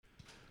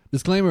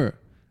Disclaimer.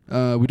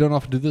 We don't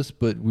often do this,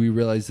 but we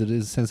realize it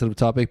is a sensitive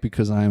topic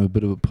because I am a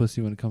bit of a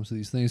pussy when it comes to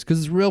these things. Because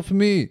it's real for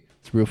me.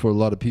 It's real for a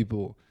lot of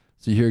people.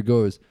 So here it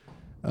goes.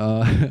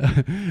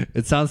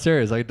 It sounds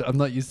serious. I'm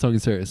not used to talking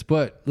serious.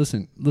 But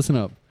listen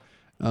up.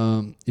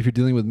 If you're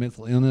dealing with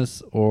mental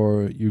illness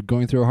or you're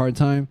going through a hard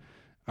time,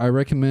 I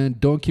recommend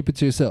don't keep it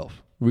to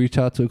yourself. Reach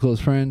out to a close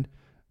friend.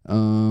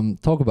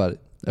 Talk about it.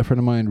 A friend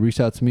of mine reached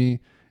out to me,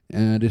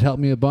 and it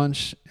helped me a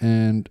bunch.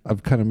 And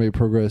I've kind of made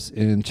progress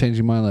in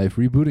changing my life,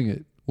 rebooting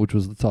it, which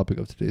was the topic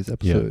of today's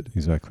episode. Yeah,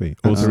 exactly.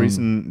 Also,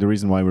 the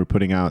reason why we're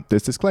putting out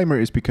this disclaimer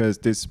is because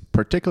this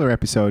particular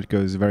episode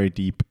goes very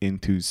deep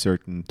into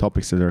certain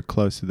topics that are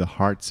close to the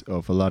hearts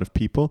of a lot of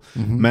people.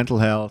 Mm-hmm. Mental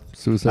health,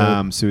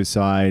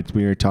 suicide.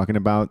 We are talking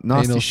about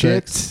nasty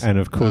shit. And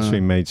of course, we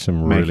made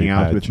some really making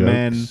out bad with jokes.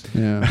 men.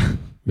 Yeah.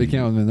 Making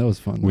out with men, that was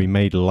fun. We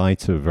made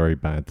light of very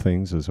bad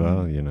things as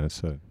well,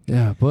 so.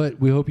 Yeah, but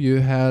we hope you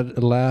had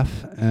a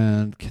laugh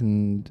and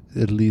can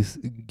at least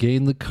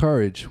gain the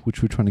courage,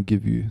 which we're trying to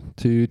give you,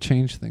 to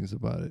change things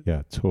about it.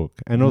 Yeah,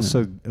 talk. And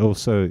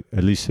also,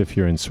 at least if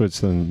you're in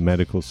Switzerland,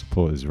 medical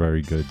support is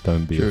very good.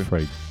 Don't be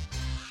afraid.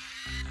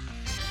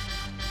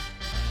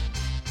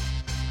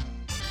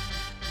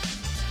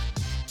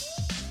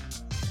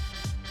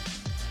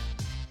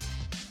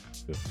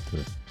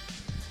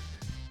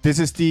 This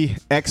is the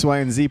X, Y,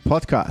 and Z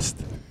podcast.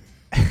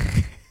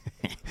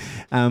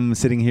 I'm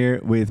sitting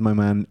here with my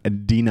man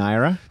Dean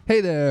Ira.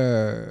 Hey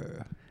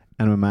there.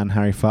 And my man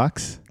Harry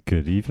Fox.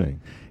 Good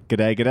evening.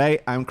 G'day.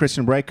 I'm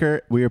Christian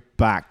Breaker. We're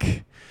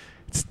back.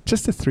 It's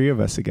just the three of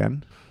us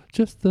again.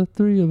 Just the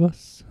three of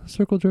us.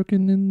 Circle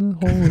jerking in the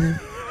hallway.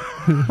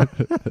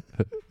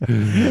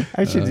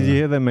 Actually, did you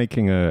hear they're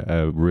making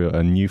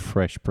a new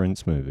Fresh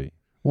Prince movie?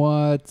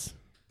 What?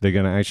 They're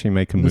going to actually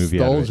make a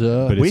movie out of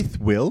it. But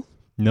with Will?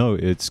 No,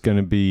 it's going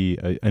to be,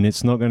 and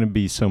it's not going to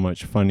be so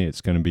much funny. It's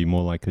going to be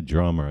more like a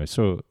drama. I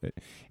saw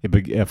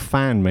a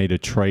fan made a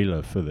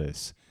trailer for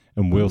this,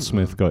 and Will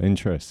Smith got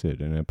interested,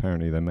 and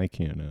apparently they're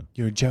making it now.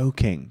 You're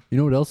joking. You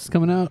know what else is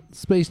coming out?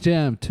 Space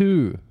Jam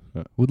 2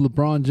 with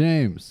LeBron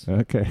James.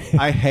 Okay.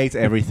 I hate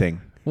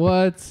everything.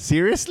 What?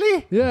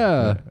 Seriously?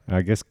 Yeah.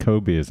 I guess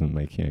Kobe isn't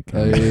making it.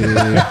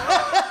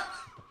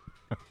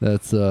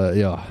 That's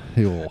yeah.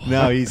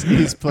 No,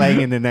 he's playing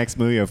in the next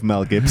movie of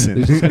Mel Gibson.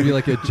 There's just gonna be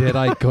like a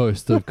Jedi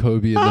ghost of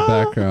Kobe in the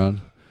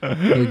background.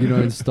 Like,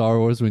 in Star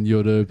Wars when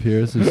Yoda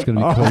appears, there's gonna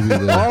be Kobe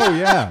there. Oh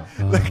yeah,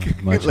 like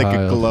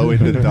a glow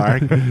in the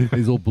dark.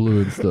 He's all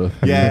blue and stuff.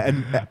 Yeah,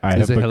 and I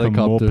have a become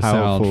helicopter more sound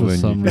powerful for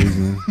some than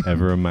reason. you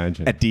ever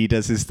imagined.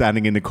 Adidas is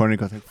standing in the corner and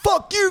goes,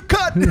 "Fuck you,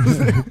 cut!"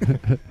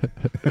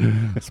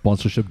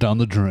 Sponsorship down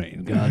the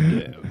drain.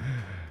 Goddamn.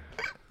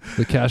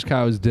 The cash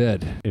cow is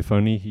dead. If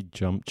only he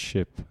jumped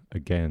ship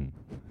again.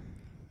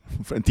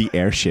 The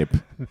airship.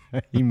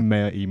 he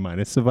might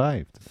have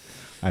survived.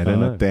 I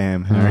don't know.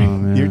 Damn, Harry.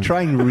 Oh, you're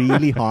trying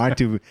really hard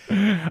to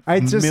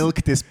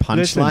milk this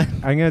punchline.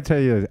 I'm going to tell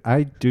you,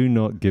 I do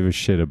not give a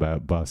shit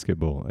about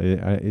basketball.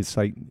 It's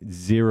like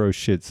zero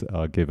shits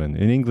are given.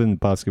 In England,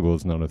 basketball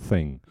is not a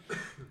thing.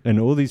 And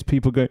all these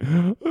people go,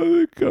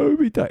 "Oh,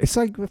 Kobe died." It's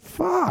like,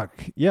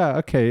 fuck. Yeah,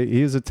 okay,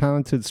 he is a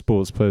talented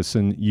sports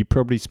person. You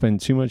probably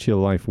spend too much of your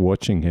life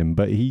watching him,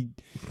 but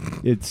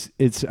it's.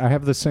 I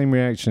have the same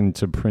reaction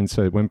to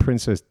when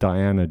Princess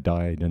Diana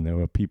died, and there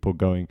were people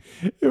going,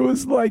 "It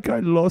was like I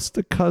lost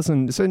a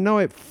cousin." So no,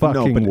 it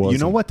fucking wasn't. You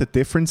know what the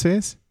difference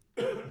is?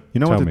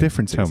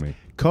 Tell me.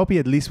 Kobe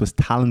at least was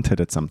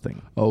talented at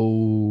something.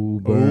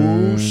 Oh,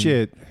 burn. Oh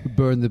shit!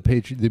 Burn the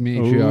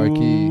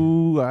matriarchy.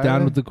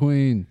 Down with the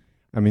queen.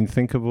 I mean,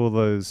 think of all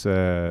those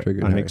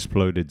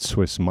unexploded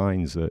Swiss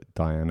mines that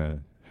Diana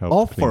helped.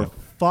 Oh, for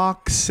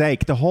fuck's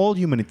sake. The whole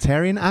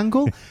humanitarian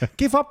angle?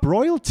 Give up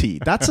royalty.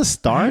 That's a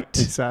start.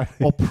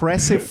 Exactly.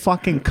 Oppressive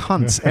fucking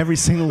cunts, every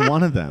single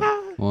one of them.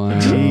 Wow.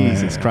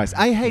 Jesus Christ.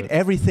 I hate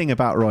everything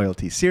about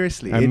royalty.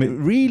 Seriously. It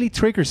really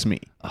triggers me.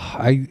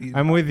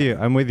 I'm with you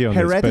on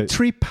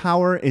Hereditary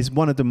power is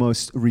one of the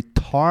most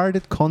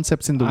retarded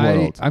concepts in the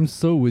world. I'm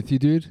so with you,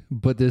 dude.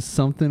 But there's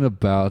something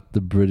about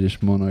the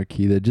British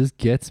monarchy that just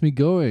gets me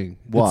going.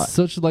 What? It's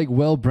such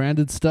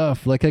branded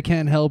stuff. Like I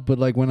can't help but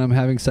when I'm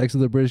having sex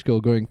with a British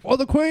girl going, "For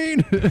the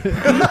Queen."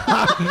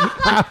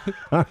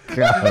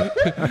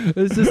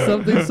 There's just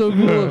something so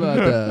cool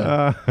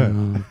about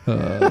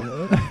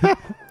that.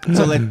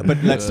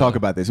 Let's talk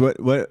about this.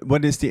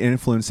 What is the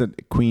influence that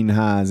the Queen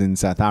has in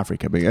South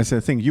Africa? Because I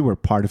think you were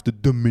part of the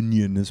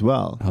Dominion as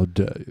well. How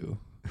dare you?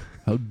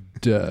 How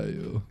dare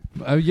you?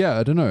 Yeah,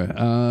 I don't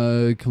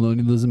know.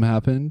 Colonialism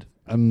happened.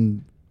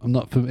 I'm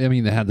not. I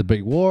mean, they had the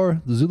big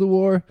war, the Zulu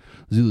War.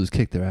 The Zulus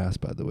kicked their ass,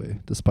 by the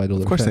way, despite all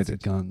their fancy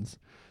guns,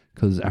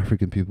 because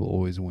African people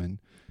always win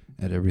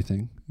at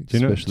everything. Do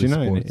you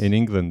know in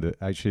England that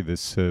actually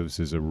this serves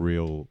as a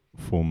real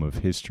form of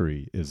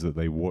history is that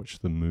they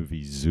watched the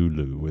movie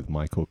Zulu with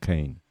Michael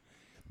Caine.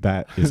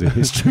 that is a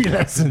history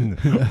lesson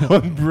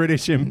on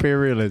British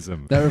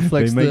imperialism. That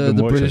reflects They make the them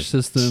watch British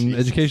it. system,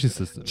 education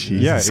system.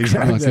 Jesus Yeah, Christ.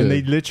 exactly. Okay.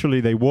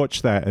 And they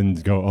watch that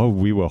and go, "Oh,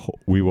 we were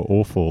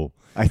awful."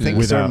 I think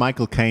Yeah. Sir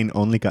Michael Caine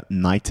only got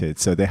knighted,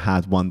 so they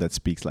had one that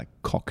speaks like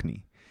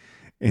Cockney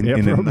in a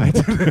probably. knight.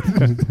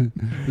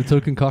 The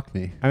token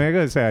Cockney. I mean, I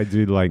gotta say, I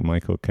do like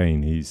Michael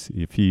Caine.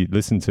 If you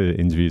listen to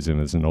interviews of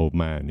him as an old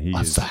man, he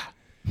is.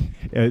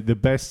 The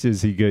best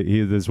is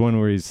there's one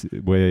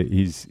where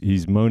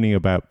he's moaning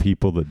about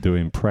people that do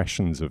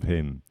impressions of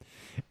him,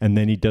 and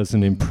then he does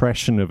an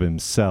impression of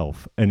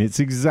himself, and it's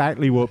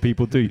exactly what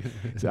people do.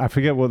 I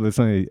forget what the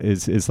song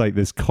is. It's like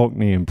this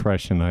Cockney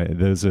impression.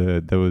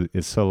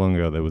 It's so long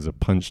ago. There was a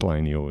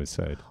punchline he always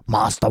said.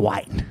 Master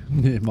Wayne.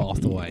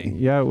 Master Way.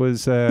 Yeah, it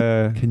was.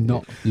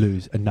 Cannot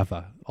lose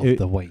another of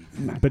the weight.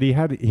 But he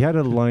had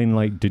a line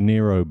like De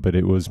Niro, but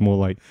it was more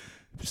like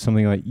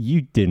something like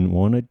 "You didn't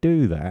want to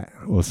do that"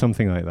 or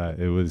something like that.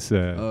 It was.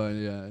 Oh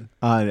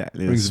yeah.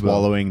 Rings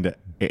swallowing the.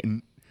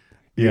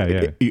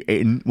 Yeah. You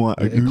didn't want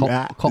to do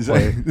that.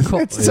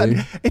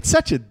 It's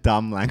such a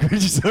dumb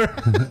language, sir.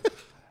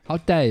 How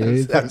dare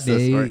you? I'm so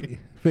sorry.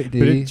 But do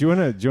you want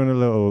a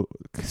little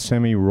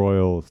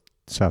semi-royal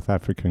South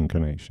African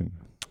connection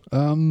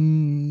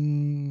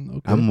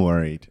Okay. I'm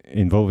worried.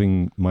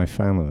 involving my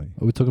family?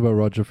 Are we talking about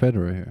Roger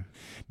Federer here?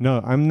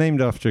 No, I'm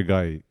named after a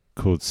guy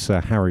called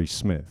Sir Harry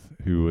Smith,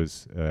 who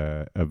was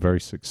a very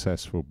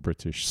successful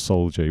British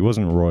soldier. He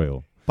wasn't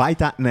royal. By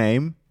that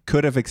name,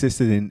 could have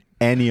existed in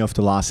any of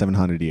the last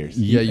 700 years.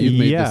 Yeah, you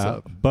made this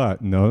up.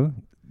 But no,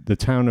 the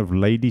town of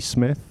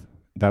Ladysmith,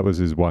 that was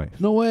his wife.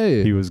 No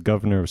way. He was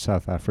governor of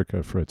South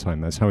Africa for a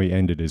time. That's how he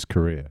ended his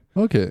career.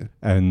 Okay.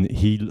 And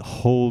he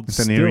holds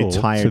Then he still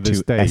retired to this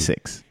to day.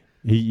 Essex.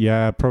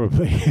 Yeah,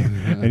 probably.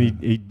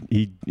 And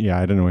he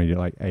I don't know, he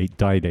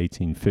died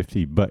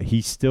 1850, but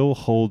he still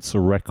holds a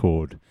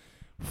record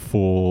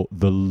for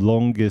the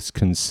longest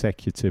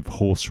consecutive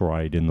horse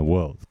ride in the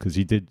world. Because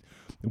he did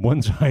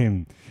one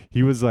time,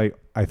 he was like,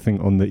 I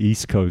think on the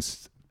East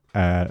Coast.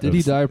 Did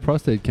he die of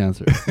prostate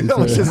cancer? I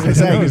was just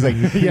saying, he was like,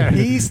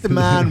 he's the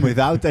man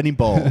without any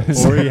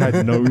balls. Or he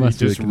had no, he Must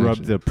be a just rubbed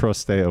connection. the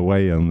prostate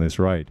away on this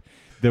ride.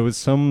 There was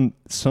some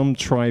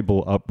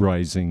tribal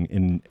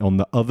uprising on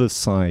the other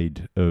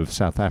side of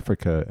South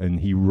Africa,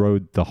 and he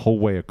rode the whole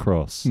way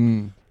across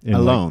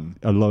Alone.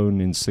 alone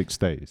in 6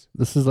 days.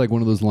 This is like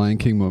one of those Lion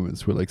King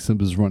moments where like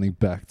Simba's running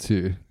back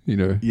to,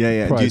 Yeah.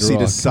 Do Pride you see Rock.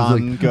 the He's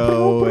sun like,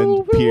 go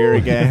and peer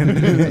again?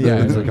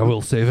 yeah, he's like, I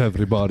will save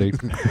everybody.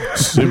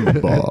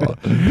 Simba.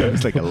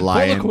 It's like a For the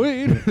lion.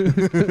 queen.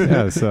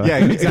 Yeah, so Yeah,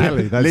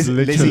 exactly. That's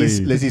literally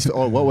Lizzie's.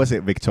 Oh, what was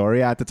it?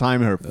 Victoria at the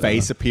time. Her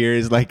face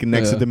appears like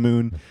next to Yeah. the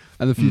moon.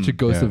 And the future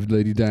ghost yeah. of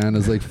Lady Diana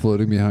is like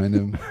floating behind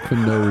him for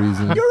no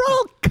reason. You're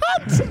all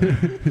cut.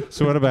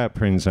 So what about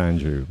Prince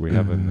Andrew? We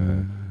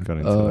haven't got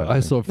into that. I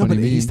thing. saw a No, funny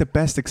but he's the meme.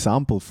 best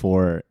example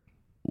for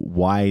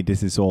why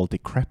this is all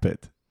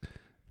decrepit.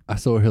 I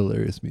saw a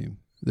hilarious meme.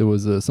 There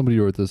was somebody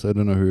wrote this. I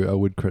don't know who. I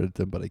would credit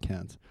them, but I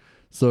can't.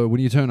 So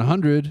when you turn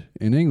 100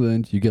 in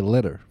England, you get a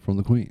letter from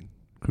the Queen.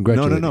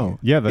 Congratulating No. you.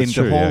 Yeah, that's In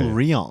true. the whole yeah.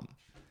 realm.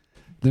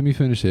 Let me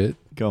finish it.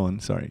 Go on.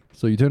 Sorry.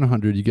 So you turn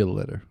 100, you get a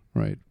letter,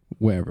 right?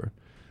 Wherever.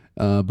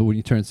 But when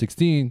you turn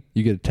 16,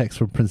 you get a text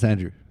from Prince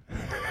Andrew.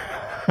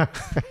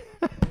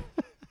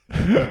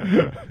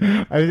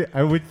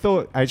 I would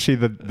thought actually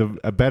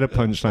a better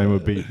punchline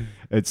would be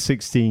at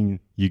 16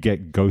 you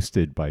get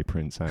ghosted by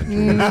Prince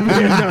Andrew.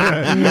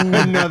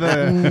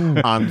 another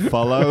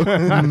Unfollow.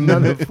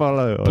 another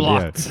follow.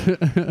 Blocked.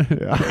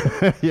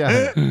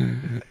 Yeah.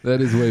 That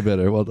is way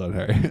better. Well done,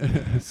 Harry.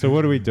 So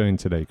what are we doing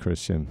today,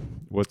 Christian?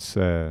 What's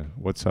our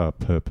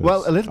purpose?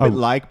 Well, a little bit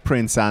like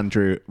Prince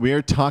Andrew, we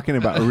are talking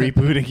about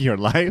rebooting your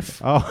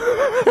life.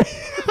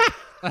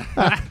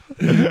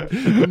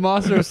 The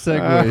master of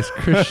segues,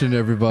 Christian,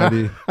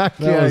 everybody. That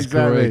was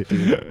great.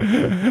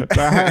 Dude. But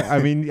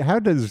how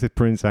does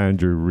Prince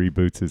Andrew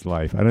reboot his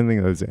life? I don't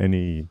think there's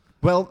any.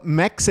 Well,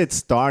 Mexit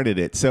started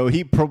it, so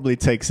he probably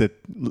takes a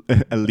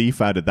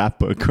leaf out of that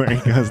book where he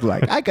goes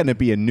like, I'm going to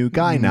be a new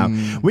guy now.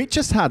 We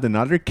just had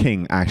another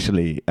king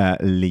actually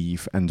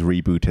leave and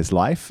reboot his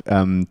life.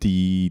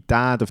 The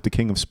dad of the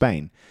King of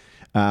Spain.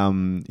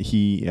 Juan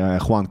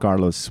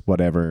Carlos,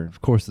 whatever.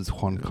 Of course, it's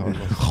Juan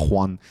Carlos.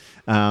 Juan.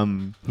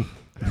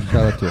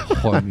 Shout out to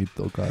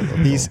Juanito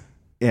Carlos.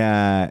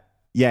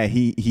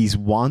 He's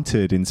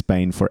wanted in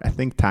Spain for, I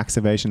think, tax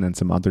evasion and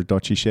some other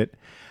dodgy shit.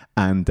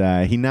 And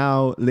he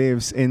now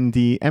lives in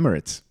the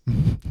Emirates.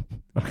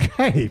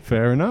 Okay,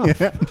 fair enough.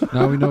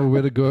 Now we know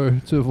where to go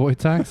to avoid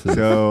taxes.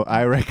 So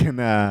I reckon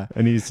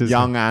And he's just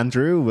young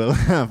Andrew will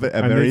have a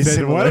and very they said,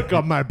 similar...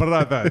 welcome, my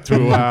brother,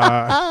 to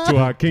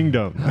our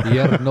kingdom.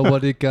 Here,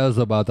 nobody cares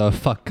about a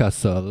fuck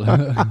castle.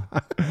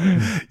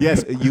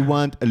 Yes, you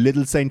want a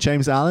little St.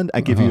 James Island?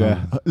 I give you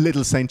a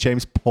little St.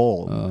 James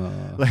Paul.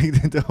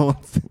 Like the whole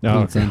thing.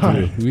 Oh, Prince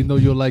Andrew. We know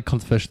you like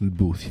confession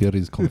booth. Here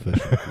is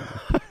confession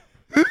booth.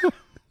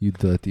 You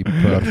dirty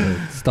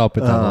pervert. Stop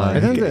it. I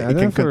don't He think- I don't can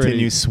think we're continue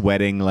really-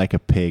 sweating like a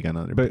pig on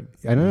other But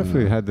people. I don't know if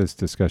we had this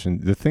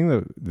discussion. The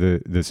thing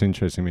that's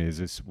interesting to me is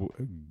this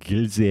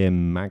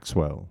Ghislaine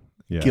Maxwell.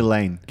 Yeah.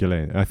 Ghislaine.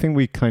 Ghislaine. I think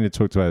we kind of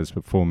talked about this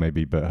before,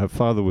 maybe, but her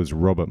father was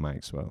Robert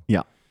Maxwell.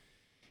 Yeah.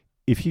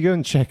 If you go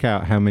and check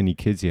out how many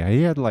kids he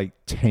had like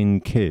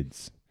 10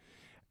 kids,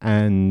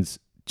 and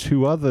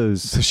 2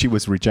 others. So she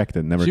was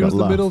rejected, never She got was the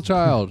love. middle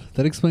child.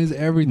 That explains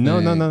everything.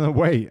 No.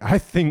 Wait. I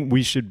think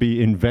we should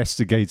be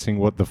investigating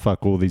what the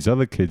fuck all these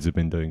other kids have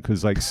been doing,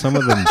 because like some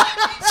of them,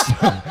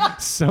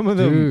 some of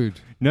them. Dude,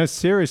 No,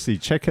 seriously,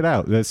 check it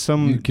out. There's you're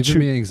some giving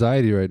me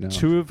anxiety right now.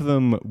 2 of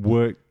them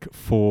work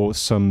for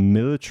some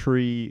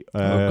military.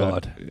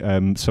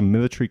 Some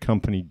military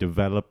company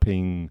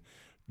developing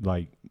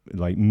like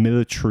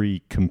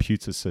military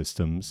computer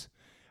systems.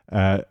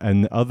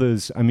 And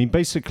others, I mean,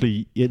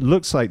 basically, it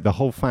looks like the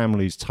whole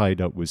family's tied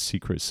up with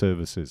secret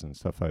services and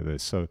stuff like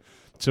this.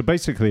 So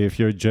basically, if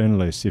you're a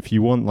journalist, if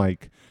you want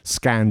like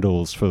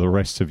scandals for the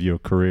rest of your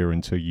career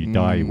until you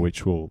die,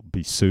 which will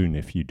be soon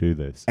if you do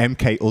this.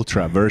 MK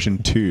Ultra version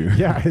 2.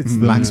 Yeah, it's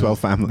the Maxwell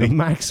family. The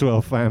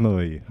Maxwell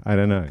family. I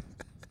don't know.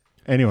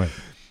 Anyway,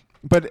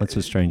 But that's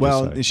a strange.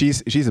 well,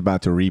 she's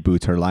about to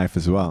reboot her life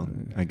as well,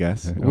 I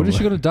guess. When is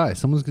she gonna die?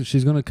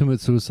 She's gonna commit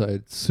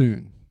suicide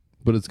soon,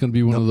 but it's gonna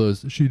be one of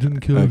those. She didn't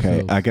kill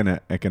Okay, herself.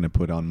 I'm gonna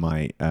put on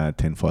my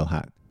tinfoil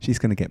hat. She's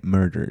gonna get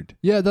murdered,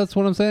 Yeah, that's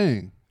what I'm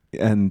saying.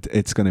 and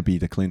it's gonna be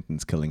the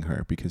Clintons killing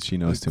her because she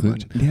knows The too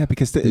much. Clinton- Yeah,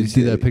 because Did you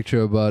see that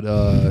picture about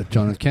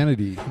John F.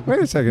 Kennedy? Wait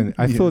a second.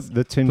 I Yes. thought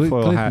the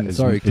tinfoil Clinton, hat is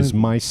Clinton.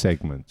 my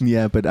segment.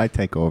 Yeah, but I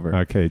take over.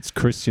 Okay, it's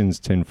Christian's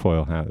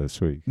tinfoil hat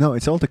this week. No,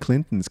 it's all the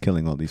Clintons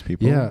killing all these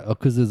people. Yeah,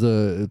 because there's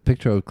a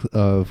picture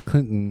of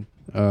Clinton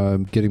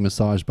getting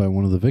massaged by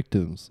one of the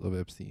victims of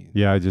Epstein.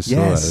 Yeah, I just saw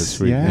that this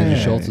week. yeah, Andrew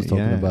Schultz was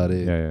talking yeah. about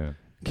it. Yeah.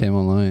 Came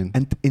online.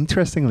 And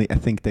interestingly, I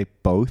think they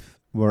both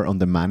were on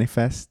the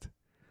manifest.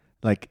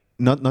 Like,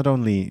 not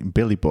only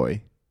Billy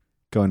Boy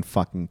going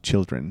fucking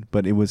children,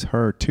 but it was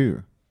her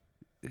too.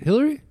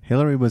 Hillary?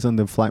 Hillary was on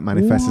the flight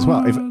manifest as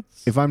well.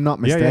 If I'm not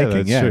Yeah,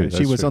 mistaken, that's true, she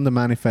that's was true. on the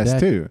manifest That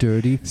too.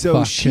 dirty So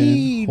fucking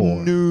she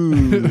whore.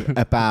 knew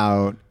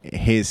about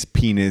his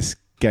penis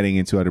getting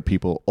into other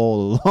people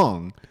all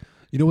along.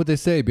 You know what they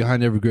say?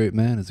 Behind every great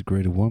man is a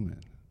greater woman.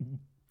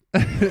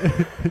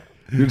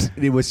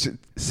 It was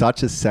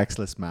such a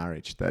sexless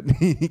marriage that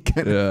he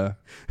kind of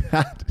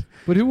had.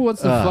 But who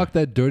wants to fuck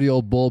that dirty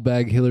old bull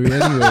bag Hillary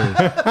anyway?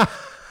 I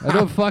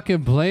don't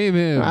fucking blame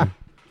him.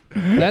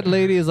 That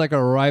lady is like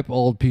a ripe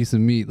old piece of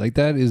meat. Like,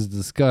 that is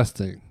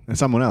disgusting. And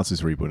someone else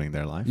is rebooting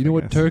their life. You know I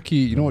what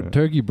guess.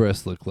 turkey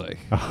breasts look like?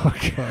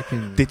 Okay.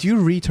 Fucking, Did you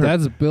read her?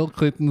 that's Bill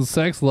Clinton's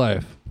sex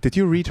life. Did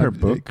you read her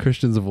book?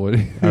 Christians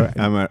avoiding.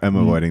 I'm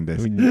avoiding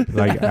this.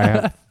 Like, I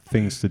have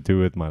things to do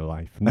with my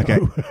life. No. Okay,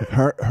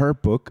 her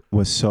book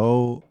was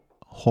so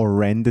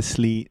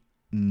horrendously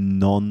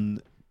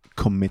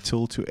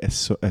non-committal to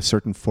a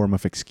certain form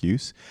of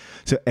excuse.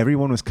 So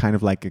everyone was kind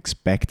of like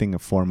expecting a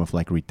form of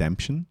like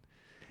redemption,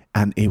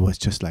 and it was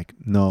just like,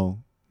 no,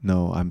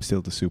 I'm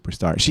still the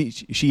superstar.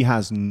 She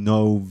has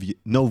no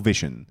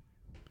vision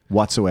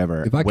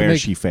whatsoever If I could where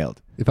make- she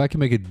failed. If I could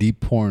make a deep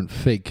porn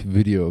fake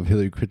video of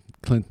Hillary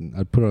Clinton,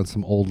 I'd put it on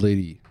some old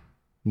lady.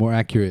 More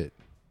accurate.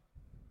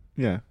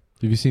 Yeah,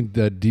 Have you seen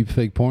that deep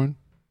fake porn?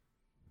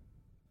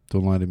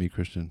 Don't lie to me,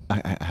 Christian.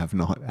 I have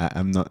not.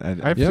 I'm not.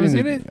 I've You haven't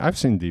seen seen it? I've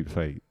seen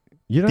deepfake.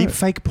 You know, deep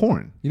fake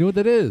porn. You know what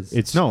that is?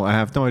 it's No, I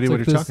have no idea It's what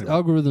like you're this talking about.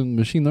 algorithm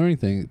machine learning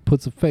thing. It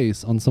puts a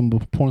face on some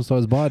porn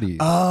star's body.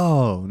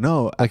 Oh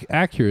no! Like,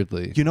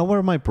 accurately. You know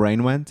where my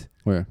brain went?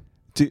 Where?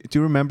 Do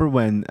you remember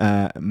when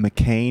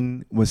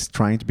McCain was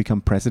trying to become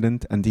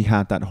president and he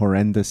had that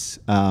horrendous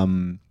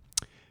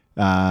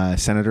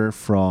senator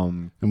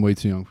from I'm way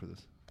too young for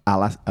this.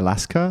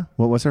 Alaska?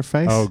 What was her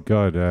face? Oh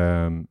God.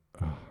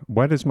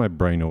 Why does my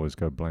brain always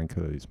go blank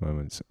at these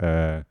moments?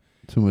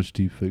 Too much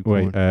deep fake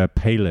Wait, porn.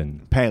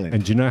 Palin. Palin.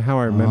 And do you know how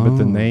I remember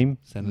the Oh. name?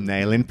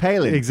 Nailing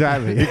Palin.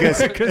 Exactly,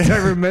 because I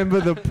remember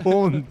the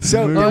porn.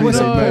 So movie there was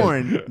no. a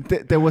porn.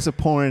 There was a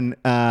porn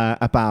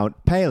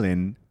about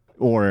Palin,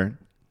 or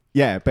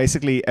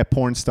basically a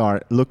porn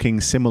star looking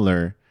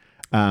similar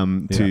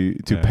to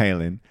Yeah.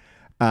 Palin,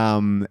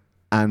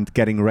 and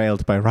getting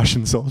railed by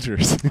Russian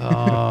soldiers.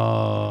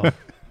 Oh.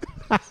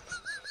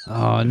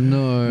 Oh,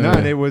 no. No,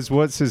 and it was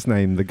what's his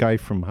name? The guy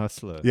from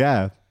Hustler.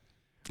 Yeah,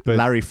 But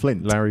Larry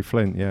Flint. Larry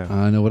Flint. Yeah.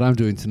 I know what I'm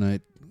doing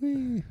tonight.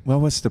 What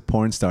was the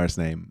porn star's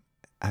name?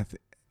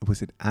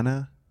 Was it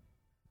Anna?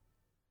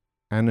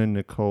 Anna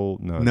Nicole.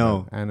 No.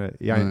 No. Anna.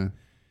 Yeah.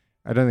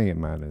 I don't think it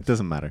matters.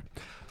 Doesn't matter.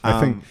 I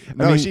think-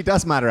 No, I mean- she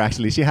does matter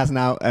actually. She has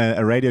now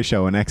a radio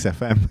show on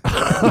XFM.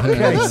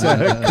 Okay, so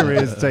her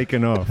career's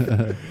taken off.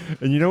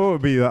 And you know what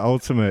would be the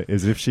ultimate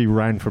is if she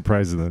ran for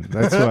president.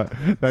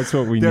 That's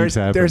what we need to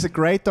happen. There's a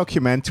great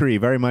documentary,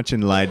 very much in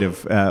light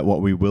of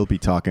what we will be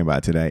talking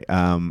about today.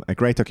 A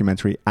great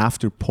documentary,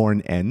 After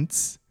Porn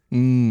Ends.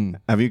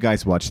 Have you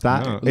guys watched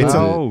that? No. It's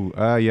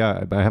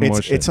yeah, I haven't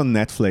watched it. It's on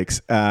Netflix.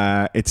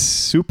 It's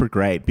super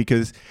great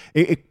because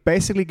it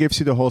basically gives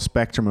you the whole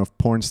spectrum of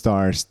porn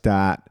stars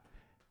that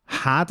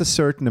had a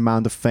certain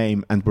amount of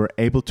fame and were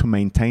able to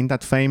maintain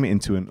that fame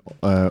into an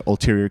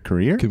ulterior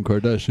career. Kim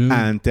Kardashian.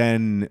 And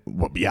then,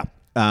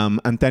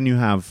 and then you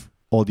have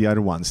all the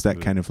other ones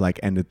that kind of like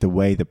ended the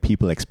way that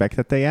people expect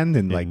that they end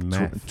in like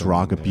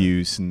drug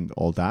abuse and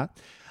all that.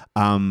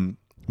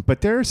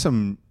 But there are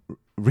some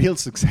real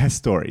success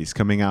stories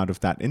coming out of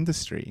that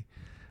industry,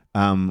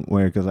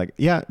 where it goes like,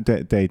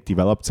 they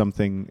developed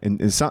something,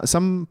 and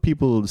some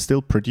people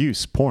still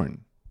produce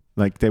porn.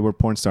 Like they were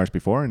porn stars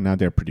before, and now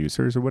they're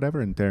producers or whatever,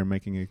 and they're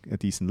making a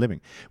decent living,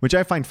 which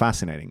I find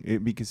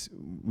fascinating because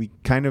we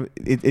kind of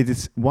it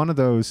is one of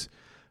those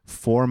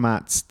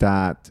formats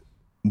that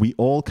we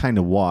all kind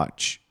of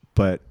watch,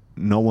 but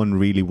no one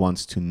really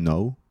wants to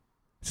know.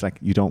 It's like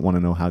you don't want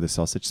to know how the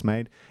sausage is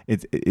made.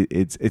 It's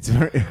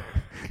very.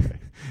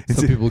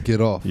 Some people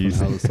get off on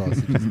how the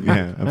sausage is made.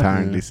 Yeah,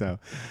 apparently so.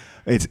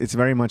 It's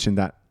very much in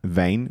that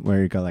vein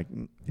where you go like,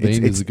 it's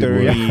is a good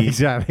dirty. word.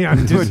 Exactly.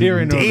 I'm just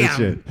hearing all this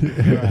shit.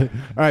 All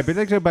right, but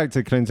let's go back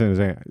to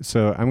Clinton.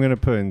 So I'm going to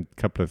put in a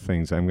couple of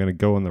things. I'm going to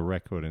go on the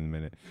record in a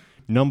minute.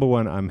 Number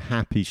one, I'm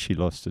happy she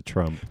lost to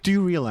Trump. Do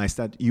you realize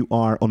that you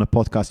are on a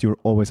podcast, you're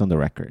always on the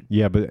record?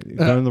 Yeah, but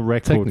go on the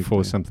record for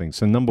technically. something.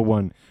 So number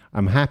one,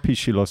 I'm happy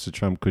she lost to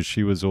Trump because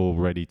she was all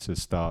ready to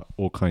start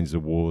all kinds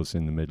of wars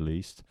in the Middle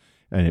East.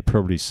 And it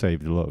probably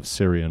saved a lot of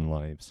Syrian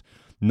lives.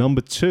 Number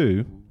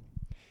two,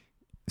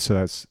 so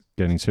that's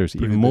getting serious.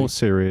 Pretty Even more big.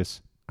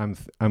 serious,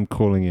 I'm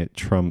calling it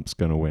Trump's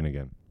going to win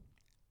again.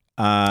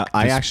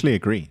 I actually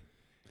agree.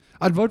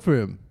 I'd vote for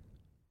him.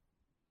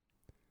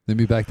 Let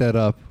me back that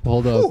up.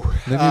 Hold up.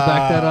 Let me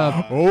back that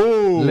up.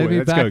 Let me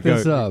let's back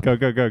this up. Go.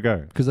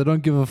 Because I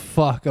don't give a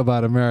fuck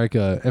about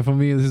America. And for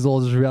me, this is all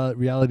just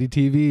reality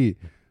TV.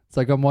 It's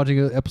like I'm watching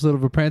an episode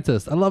of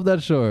Apprentice. I love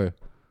that show.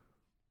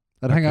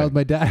 I'd hang out with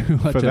my dad.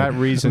 For that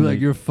reason, I'd be like,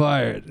 you're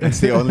fired. That's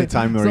the only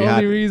time where That's you the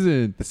had. only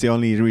reason. That's the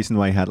only reason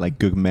why you had like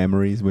good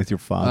memories with your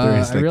father.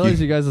 I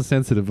realize you guys are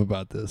sensitive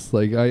about this.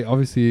 Like,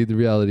 obviously the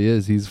reality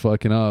is he's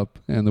fucking up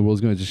and the world's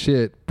going to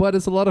shit. But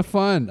it's a lot of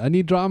fun. I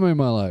need drama in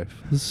my life.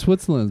 This is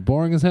Switzerland. It's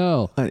boring as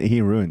hell.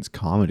 He ruins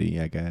comedy,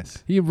 I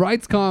guess. He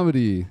writes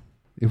comedy.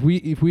 If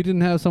we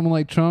didn't have someone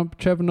like Trump,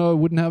 Trevor Noah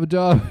wouldn't have a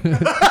job.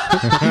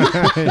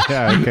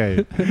 Yeah,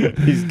 okay.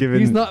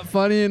 He's not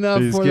funny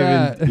enough for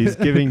that. He's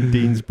giving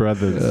Dean's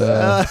brothers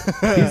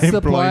He's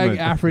supplying employment.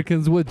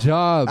 Africans with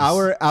jobs.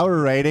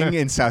 Our rating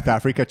in South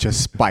Africa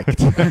just spiked.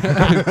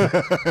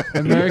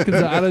 Americans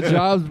are out of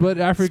jobs, but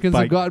Africans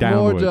Spiked have got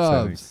more downwards,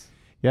 I think. jobs.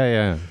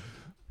 Yeah.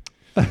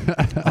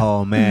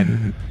 Oh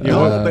man,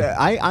 but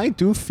I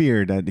do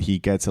fear that he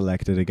gets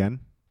elected again.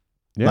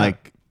 Yeah.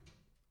 Like,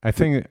 I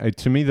think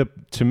to me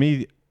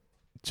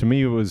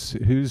it was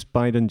who's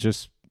Biden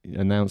just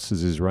announced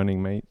as his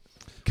running mate.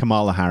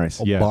 Kamala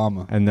Harris. Yeah.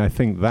 Obama. And I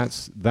think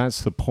that's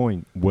the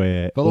point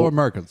where Fellow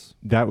Americans.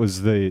 that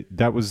was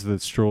the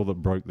straw that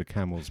broke the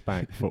camel's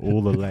back for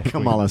all the left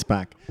Kamala's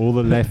back. all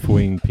the left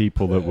wing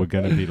people that were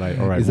going to be like,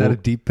 all right, Is that a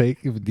deep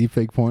fake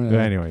porn? but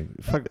anyway,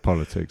 fuck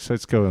politics.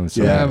 Let's go on.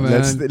 Yeah,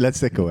 man. Let's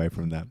stick away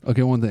from that.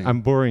 Okay, one thing.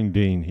 I'm boring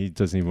Dean. He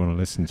doesn't even want to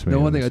listen to me. No,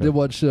 one on thing. this I did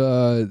watch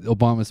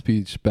Obama's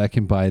speech back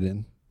in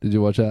Biden. Did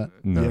you watch that?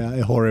 No.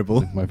 Yeah,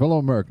 horrible. My fellow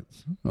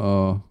Americans.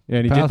 Yeah,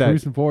 and he past did that.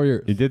 recent 4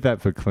 years. He did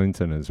that for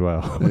Clinton as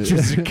well, which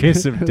was a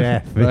kiss of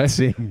death. Right? It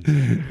seems.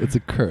 It's a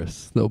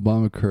curse. The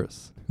Obama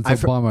curse.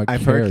 It's Obama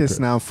I've heard this curse.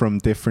 now from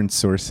different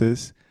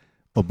sources.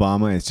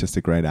 Obama is just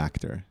a great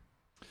actor.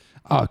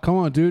 Oh, come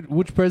on, dude.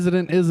 Which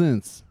president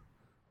isn't?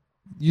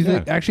 You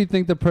actually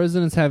think the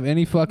presidents have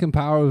any fucking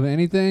power over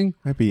anything?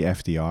 Maybe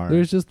FDR.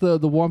 There's just the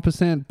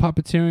 1%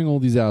 puppeteering all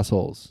these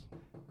assholes.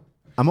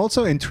 I'm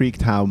also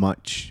intrigued how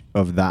much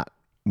of that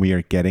we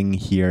are getting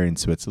here in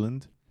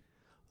Switzerland.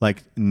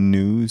 Like,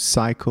 news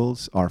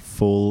cycles are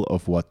full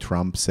of what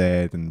Trump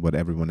said and what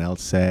everyone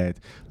else said.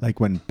 Like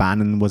when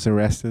Bannon was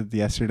arrested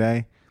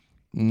yesterday,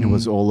 it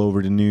was all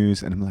over the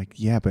news. And I'm like,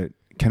 yeah, but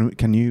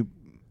can you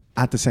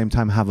at the same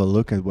time have a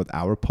look at what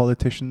our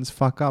politicians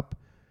fuck up?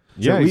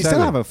 Yeah, we still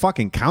exactly. have a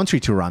fucking country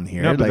to run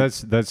here. No, but like,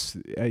 that's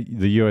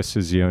the US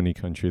is the only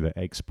country that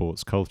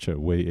exports culture.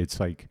 It's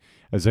like,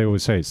 as they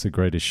always say, it's the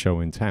greatest show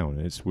in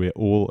town. We're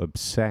all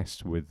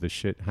obsessed with the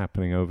shit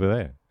happening over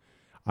there.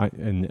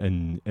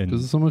 And This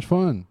is so much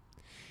fun.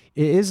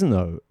 it isn't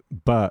though,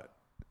 but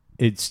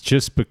it's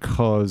just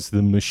because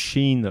the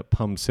machine that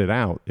pumps it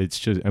out,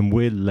 and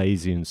we're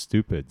lazy and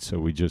stupid, so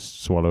we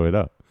just swallow it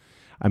up.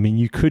 I mean,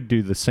 you could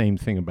do the same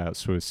thing about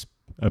Swiss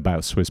No, you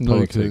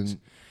politics. couldn't.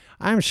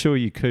 I'm sure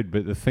you could,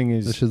 but the thing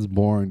This is, shit's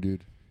boring,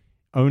 dude.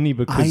 only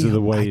because of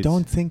the way I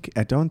don't think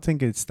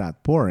it's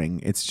that boring.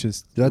 It's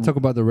just Did I talk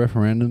about the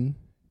referendum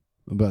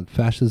about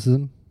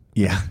fascism?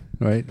 yeah.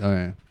 Right? All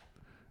right.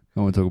 I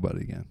want to talk about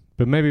it again.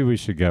 But maybe we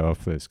should get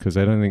off this because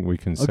I don't think we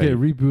can say. Okay,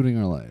 rebooting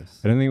our lives.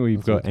 I don't think we've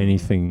That's what got I'm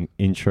anything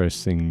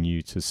interesting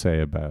new to say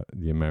about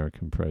the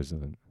American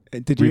president.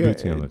 Did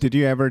Rebooting our lives.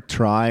 you ever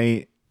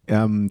try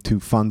to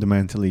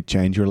fundamentally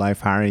change your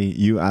life, Harry?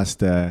 You as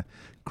the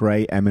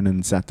grey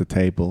eminence at the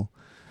table.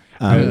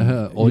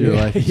 All your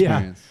life Yeah.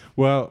 experience.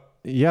 Well,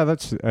 yeah,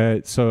 that's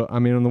so. I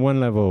mean, on the one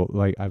level,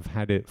 like I've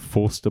had it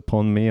forced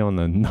upon me on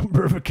a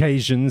number of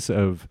occasions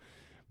of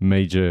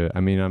major.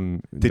 I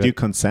mean, Did you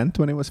consent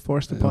when it was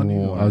forced upon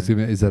you? I was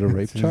gonna. Is that a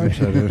rape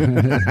charge? I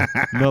don't-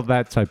 not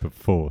that type of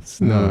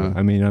force. No,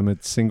 I mean, I'm a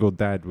single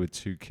dad with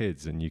 2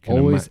 kids, and you can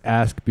Always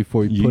ask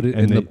before you put it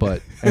in the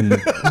butt. And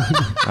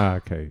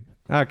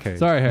okay.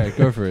 Sorry, Harry.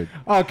 Go for it.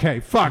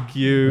 Okay, fuck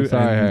you.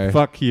 Sorry, and Harry.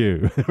 fuck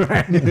you.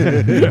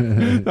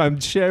 I'm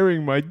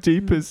sharing my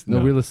deepest. No,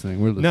 we're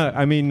listening. We're listening. No,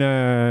 I mean,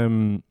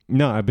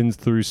 no, I've been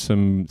through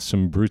some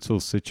brutal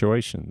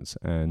situations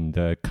and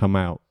come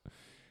out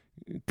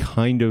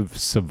kind of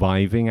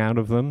surviving out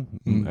of them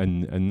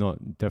and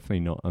not definitely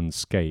not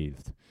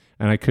unscathed.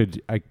 And I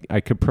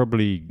could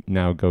probably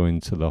now go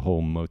into the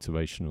whole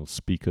motivational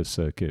speaker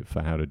circuit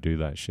for how to do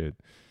that shit.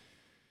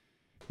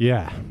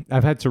 Yeah,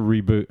 I've had to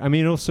reboot. I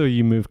mean, also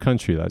you move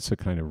country, that's a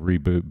kind of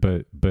reboot,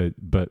 but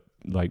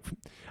like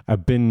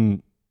I've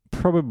been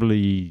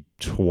probably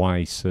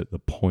twice at the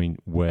point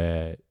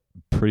where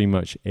pretty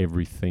much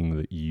everything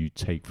that you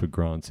take for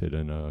granted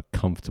and are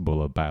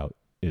comfortable about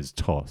is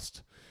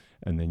tossed,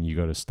 and then you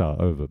got to start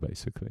over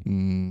basically.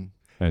 And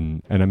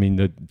I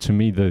mean, to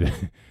me,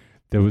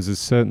 there was a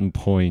certain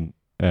point.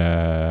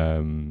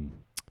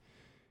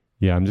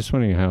 Yeah, I'm just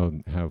wondering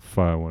how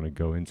far I want to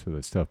go into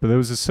this stuff. But there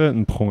was a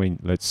certain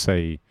point, let's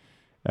say,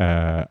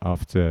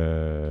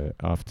 after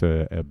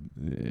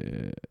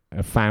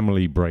a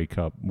family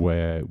breakup,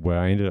 where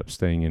I ended up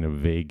staying in a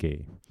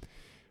VG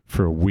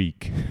for a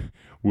week,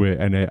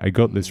 and I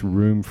got this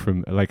room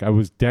from, like, I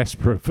was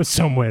desperate for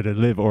somewhere to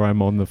live, or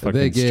I'm on the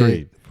fucking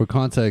street. For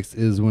context,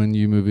 is when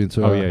you move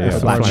into a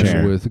flat apartment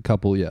share with a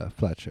couple,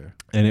 flat share.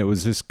 And it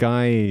was this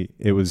guy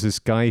who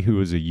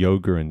was a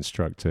yoga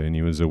instructor, and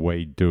he was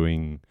away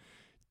doing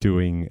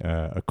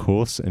a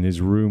course, and his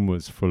room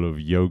was full of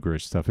yoga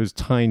stuff. It was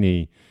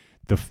tiny.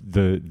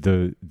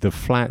 The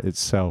flat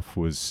itself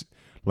was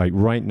like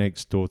right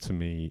next door to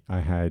me. I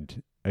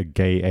had a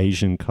gay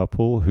Asian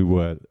couple who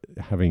were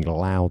having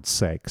loud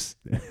sex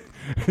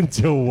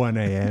until 1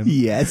 a.m.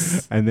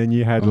 Yes. And then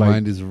you had My like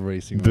mind is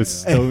racing. the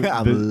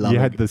Right now. you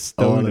had the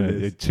stoner.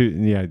 this.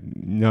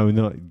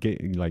 Not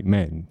gay, like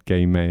men,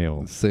 gay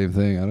male. Same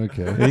thing. I don't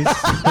care.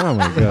 Oh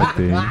my god,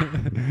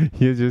 dude!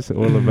 You're just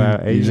all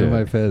about Asia. You know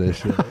my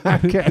fetish.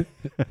 Okay.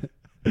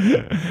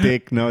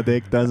 Dick, no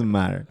dick, doesn't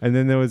matter. And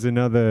then there was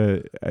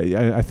another.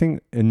 I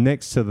think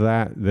next to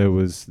that there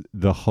was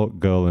the hot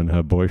girl and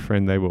her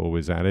boyfriend. They were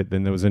always at it.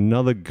 Then there was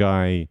another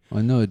guy.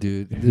 I know,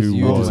 dude. This Who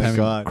you was- just Oh my having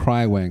God.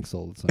 cry wanks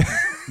all the time.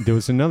 There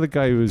was another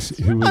guy who was.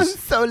 I'm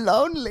so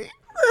lonely.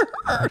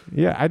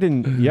 Yeah, I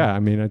didn't. Yeah, I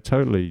mean, I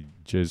totally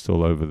jizzed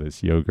all over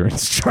this yoga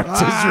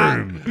instructor's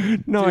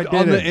room. No, Dude, I didn't.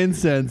 on the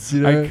incense,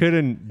 you know. I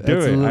couldn't do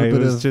That's a it. little I bit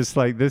was of- just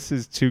like, this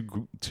is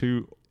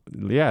too.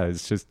 Yeah,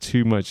 it's just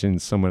too much in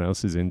someone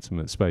else's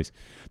intimate space.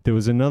 There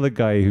was another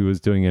guy who was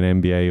doing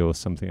an MBA or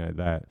something like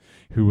that,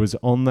 who was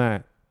on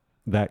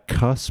that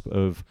cusp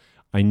of,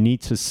 I need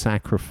to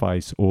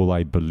sacrifice all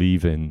I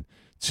believe in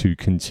to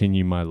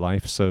continue my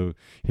life. So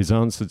his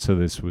answer to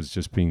this was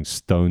just being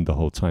stoned the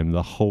whole time.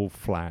 The whole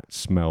flat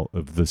smelled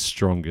of the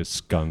strongest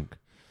skunk.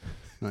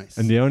 Nice.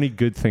 And the only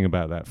good thing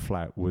about that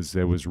flat was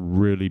there was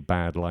really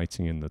bad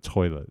lighting in the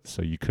toilet,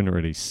 so you couldn't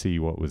really see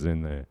what was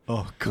in there.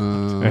 Oh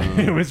god.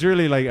 It was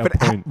really like a But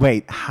point.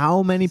 wait,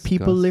 how many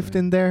people lived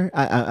Disgusting. in there?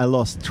 I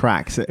lost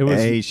tracks. It was-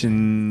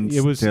 Asians,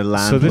 It was the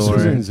so. This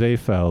was in landlord.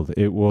 Zeefeld.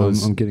 It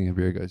was I'm getting a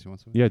beer, guys. You want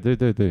some? yeah.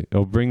 Do.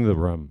 Oh, bring the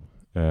rum.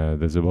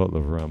 There's a bottle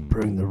of rum. the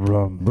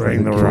rum.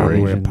 Bring the rum.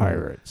 We're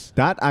pirates.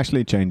 That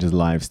actually changes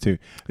lives too.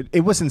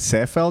 It was in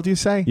Seefeld, you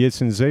say? Yeah, it's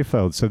in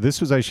Zeefeld. So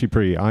this was actually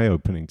pretty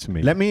eye-opening to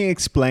me. Let me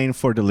explain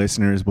for the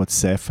listeners what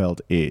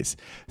Seefeld is.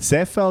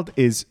 Seefeld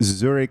is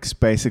Zurich's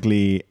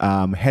basically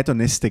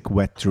hedonistic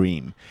wet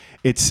dream.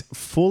 It's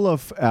full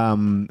of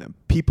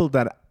people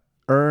that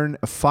earn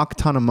a fuck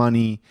ton of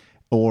money,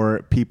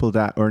 or people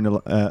that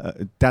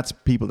that's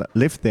people that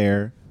live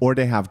there, or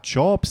they have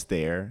jobs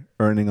there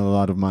earning a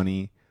lot of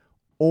money,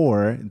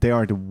 or they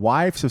are the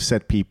wives of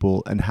said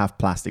people and have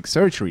plastic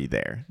surgery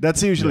there.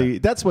 That's usually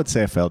that's what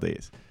Seefeld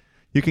is.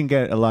 You can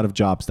get a lot of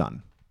jobs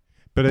done.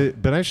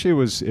 But actually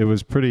it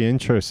was pretty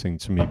interesting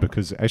to me,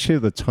 because actually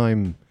at the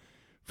time,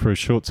 for a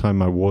short time,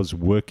 I was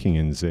working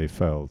in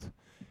Zeefeld.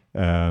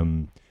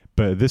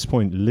 But at this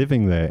point,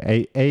 living there,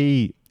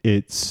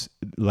 it's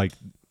like,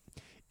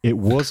 it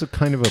was a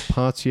kind of a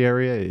party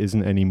area. It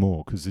isn't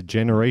anymore, because the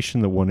generation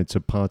that wanted to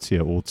party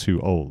are all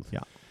too old. Yeah.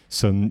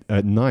 So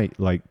at night,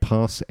 like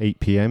past 8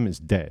 p.m. is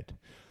dead.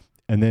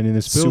 And then in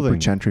this building,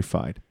 Super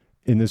gentrified.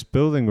 in this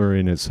building we're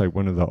in, it's like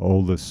one of the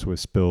oldest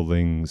Swiss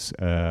buildings,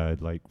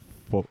 like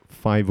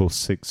 5 or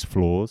 6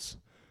 floors.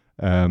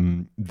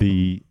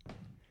 The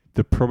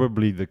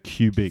probably the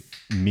cubic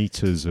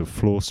meters of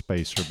floor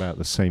space are about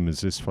the same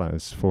as this flat.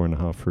 It's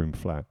 4.5 room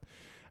flat,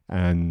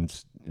 and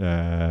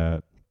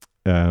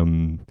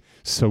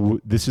so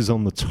this is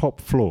on the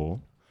top floor,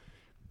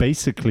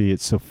 basically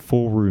it's a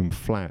 4-room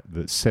flat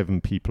that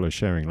 7 people are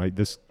sharing. Like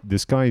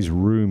this guy's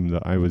room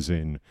that I was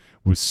in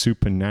was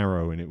super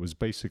narrow, and it was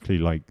basically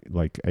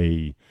like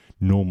a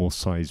normal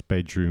sized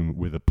bedroom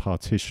with a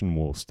partition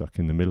wall stuck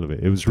in the middle of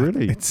it. It was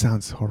really, it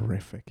sounds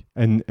horrific.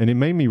 and it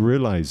made me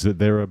realize that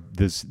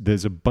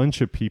there's a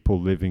bunch of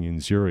people living in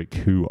Zurich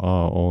who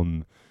are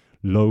on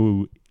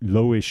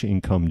lowish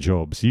income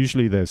jobs.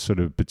 Usually they're sort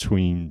of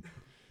between,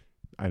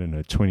 I don't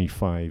know,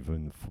 25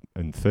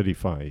 and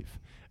 35,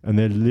 and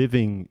they're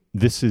living.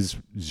 This is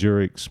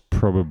Zurich's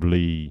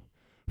probably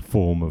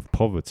form of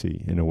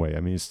poverty in a way. I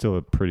mean, it's still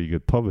a pretty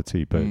good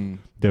poverty, but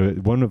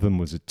one of them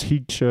was a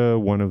teacher.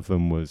 One of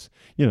them was,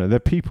 they're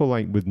people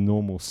like with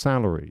normal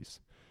salaries,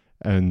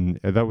 and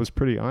that was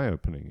pretty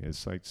eye-opening.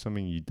 It's like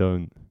something you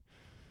don't,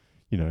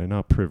 in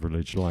our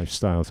privileged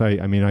lifestyles.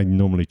 I mean, I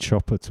normally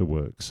chopper to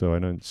work, so I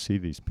don't see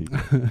these people.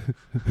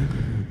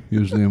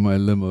 Usually in my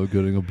limo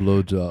getting a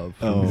blowjob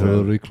from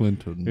Hillary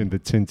Clinton. In the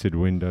tinted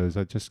windows,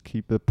 I just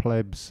keep the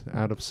plebs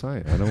out of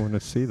sight. I don't want to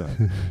see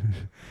that.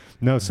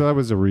 No, so that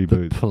was a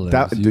reboot.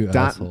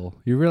 Asshole.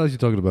 You realize you're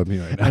talking about me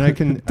right now. And I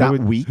can that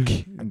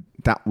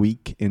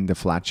week in the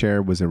flat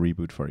chair was a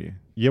reboot for you.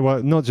 Yeah,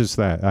 well, not just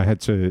that. I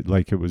had to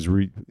it was.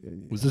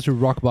 Was this your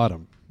rock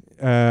bottom?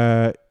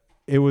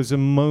 It was a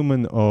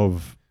moment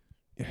of.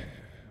 All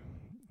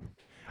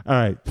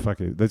right, fuck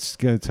it. Let's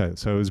get into it.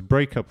 So it was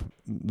breakup.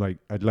 Like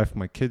I'd left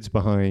my kids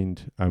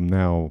behind. I'm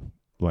now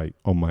like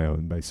on my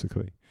own,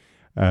 basically,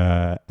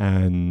 eventually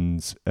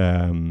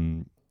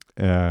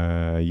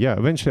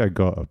I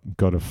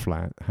got a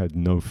flat, had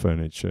no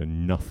furniture,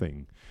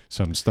 nothing.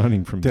 So I'm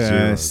starting from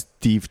zero.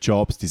 Steve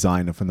Jobs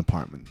design of an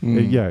apartment.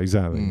 Yeah,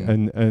 exactly.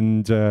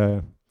 And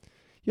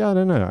I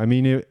don't know. I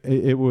mean,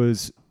 it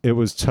was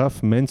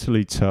tough,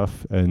 mentally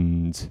tough,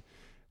 and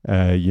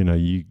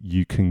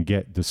you can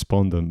get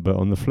despondent. But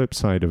on the flip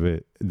side of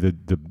it,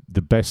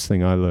 the best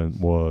thing I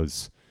learned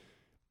was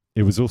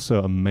it was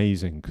also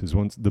amazing, because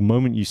once the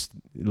moment you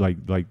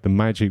like the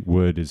magic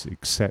word is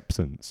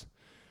acceptance.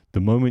 The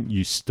moment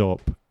you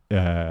stop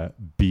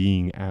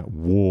being at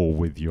war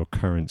with your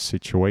current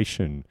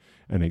situation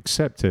and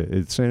accept it,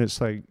 it's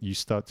like you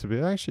start to be,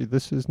 actually,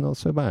 this is not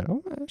so bad.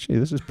 Oh, actually,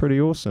 this is pretty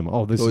awesome.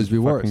 Oh, this is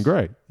fucking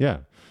great.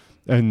 Yeah.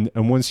 And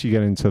once you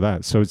get into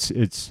that, so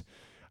it's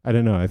I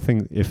don't know. I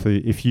think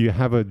if you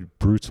have a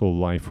brutal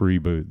life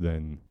reboot,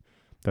 then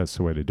that's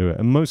the way to do it.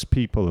 And most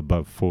people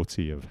above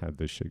 40 have had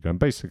this shit going.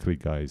 Basically,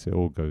 guys, it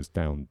all goes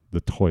down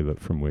the toilet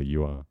from where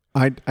you are.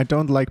 I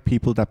don't like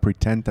people that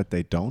pretend that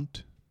they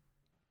don't.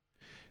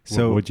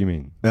 So what do you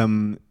mean?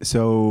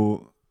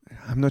 So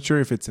I'm not sure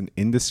if it's an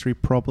industry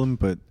problem,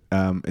 but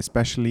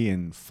especially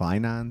in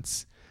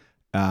finance,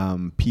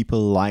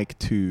 people like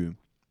to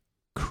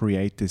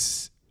create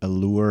this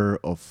allure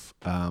of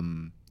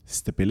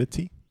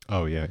stability.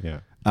 Oh yeah.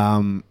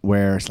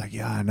 Where it's like,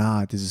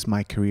 this is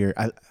my career.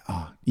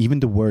 Even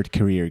the word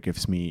career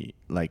gives me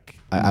like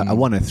I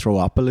want to throw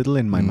up a little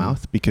in my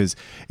mouth, because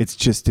it's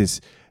just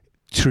this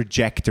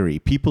trajectory.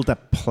 People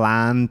that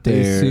plan they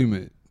assume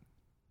it.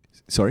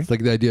 Sorry? It's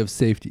like the idea of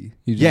safety.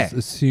 You just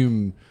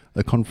assume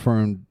a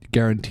confirmed,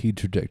 guaranteed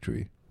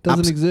trajectory.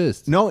 Doesn't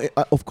exist. No,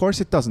 of course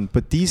it doesn't.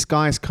 But these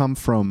guys come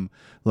from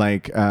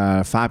like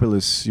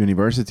fabulous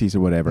universities or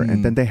whatever,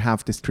 and then they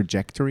have this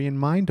trajectory in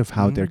mind of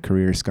how their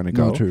career is going to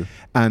go. Not true.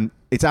 And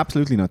it's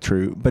absolutely not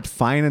true. But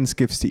finance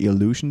gives the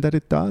illusion that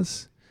it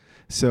does.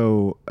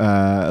 So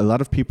a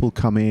lot of people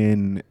come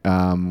in.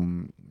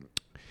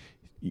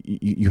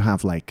 You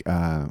have like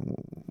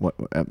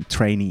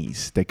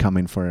trainees. They come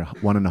in for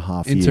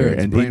 1.5 years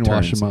and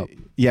brainwash them up.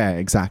 Yeah,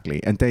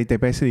 exactly. And they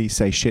basically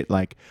say shit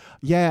like,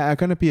 I'm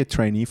going to be a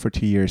trainee for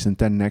 2 years, and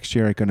then next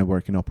year I'm going to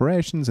work in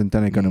operations, and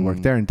then I'm going to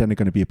work there, and then I'm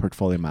going to be a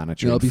portfolio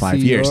manager in 5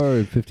 years. I'll be CEO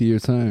in 50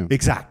 years time.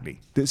 Exactly.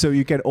 So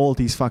you get all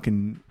these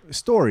fucking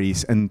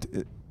stories,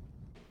 and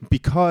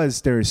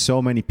because there is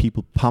so many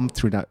people pumped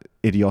through that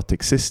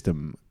idiotic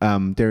system,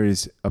 there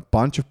is a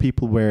bunch of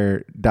people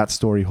where that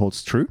story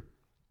holds true.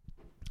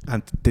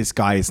 And this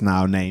guy is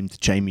now named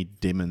Jamie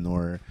Dimon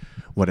or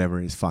whatever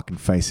his fucking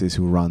face is,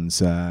 who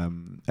runs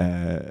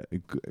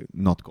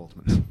not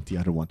Goldman, the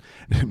other one,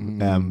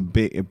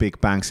 big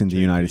banks in the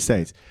United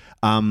States,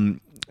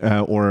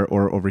 or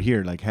over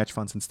here like hedge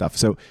funds and stuff.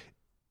 So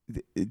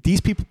these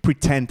people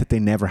pretend that they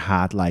never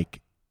had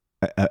like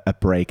a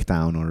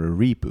breakdown or a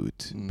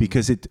reboot,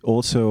 because it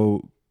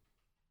also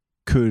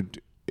could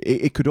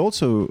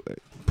also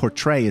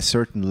portray a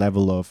certain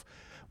level of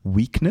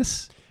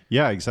weakness.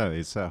 Yeah, exactly.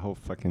 It's that whole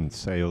fucking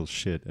sales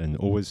shit, and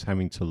always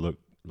having to look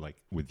like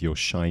with your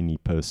shiny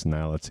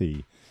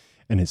personality.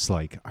 And it's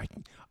like,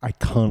 I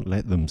can't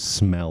let them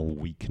smell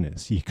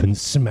weakness. You can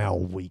smell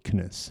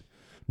weakness.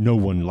 No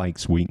one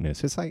likes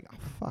weakness. It's like,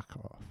 fuck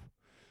off.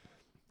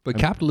 But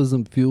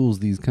capitalism fuels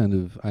these kind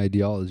of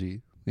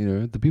ideology.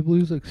 The people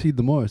who succeed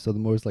the most are the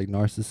most like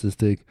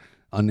narcissistic,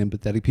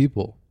 unempathetic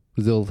people.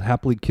 Because they'll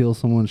happily kill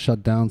someone,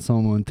 shut down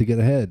someone to get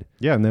ahead.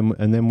 Yeah, and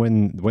then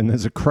when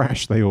there's a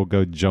crash, they all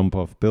go jump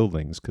off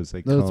buildings because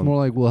they can't. It's more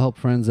like, we'll help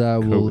friends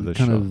out, we'll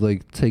kind of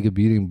like take a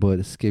beating, but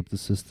escape the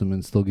system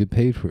and still get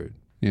paid for it.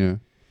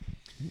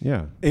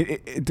 Yeah.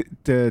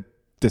 The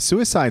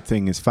suicide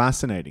thing is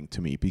fascinating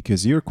to me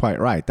because you're quite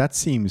right. That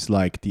seems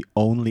like the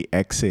only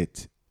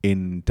exit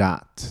in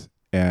that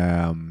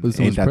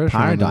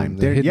paradigm.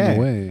 They're hidden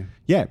away.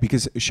 Yeah,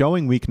 because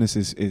showing weakness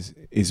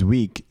is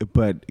weak,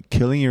 but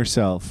killing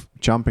yourself,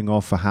 jumping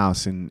off a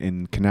house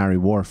in Canary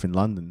Wharf in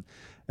London,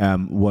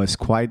 was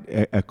quite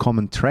a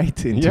common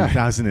trait in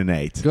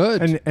 2008.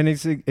 Good. And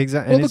it's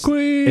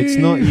exactly. It's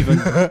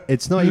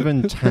not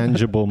even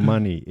tangible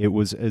money. It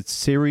was a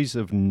series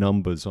of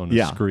numbers on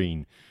a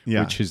screen,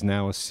 which is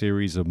now a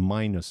series of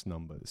minus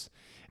numbers.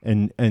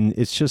 And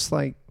it's just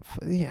like,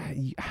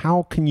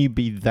 how can you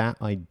be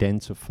that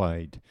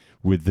identified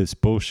with this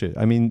bullshit?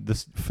 I mean,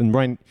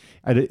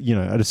 at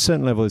a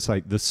certain level, it's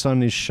like the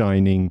sun is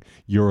shining,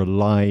 you're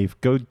alive,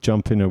 go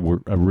jump in a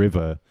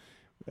river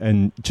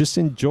and just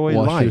enjoy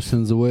life. Wash your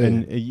sins away.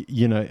 And,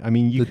 I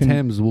mean, the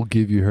Thames will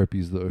give you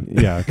herpes, though.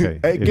 Yeah, okay.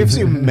 It gives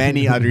you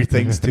many other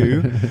things,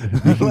 too.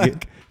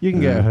 You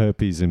can get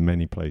herpes in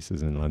many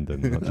places in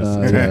London. Not just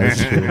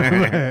that's true.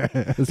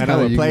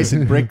 Another place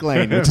in Brick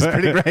Lane, which is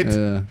pretty great.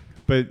 Yeah.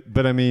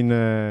 But I mean,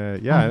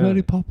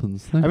 Mary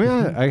Poppins. I mean,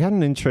 I had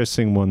an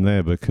interesting one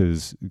there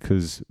because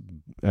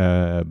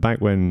back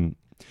when,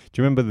 do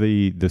you remember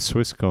the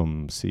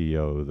Swisscom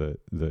CEO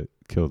that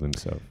killed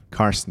himself?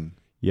 Carsten.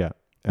 Yeah.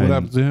 What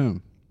happened to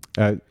him?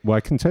 Well,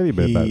 I can tell you a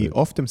bit about it. He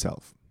offed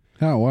himself.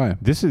 How? Why?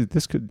 This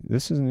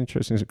is an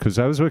interesting, because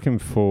I was working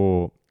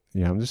for.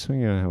 Yeah, I'm just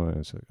thinking how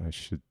I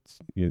should.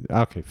 Yeah,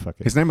 okay, fuck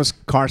it. His name was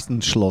Carsten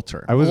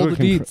Schlotter. I was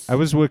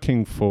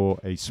working for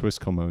a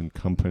Swisscom-owned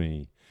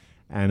company,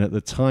 and at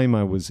the time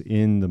I was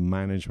in the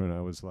management.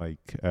 I was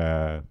like,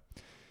 I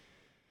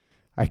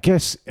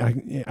guess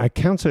I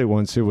counted it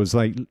once. It was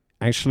like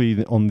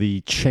actually on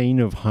the chain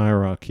of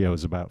hierarchy, I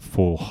was about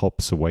 4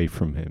 hops away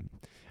from him.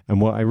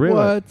 And what I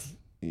realized,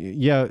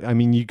 yeah, I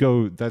mean,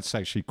 that's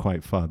actually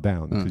quite far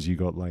down because you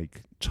got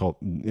like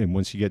top, and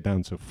once you get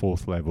down to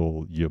 4th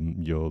level,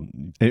 you're.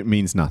 It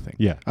means nothing.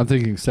 Yeah, I'm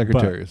thinking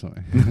secretary or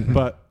something.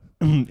 But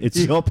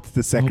he hopped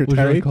the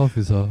secretary. It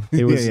was.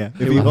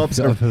 If he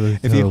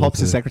hops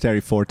the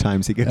secretary 4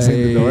 times, he gets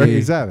in the door.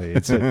 Exactly.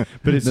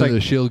 But it's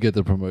like she'll get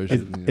the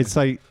promotion. It's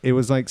like it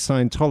was like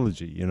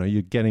Scientology.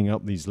 You're getting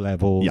up these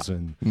levels,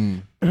 and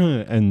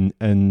then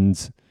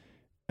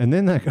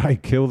that guy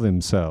killed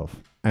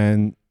himself.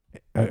 And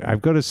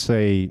I've got to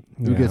say,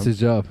 who gets his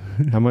job?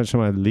 How much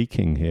am I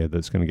leaking here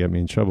that's going to get me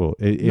in trouble?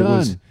 It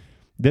was,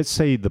 let's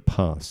say, the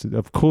past.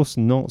 Of course,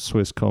 not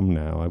Swisscom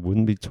now. I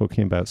wouldn't be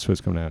talking about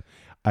Swisscom now.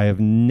 I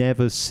have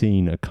never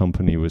seen a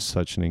company with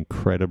such an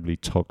incredibly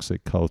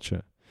toxic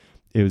culture.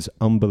 It was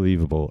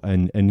unbelievable.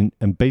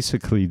 And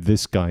basically,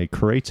 this guy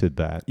created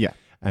that. Yeah.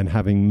 And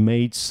having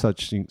made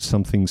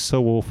something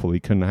so awful, he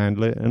couldn't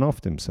handle it and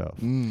offed himself.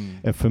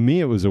 And for me,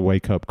 it was a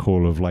wake-up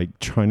call of like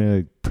trying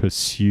to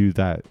pursue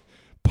that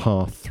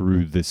path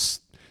through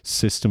this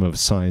system of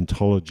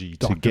Scientology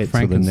to get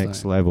to the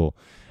next level.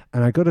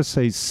 And I got to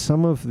say,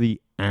 some of the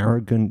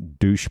arrogant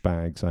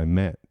douchebags I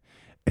met,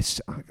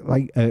 it's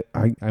like, I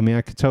mean,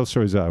 I could tell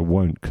stories that I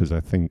won't because I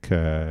think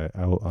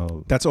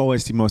I'll. That's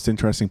always the most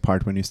interesting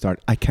part when you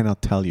start. I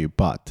cannot tell you,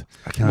 but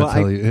I cannot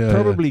tell you. Yeah,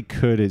 probably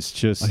could. It's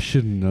just I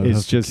shouldn't know.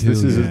 It's just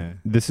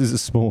this is a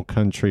small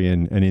country,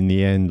 and in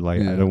the end,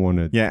 like I don't want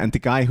to. Yeah, and the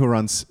guy who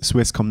runs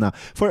Swisscom now,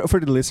 for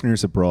the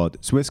listeners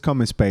abroad,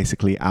 Swisscom is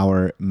basically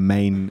our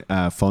main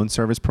phone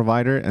service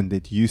provider, and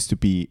it used to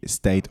be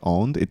state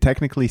owned. It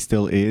technically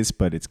still is,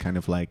 but it's kind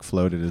of like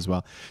floated as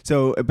well.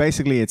 So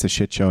basically, it's a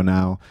shit show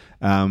now.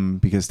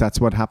 Because that's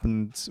what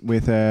happens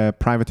with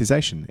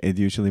privatization. It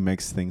usually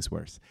makes things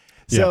worse.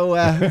 Yeah. So,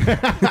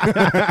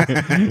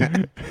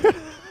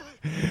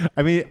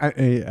 I mean,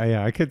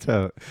 I could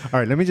tell. All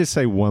right, let me just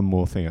say one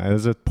more thing.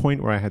 There's a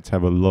point where I had to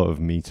have a lot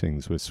of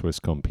meetings with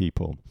Swisscom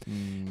people,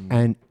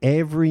 and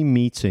every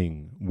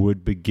meeting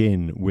would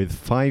begin with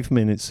 5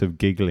 minutes of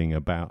giggling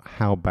about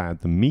how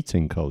bad the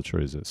meeting culture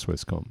is at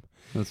Swisscom.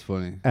 That's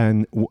funny.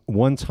 And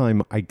one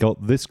time I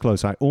got this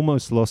close, I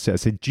almost lost it. I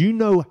said, do you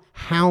know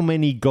how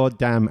many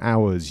goddamn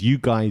hours you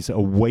guys are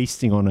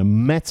wasting on a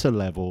meta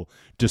level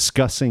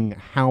discussing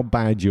how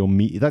bad your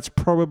meeting? That's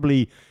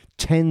probably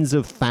tens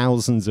of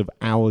thousands of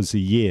hours a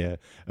year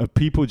of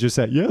people just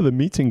say, yeah, the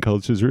meeting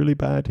culture is really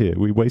bad here.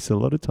 We waste a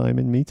lot of time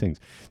in meetings.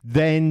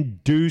 Then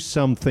do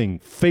something.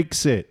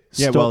 Fix it.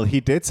 Yeah, Stop. well, he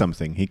did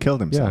something. He killed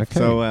himself. Yeah, okay.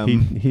 So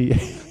he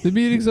the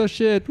meetings are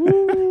shit.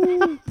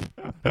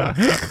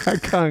 I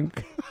can't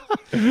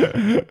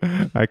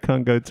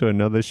go to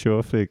another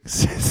sure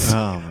fix.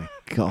 Oh my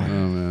god.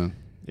 Oh man.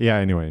 Yeah,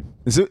 anyway.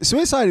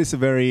 Suicide is a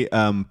very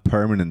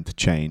permanent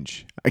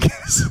change, I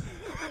guess.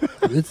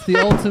 It's the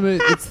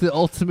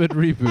ultimate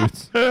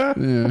reboot.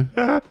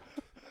 Yeah.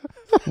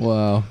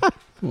 Wow.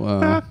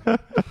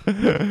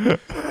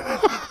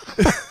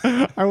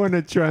 I want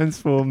to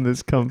transform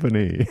this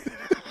company.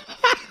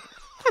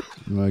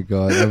 My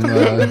god.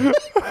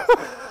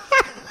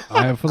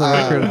 For the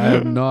record, I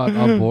am not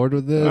on board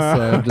with this.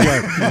 I'm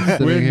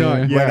just we're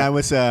not. here. When I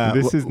was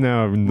this is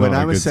now when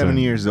I was 7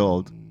 years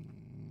old.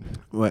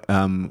 When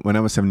I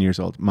was 7 years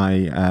old,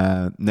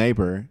 my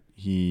neighbor,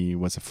 he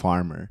was a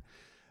farmer.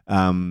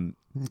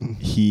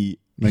 He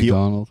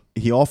McDonald.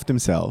 he offed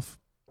himself.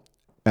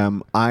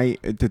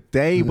 The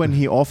day when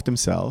he offed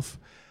himself,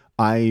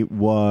 I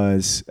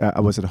was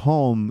at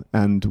home,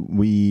 and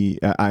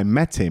I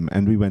met him,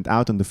 and we went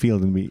out on the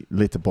field and we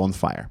lit a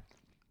bonfire.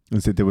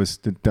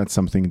 That's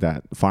something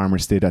that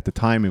farmers did at the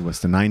time. It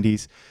was the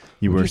 90s.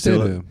 You were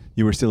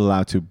still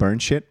allowed to burn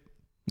shit.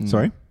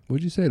 Sorry?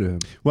 What'd you say to him?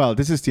 Well,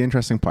 this is the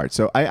interesting part.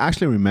 So I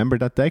actually remember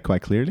that day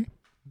quite clearly.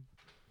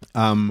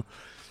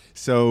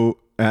 So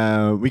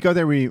we go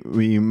there.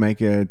 We make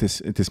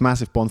this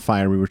massive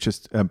bonfire. We were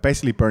just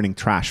basically burning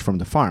trash from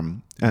the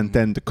farm, and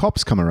then the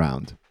cops come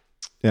around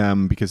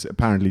because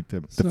apparently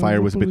the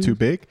fire was a bit too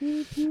big,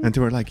 and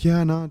they were like,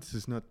 "Yeah, no, this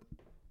is not.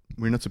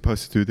 We're not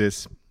supposed to do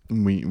this.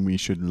 We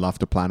should love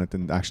the planet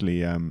and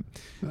actually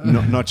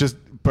not just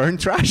burn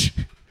trash."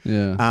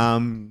 Yeah,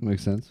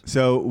 makes sense.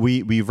 So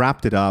we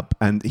wrapped it up,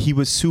 and he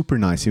was super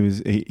nice. He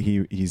was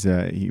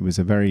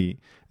a very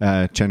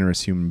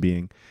generous human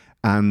being,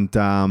 and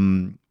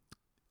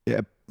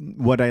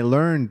what I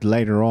learned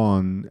later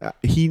on,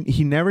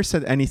 he never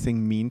said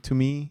anything mean to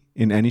me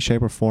in any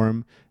shape or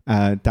form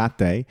that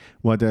day.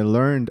 What I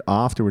learned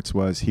afterwards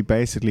was he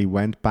basically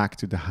went back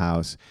to the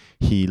house,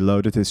 he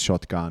loaded his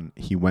shotgun,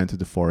 he went to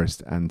the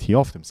forest, and he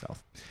offed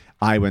himself.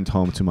 I went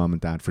home to mom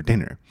and dad for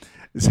dinner.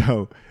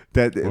 So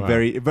that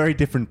very, very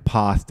different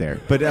path there.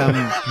 But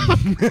okay,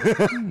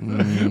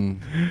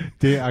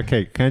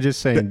 can I just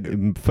say,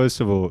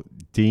 first of all,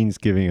 Dean's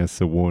giving us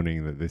a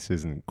warning that this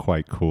isn't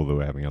quite cool that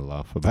we're having a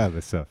laugh about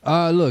this stuff.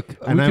 Look, we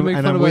can make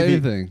fun about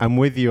anything. I'm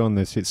with you on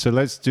this. So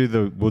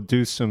we'll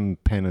do some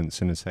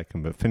penance in a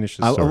second, but finish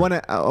the story.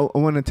 I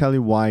want to tell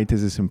you why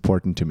this is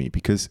important to me,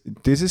 because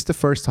this is the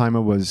first time I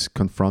was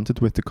confronted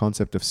with the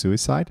concept of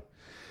suicide.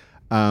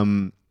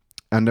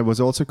 And I was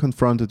also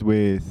confronted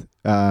with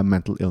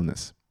mental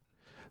illness.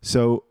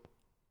 So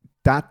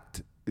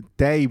that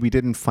day we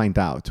didn't find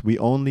out. We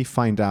only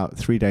find out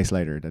 3 days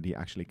later that he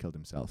actually killed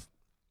himself.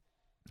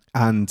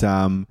 And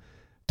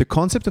the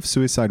concept of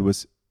suicide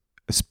was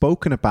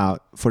spoken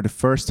about for the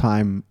first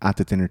time at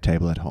the dinner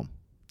table at home.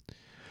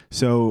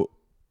 So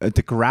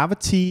the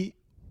gravity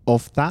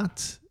of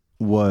that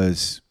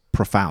was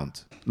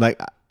profound.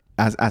 Like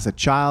as a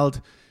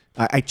child,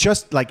 I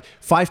just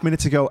 5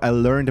 minutes ago, I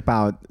learned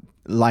about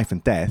life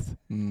and death,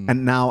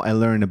 and now I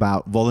learn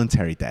about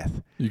voluntary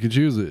death. You can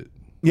choose it.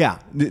 Yeah,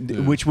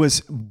 which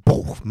was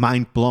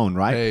mind blown,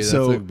 right? Hey, that's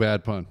a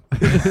bad pun.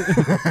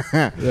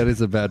 That is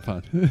a bad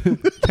pun.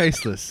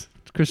 Tasteless.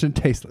 Christian,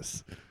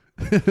 tasteless.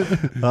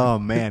 Oh,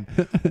 man.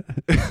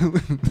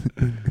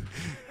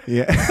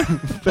 Yeah.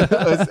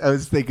 I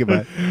was thinking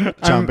about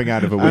jumping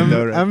out of a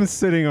window. I'm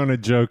sitting on a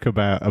joke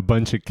about a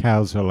bunch of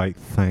cows who are like,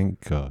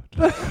 thank God.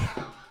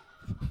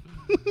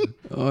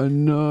 Oh,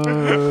 no.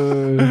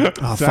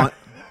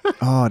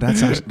 Oh,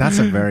 that's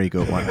a very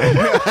good one.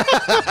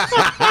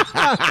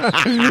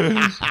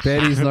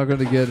 Betty's not going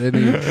to get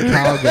any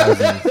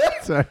cowgasms.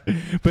 Sorry.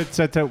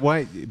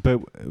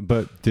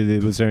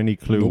 Was there any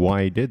clue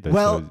why he did this?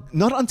 Well,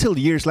 not until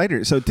years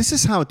later. So this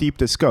is how deep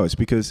this goes,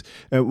 because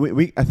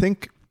I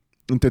think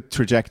the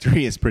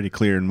trajectory is pretty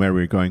clear in where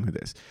we're going with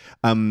this.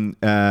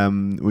 We're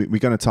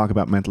going to talk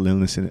about mental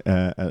illness in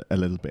a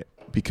little bit,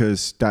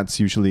 because that's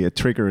usually a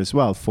trigger as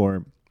well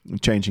for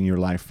changing your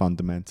life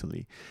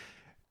fundamentally.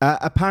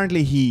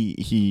 Apparently,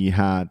 he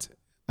had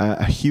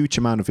a huge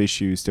amount of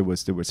issues. There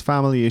was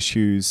family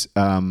issues.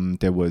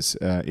 There was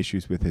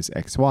issues with his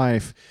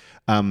ex-wife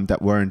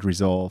that weren't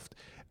resolved.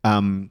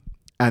 And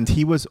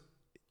he was.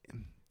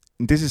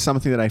 This is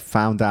something that I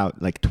found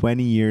out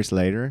 20 years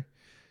later.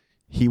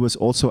 He was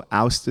also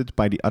ousted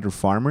by the other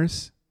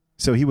farmers.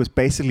 So he was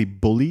basically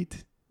bullied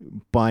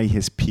by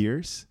his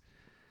peers.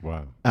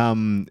 Wow.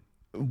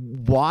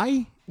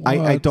 Why?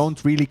 I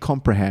don't really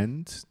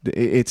comprehend.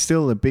 It's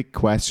still a big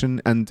question.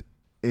 And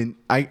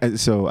I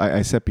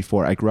said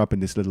before, I grew up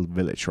in this little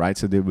village, right?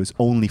 So there was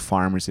only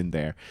farmers in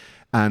there.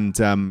 And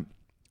 2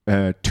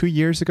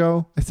 years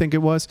ago, I think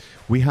it was,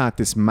 we had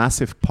this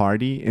massive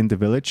party in the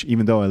village.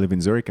 Even though I live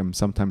in Zurich, I'm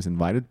sometimes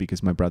invited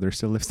because my brother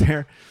still lives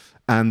there.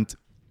 And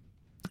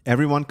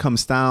everyone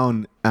comes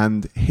down,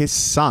 and his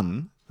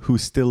son, who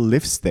still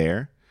lives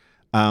there,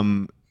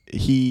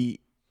 he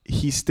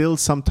still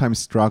sometimes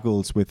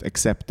struggles with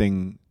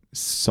accepting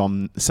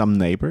some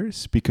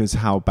neighbors because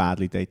how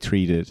badly they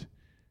treated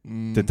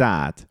the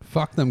dad.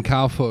 Fuck them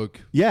cowfolk.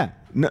 Yeah.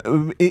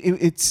 No,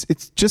 it's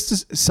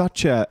just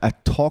such a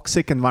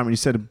toxic environment. You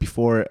said it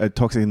before, a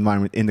toxic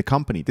environment in the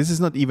company. This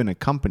is not even a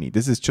company.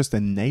 This is just a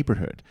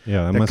neighborhood.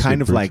 Yeah, that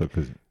kind of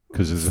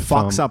because as a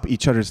fucks up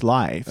each other's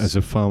lives. As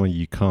a farmer,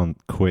 you can't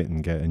quit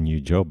and get a new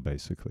job,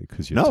 basically,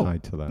 because you're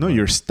tied to that. No,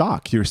 you're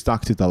stuck. You're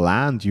stuck to the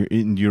land.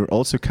 You're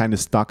also kind of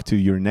stuck to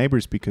your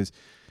neighbors, because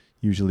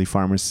usually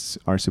farmers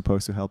are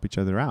supposed to help each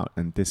other out,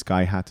 and this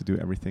guy had to do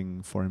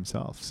everything for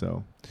himself.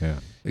 So yeah,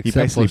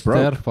 except for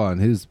Stefan,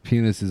 his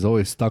penis is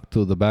always stuck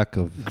to the back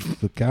of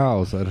the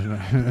cows. I don't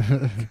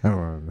know. Come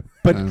on.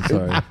 But I'm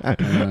sorry.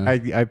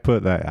 I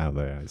put that out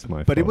there. It's my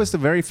fault. But it was the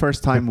very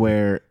first time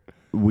where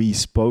we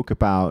spoke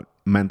about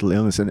mental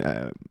illness,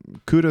 and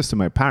kudos to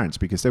my parents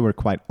because they were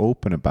quite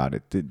open about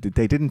it.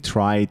 They didn't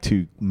try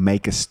to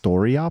make a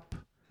story up.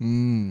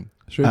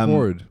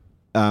 Straightforward.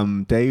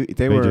 They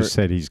were just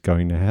said he's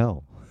going to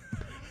hell.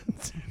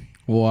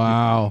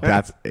 Wow.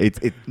 That's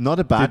it. Not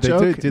a bad Did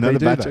joke. they Not do a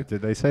bad that? joke.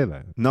 Did they say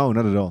that? No,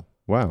 not at all.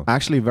 Wow.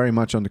 Actually, very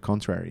much on the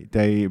contrary.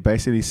 They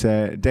basically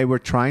said they were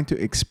trying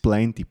to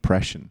explain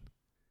depression.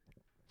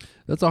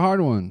 That's a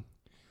hard one.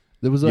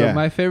 There was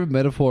my favorite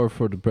metaphor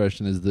for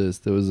depression is this.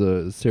 There was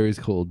a series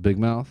called Big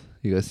Mouth.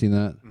 You guys seen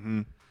that?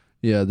 Mm-hmm.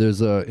 Yeah,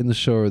 there's in the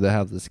show they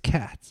have this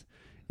cat,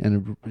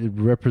 and it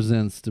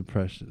represents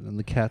depression. And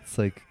the cat's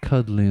like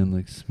cuddly and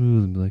like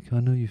smooth and be like,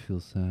 I know you feel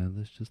sad.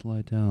 Let's just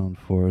lie down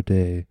for a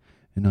day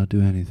and not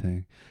do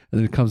anything. And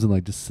then it comes and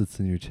like just sits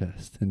in your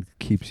chest and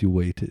keeps you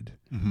weighted.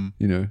 Mm-hmm.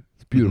 You know,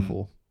 it's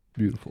beautiful,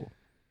 beautiful.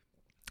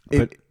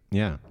 But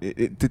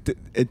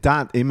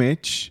That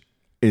image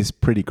is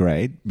pretty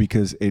great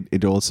because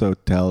it also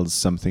tells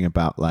something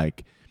about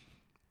like,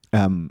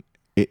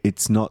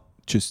 it's not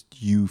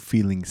just you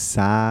feeling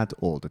sad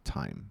all the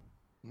time.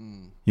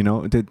 You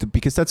know,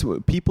 because that's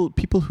what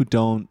people who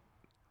don't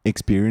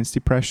experience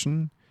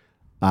depression,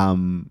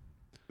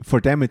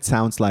 for them it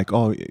sounds like,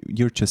 oh,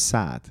 you're just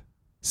sad.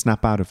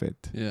 Snap out of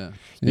it. Yeah.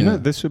 You know,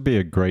 this would be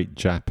a great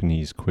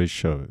Japanese quiz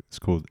show. It's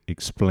called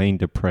Explain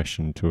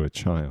Depression to a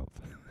Child.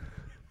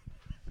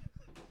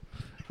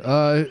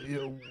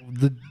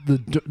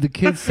 The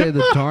kids say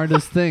the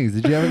darndest things.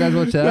 Did you ever guys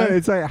watch that? No,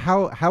 it's like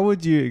how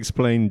would you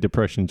explain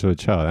depression to a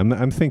child?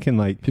 I'm thinking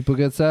like People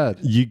get sad.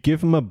 you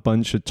give them a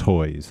bunch of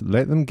toys,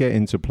 let them get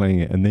into playing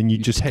it, and then you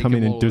just take come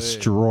in them and all away.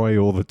 destroy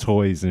all the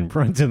toys in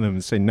front of them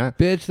and say, "Nah,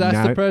 Bitch, that's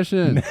now-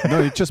 depression.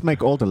 No, you just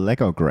make all the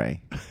Lego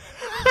gray.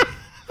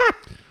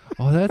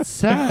 Oh, that's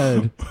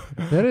sad.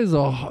 That is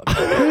a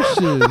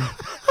Christian.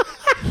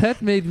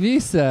 That made me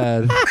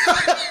sad.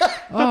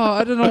 Oh,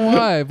 I don't know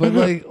why, but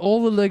like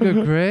all the Lego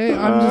gray,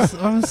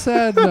 I'm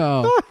sad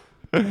now.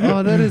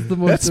 Oh, that is the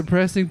most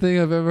depressing thing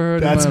I've ever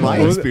heard. That's in my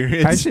my life.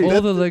 experience. Actually,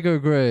 All the Lego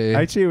gray.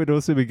 Actually, it would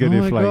also be good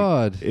Oh if my like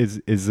God.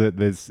 is that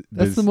there's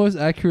That's the most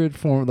accurate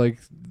form, like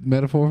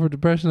metaphor for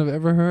depression I've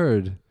ever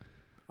heard.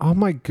 oh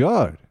my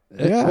God,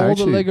 yeah, all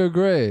actually, the Lego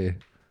gray.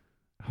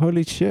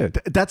 holy shit.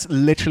 That's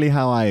literally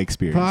how I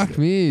experienced Fuck it.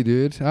 me,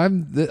 dude. I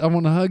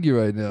want to hug you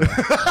right now.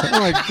 Oh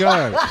my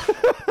God.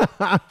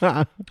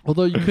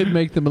 Although you could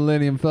make the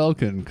Millennium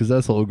Falcon because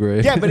that's all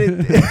gray. Yeah, but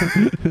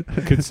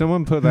Could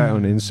someone put that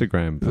on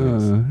Instagram,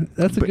 please?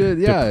 That's a But good.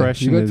 Yeah,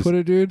 depression you got is-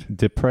 Twitter, dude.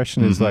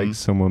 Depression is like Mhm.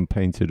 someone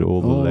painted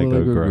all the All Lego,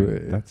 Lego gray. gray.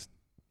 That's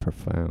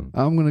profound.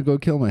 I'm gonna go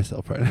kill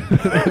myself right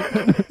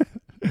now.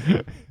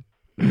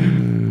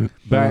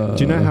 But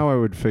do you know how I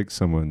would fix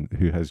someone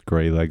who has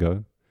grey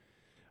Lego?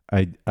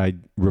 I'd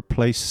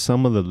replace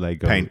some of the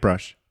Lego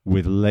paintbrush.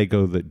 with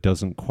Lego that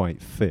doesn't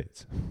quite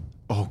fit.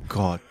 Oh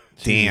God,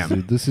 damn.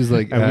 Dude, this is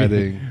like And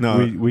adding.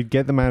 No, We'd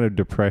get them out of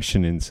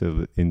depression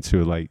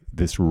into like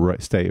this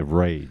state of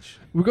rage.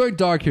 We're going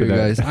dark here, But,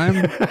 guys. I'm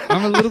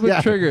a little bit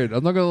Yeah. triggered.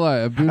 I'm not gonna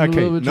lie. I'm being a Okay,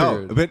 little bit no,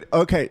 triggered. but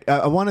okay.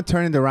 I want to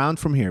turn it around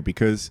from here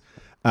because,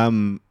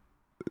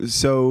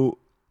 so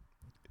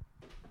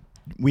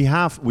we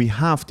have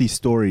these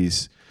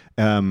stories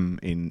in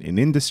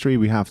industry.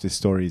 We have these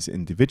stories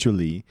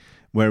individually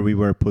where we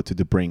were put to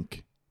the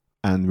brink,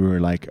 and we were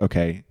like,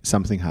 okay,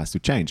 something has to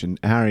change. And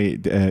Harry,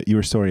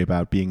 your story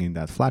about being in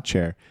that flat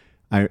chair,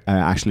 I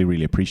actually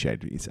really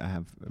appreciate it. I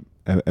have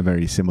a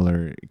very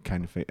similar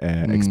kind of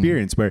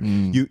experience where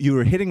you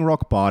were hitting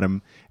rock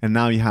bottom, and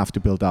now you have to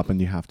build up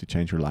and you have to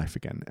change your life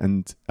again.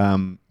 And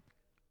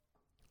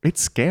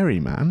it's scary,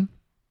 man.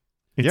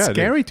 It's Yeah, it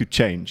scary to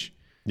change.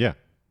 Yeah.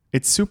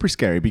 It's super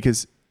scary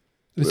because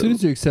As soon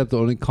as you accept the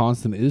only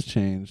constant is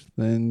change,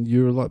 then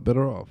you're a lot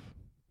better off.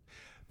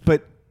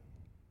 But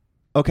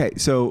okay,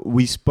 so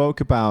we spoke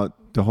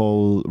about the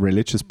whole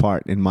religious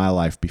part in my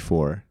life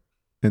before,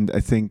 and I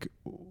think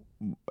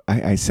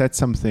I said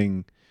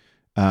something.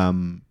 I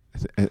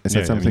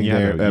said something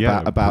there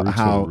about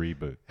how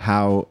reboot.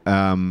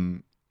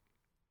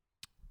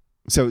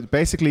 So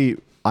basically,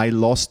 I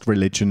lost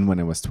religion when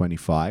I was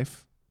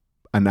 25,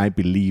 and I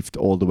believed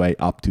all the way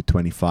up to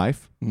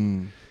 25.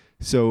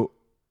 So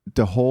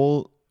the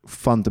whole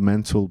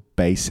fundamental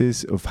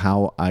basis of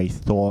how I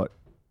thought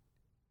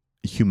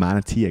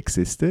humanity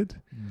existed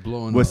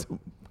Blown was up.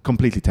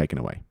 completely taken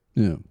away.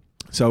 Yeah.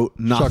 So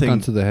nothing.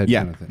 Shotgun to the head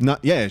Yeah, kind of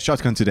thing.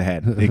 shotgun to the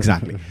head.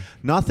 Exactly.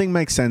 Nothing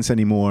makes sense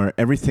anymore.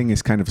 Everything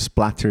is kind of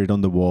splattered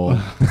on the wall.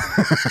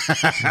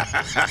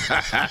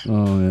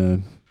 Oh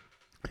man.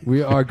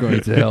 We are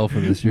going to hell for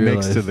this. You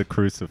Next to realize? the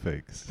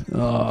crucifix.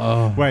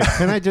 Oh. Wait,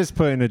 can I just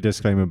put in a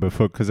disclaimer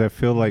before, because I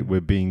feel like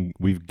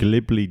we've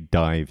glibly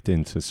dived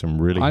into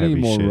some really I heavy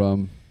need more shit.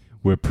 rum.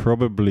 We're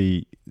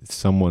probably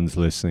someone's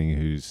listening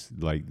who's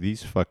like,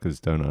 these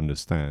fuckers don't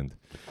understand.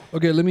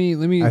 Okay, let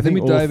me I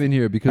think dive in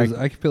here because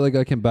I feel like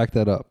I can back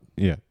that up.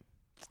 Yeah,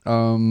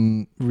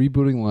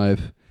 Rebooting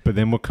life. but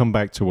then we'll come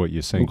back to what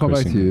you're saying. We'll come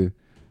back Chris, to you.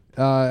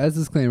 As a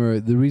disclaimer,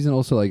 the reason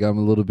also like I'm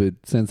a little bit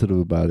sensitive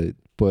about it,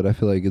 but I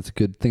feel like it's a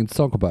good thing to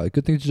talk about. A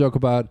good thing to joke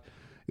about.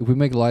 if we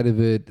make light of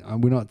it,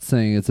 we're not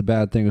saying it's a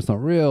bad thing. It's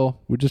not real.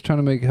 We're just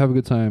trying to have a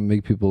good time,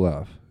 make people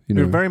laugh.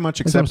 You're very much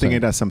That's what I'm accepting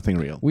it saying. as something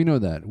real. We know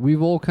that.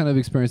 We've all kind of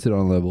experienced it on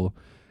a level.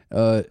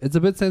 It's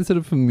a bit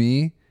sensitive for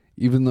me,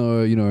 even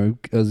though,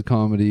 as a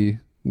comedy,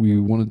 we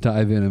want to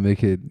dive in and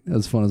make it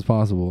as fun as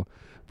possible.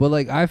 But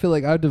like, I feel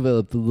like I've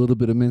developed a little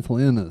bit of mental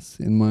illness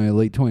in my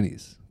late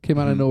 20s. Came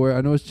out of nowhere.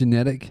 I know it's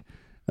genetic.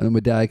 I know my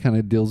dad kind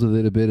of deals with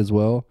it a bit as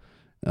well.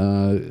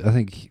 I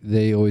think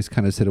they always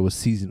kind of said it was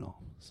seasonal.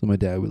 So my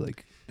dad would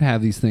like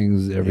have these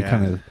things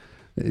during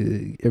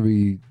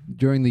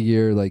the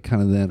year, like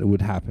kind of that it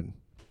would happen.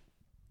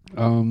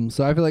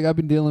 So I feel like I've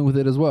been dealing with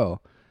it as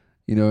well,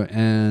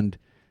 and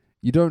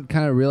you don't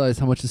kind of realize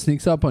how much it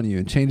sneaks up on you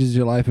and changes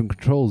your life and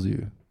controls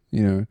you,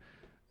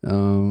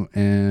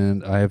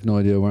 and I have no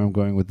idea where I'm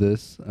going with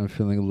this. I'm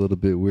feeling a little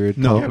bit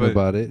weird talking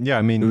about it. Yeah,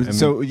 I mean,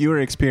 so you're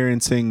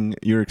experiencing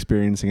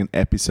an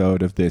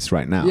episode of this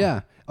right now.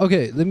 Yeah.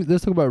 Okay.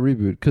 Let's talk about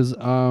Reboot, because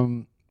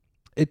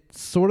it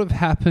sort of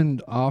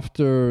happened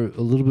after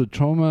a little bit of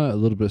trauma, a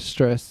little bit of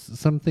stress.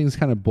 Some things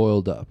kind of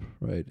boiled up,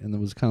 right? And there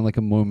was kind of like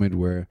a moment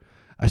where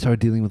I started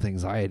dealing with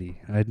anxiety.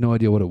 I had no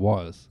idea what it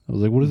was. I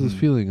was like, what is this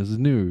feeling? This is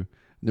new.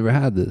 Never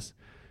had this.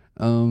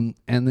 And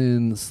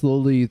then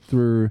slowly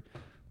through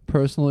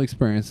personal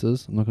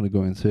experiences, I'm not going to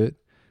go into it,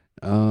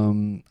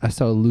 I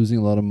started losing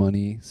a lot of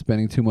money,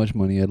 spending too much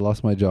money. I'd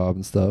lost my job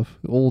and stuff.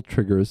 All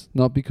triggers,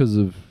 not because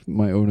of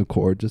my own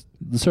accord, just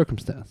the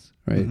circumstance,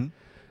 right? Mm-hmm.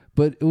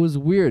 But it was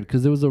weird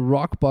because there was a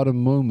rock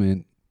bottom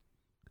moment,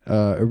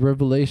 a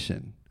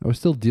revelation. I was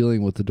still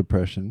dealing with the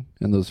depression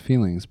and those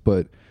feelings,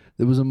 but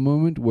there was a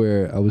moment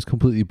where I was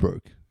completely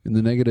broke in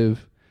the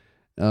negative,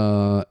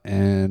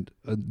 and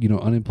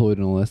unemployed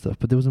and all that stuff.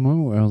 But there was a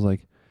moment where I was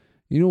like,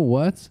 you know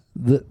what?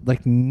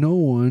 No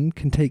one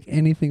can take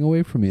anything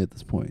away from me at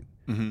this point.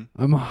 Mm-hmm.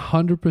 I'm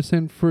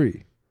 100%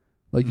 free.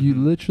 Like you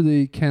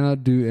literally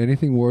cannot do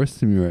anything worse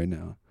to me right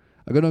now.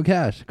 I got no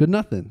cash. Got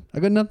nothing. I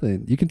got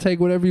nothing. You can take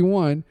whatever you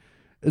want.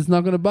 It's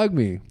not going to bug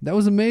me. That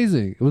was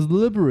amazing. It was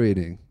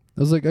liberating.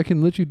 I was like, I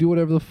can literally do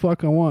whatever the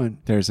fuck I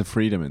want. There's a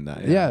freedom in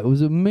that. Yeah, it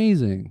was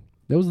amazing.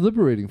 That was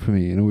liberating for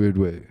me in a weird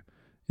way.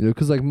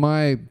 Because like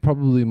my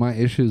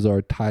issues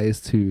are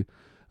ties to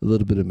a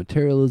little bit of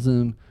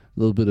materialism, a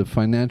little bit of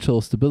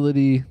financial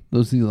stability.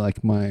 Those are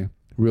like my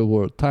real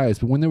world ties.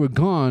 But when they were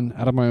gone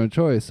out of my own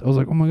choice, I was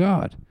like, oh my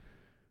God,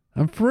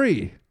 I'm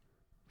free.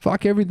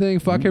 Fuck everything.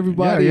 Fuck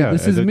everybody. Yeah.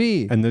 This is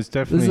me. And there's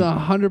definitely... This is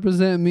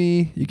 100%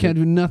 me. You can't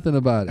do nothing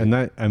about it. And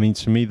that, I mean,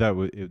 to me, there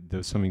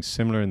was something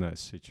similar in that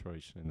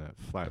situation, in that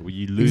flat, where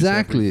you lose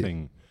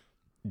everything.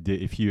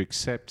 If you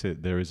accept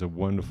it, there is a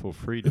wonderful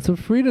freedom. It's a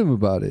freedom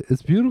about it.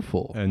 It's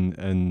beautiful.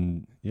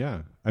 And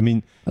yeah, I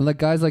mean... And like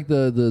guys like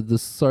the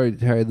sorry,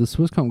 Harry, the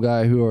Swisscom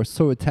guy who are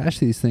so attached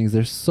to these things,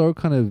 they're so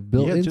kind of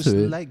built into just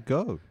it. let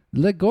go.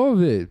 Let go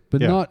of it, but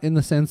not in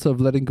the sense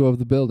of letting go of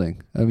the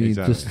building. I mean,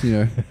 just,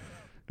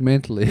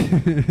 mentally.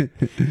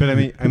 But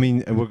I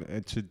mean,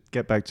 to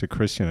get back to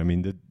Christian, I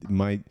mean,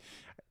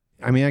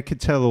 I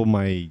could tell all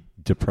my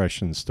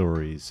depression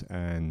stories,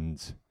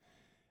 and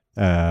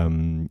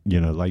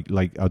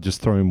like I'll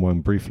just throw in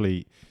one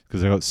briefly,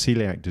 because I got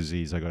celiac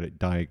disease. I got it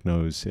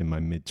diagnosed in my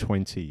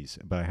mid-20s,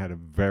 but I had a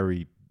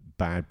very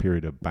bad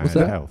period of bad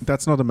health.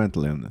 That's not a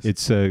mental illness.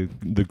 It's the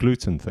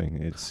gluten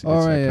thing. It's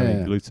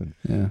gluten.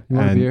 Yeah. You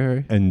want a beer,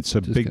 Harry? And so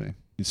Just big. kidding.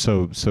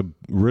 So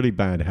really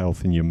bad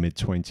health in your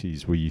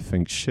mid-20s, where you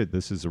think, shit,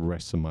 this is the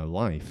rest of my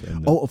life.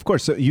 And of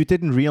course. So you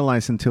didn't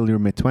realize until your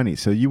mid-20s.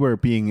 So you were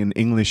being an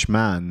English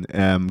man,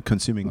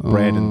 consuming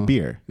bread and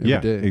beer.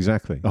 Yeah,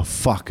 exactly. Oh,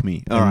 fuck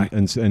me. All right.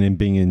 And in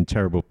being in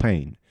terrible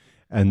pain.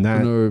 And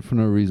that... For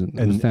no reason.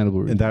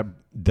 Understandable reason. And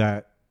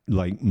that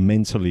like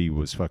mentally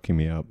was fucking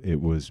me up. It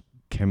was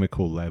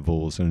chemical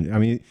levels. And I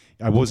mean,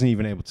 I wasn't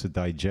even able to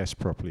digest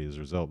properly as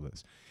a result of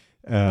this.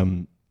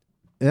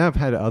 And I've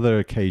had other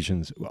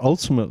occasions.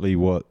 Ultimately,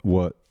 what,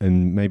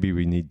 and maybe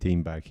we need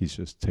Dean back. He's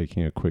just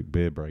taking a quick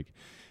beer break.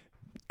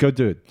 Go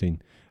do it,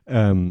 Dean.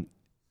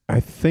 I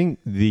think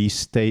the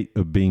state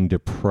of being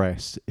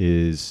depressed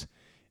is,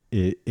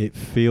 it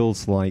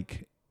feels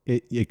like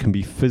it can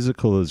be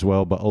physical as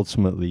well, but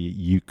ultimately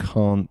you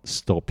can't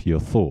stop your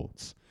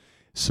thoughts.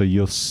 So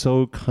you're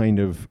so kind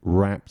of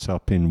wrapped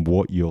up in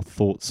what your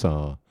thoughts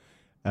are,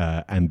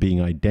 and being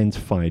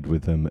identified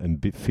with them,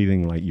 and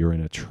feeling like you're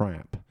in a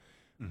trap.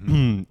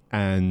 Mm-hmm.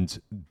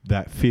 And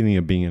that feeling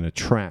of being in a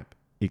trap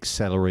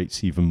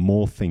accelerates even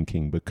more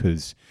thinking,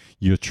 because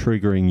you're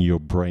triggering your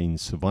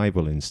brain's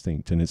survival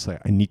instinct. And it's like,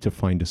 I need to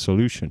find a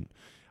solution.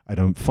 I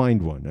don't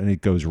find one. And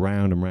it goes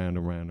round and round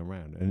and round and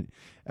round.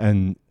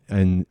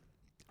 And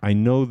I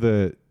know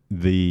that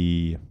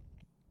there's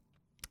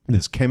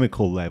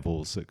chemical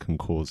levels that can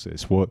cause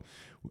this. What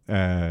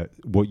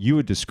you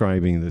were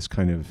describing, this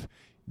kind of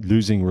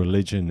losing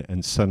religion,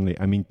 and suddenly,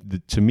 I mean,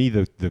 to me,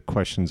 the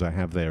questions I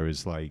have there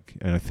is like,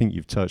 and I think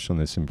you've touched on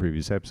this in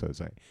previous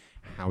episodes, like,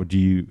 how do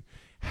you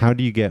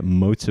get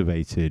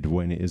motivated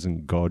when it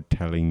isn't God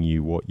telling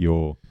you what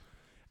you're,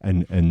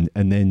 and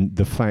then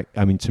the fact,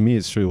 I mean, to me,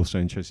 it's also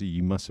interesting,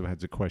 you must have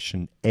had to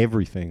question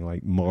everything,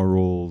 like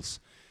morals,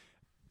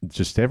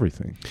 just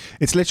everything.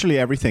 It's literally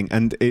everything,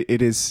 and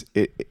it's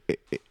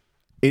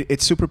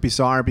super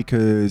bizarre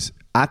because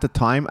at the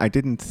time I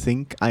didn't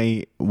think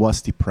I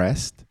was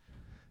depressed,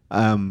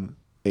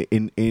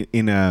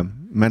 in a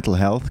mental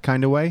health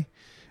kind of way.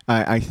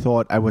 I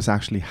thought I was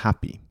actually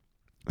happy.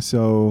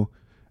 So,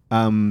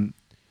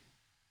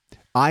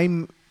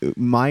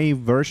 my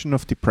version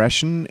of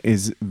depression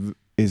is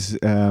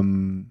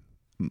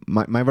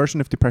my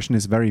version of depression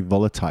is very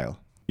volatile.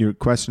 You're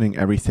questioning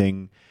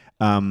everything,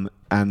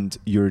 and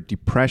your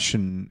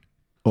depression,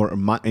 or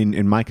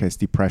in my case,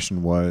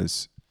 depression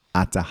was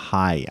at a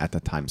high at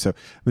the time. So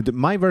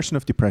my version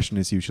of depression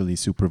is usually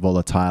super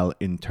volatile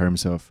in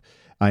terms of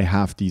I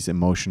have these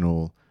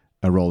emotional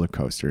roller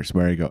coasters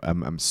where I go,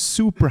 I'm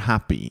super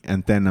happy,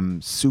 and then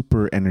I'm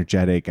super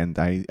energetic, and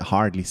I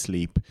hardly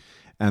sleep,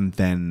 and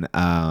then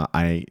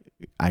I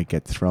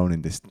get thrown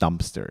in this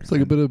dumpster. It's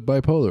like a bit of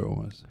bipolar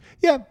almost.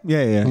 Yeah.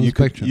 On You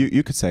spectrum.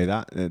 could say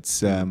that.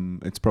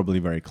 It's probably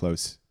very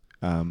close.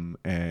 In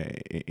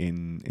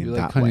You're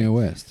that like Kanye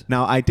way. West.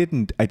 Now I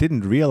didn't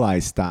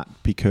realize that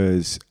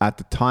because at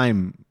the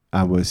time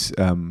I was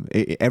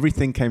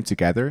everything came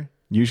together.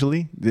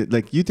 Usually,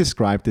 like you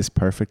described this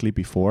perfectly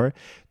before,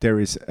 there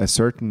is a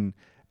certain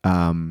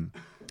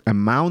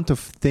amount of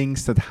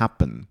things that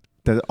happen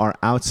that are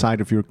outside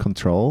of your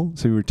control.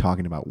 So you were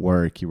talking about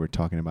work, you were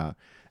talking about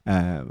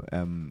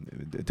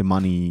the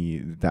money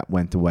that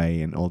went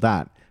away and all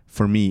that.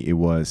 For me, it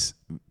was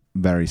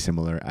very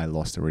similar. I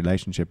lost a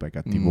relationship. I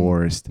got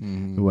divorced.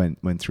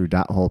 Went through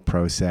that whole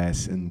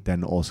process, and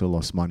then also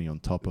lost money on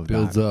top of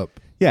Builds that. up.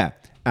 Yeah.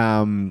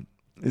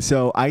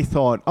 So I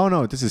thought, oh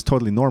no, this is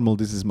totally normal.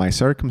 This is my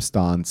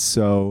circumstance.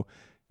 So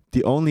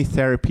the only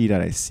therapy that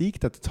I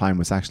seeked at the time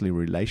was actually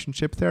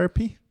relationship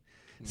therapy.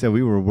 So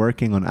we were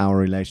working on our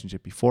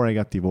relationship before I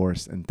got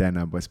divorced, and then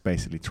I was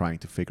basically trying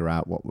to figure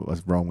out what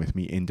was wrong with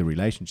me in the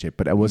relationship,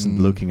 but I wasn't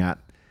looking at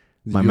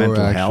my Your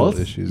mental actual health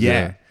issues,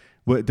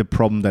 the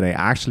problem that I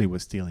actually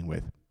was dealing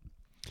with.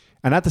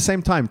 And at the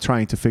same time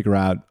trying to figure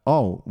out,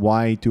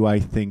 why do I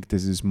think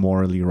this is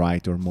morally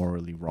right or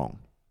morally wrong?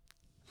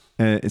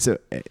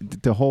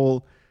 The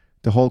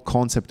whole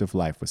concept of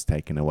life was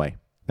taken away.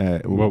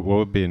 What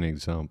would be an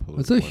example?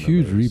 It's a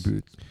huge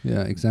reboot.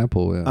 Yeah,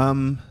 example.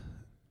 Yeah.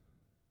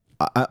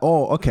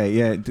 Okay.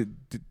 Yeah.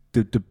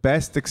 The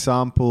best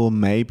example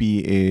maybe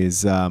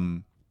is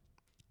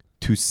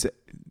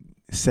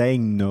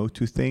saying no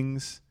to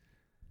things.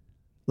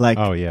 Like,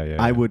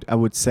 I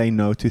would say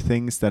no to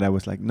things that I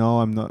was like,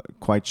 no, I'm not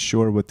quite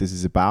sure what this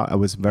is about. I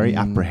was very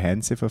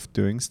apprehensive of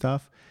doing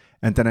stuff.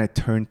 And then I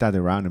turned that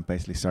around and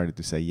basically started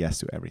to say yes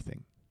to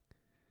everything.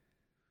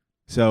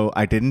 So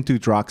I didn't do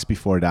drugs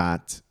before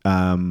that.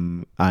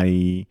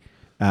 I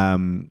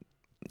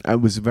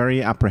was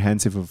very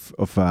apprehensive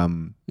of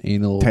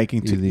Anal.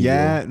 taking to. illegal.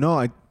 Yeah,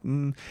 no,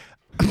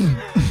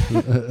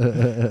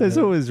 There's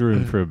always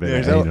room for a bit.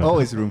 there's of anal.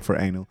 always room for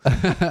anal.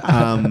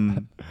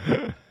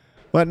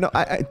 Well, no,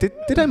 I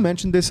did I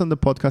mention this on the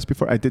podcast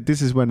before? I did.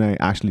 This is when I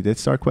actually did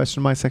start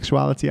questioning my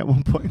sexuality at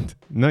one point.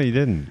 No, you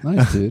didn't.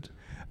 Nice, dude.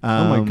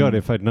 Oh my god!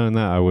 If I'd known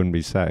that, I wouldn't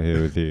be sat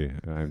here with you.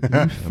 I'm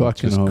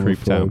fucking just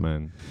creeped out,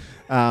 homophobe.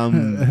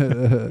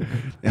 man.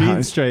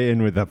 Being straight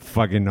in with that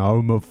fucking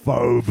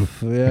homophobe.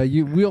 Yeah,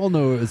 we all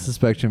know it's the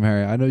spectrum,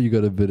 Harry. I know you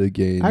got a bit of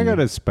gay in I you. got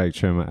a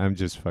spectrum. I'm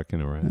just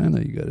fucking around. I know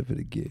you got a bit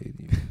of gay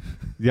in you.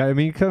 Yeah, I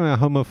mean, come on,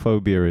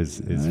 homophobia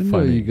is I know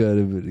funny. you got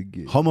a bit of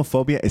gay.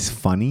 Homophobia is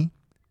funny.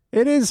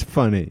 It is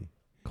funny.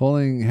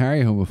 Calling Harry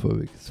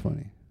homophobic is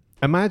funny.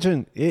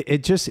 Imagine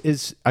it just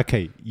is.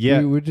 Okay,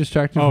 yeah. We're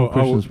distracted from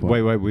Christian's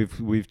point. Wait.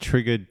 We've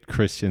triggered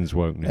Christian's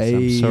wokeness. Hey.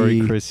 I'm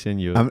sorry,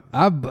 Christian.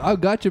 I've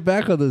got your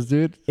back on this,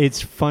 dude.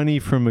 It's funny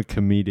from a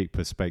comedic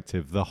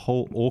perspective. The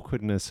whole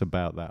awkwardness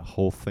about that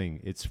whole thing.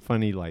 It's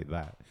funny like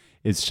that.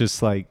 It's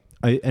just like,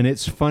 and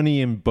it's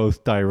funny in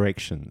both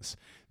directions.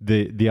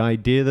 The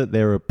idea that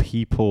there are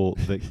people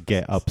that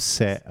get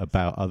upset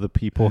about other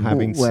people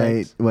having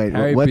sex. Wait.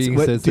 Harry being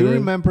Do sensitive. you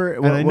remember?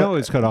 And I know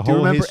it's got a Do you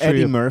whole remember history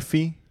Eddie of-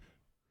 Murphy?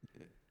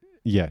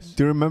 Yes.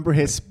 Do you remember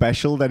his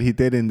special that he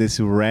did in this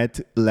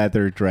red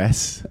leather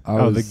dress?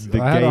 The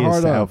I had a hard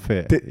gayest on.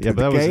 outfit. The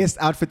that was gayest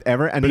outfit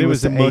ever, and but he it was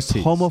was the the most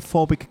 80s.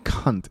 homophobic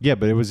cunt. Yeah,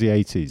 but it was the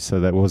 80s, so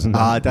that wasn't.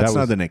 That's that was,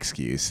 not an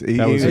excuse.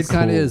 that was a It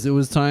kind of cool- is. It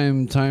was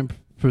time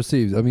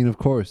perceived. I mean, of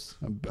course.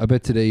 I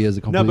bet today he has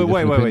a No, completely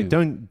but wait.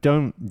 different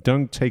opinion.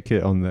 Don't take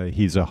it on the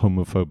he's a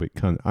homophobic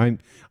cunt.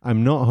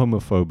 I'm not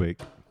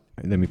homophobic.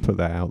 Let me put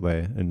that out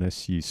there.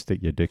 Unless you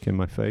stick your dick in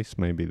my face,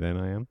 maybe then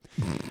I am.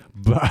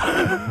 But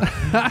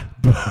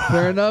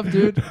Fair enough,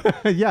 dude.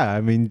 yeah,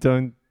 I mean,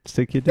 don't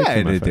stick your dick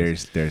in my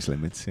face. there's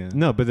limits. Yeah.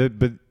 No, but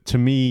to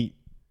me,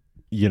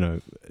 you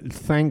know,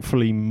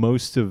 thankfully,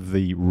 most of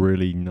the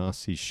really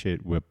nasty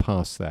shit we're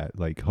past that,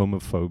 like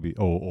homophobia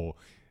or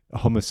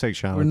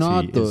homosexuality. We're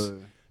not is, the.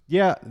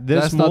 yeah,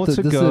 there's That's more not the,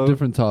 to this go. is a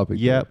different topic.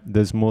 Yeah, though.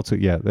 there's more to.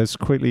 Yeah, let's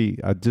quickly.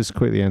 Just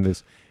quickly end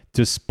this.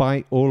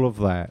 Despite all of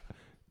that,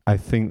 I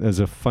think there's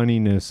a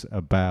funniness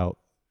about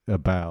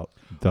about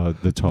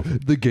the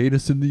topic. The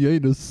gayness in the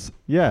anus.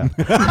 Yeah.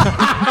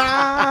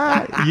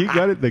 You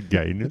got it, the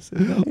gayness.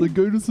 The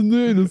gayness in the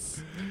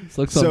anus. It's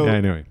like So- some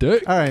Anyway.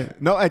 dick. All right.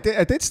 No, I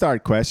did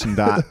start question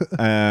that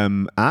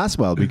as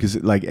well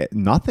because like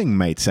nothing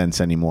made sense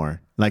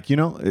anymore. Like, you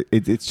know,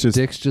 it's just...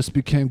 Dicks just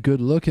became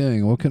good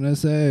looking. What can I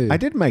say? I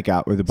did make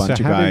out with a bunch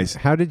of guys.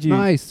 How did you?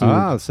 Nice, dude.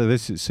 Ah, so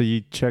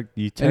you checked,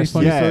 you Any tested.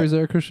 funny Yeah. stories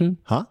there, Christian?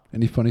 Huh?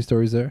 Any funny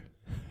stories there?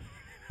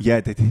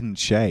 Yeah, they didn't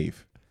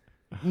shave.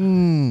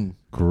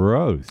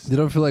 Gross. They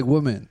don't feel like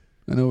women.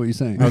 I know what you're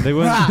saying. Oh, they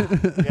weren't.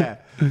 Yeah.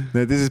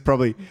 No, this is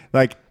probably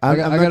like... I I'm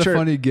got not a sure.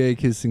 funny gay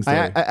kissing story.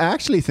 I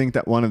actually think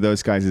that one of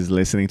those guys is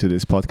listening to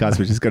this podcast,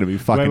 which is going to be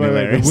fucking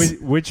hilarious.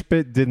 Which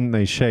bit didn't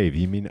they shave?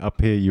 You mean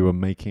up here you were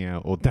making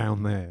out, or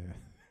down there?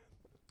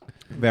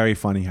 Very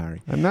funny,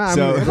 Harry. No,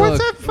 So- what's Look,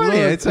 that funny?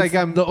 look, It's like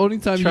I'm the only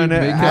time you trying to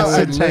make out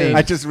with ascertain- I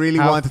lips. just really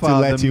How wanted to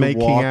far let the you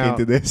making walk out-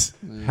 into this.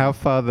 how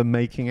far the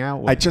making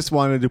out was. I just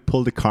wanted to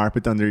pull the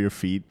carpet under your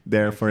feet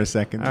there for a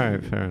second. All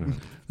right, fair enough.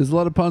 There's a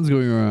lot of puns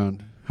going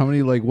around. How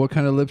many, like, what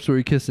kind of lips were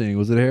you kissing?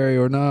 Was it hairy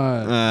or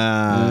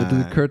not? Did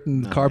the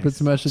curtain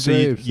carpets match the So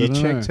you, drapes? you I don't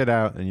checked know. it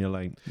out, and you're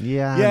like,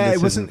 yeah, Yeah, this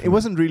it wasn't. isn't It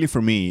wasn't really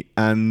for me.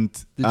 And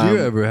Did you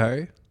ever,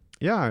 Harry?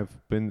 Yeah,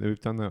 we've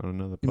done that on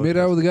another. You podcast. made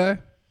out with a guy?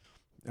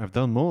 I've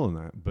done more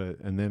than that,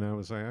 and then I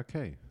was like,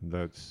 okay,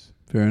 that's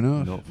Fair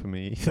enough. not for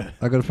me either.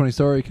 I got a funny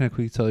story. Can I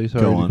quickly tell you?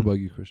 Sorry Go to on. bug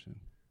you, Christian.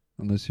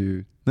 Unless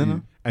you... No, you-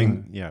 no.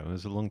 And yeah, it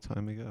was a long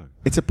time ago.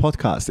 It's a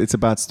podcast. It's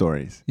about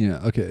stories. Yeah,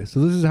 okay.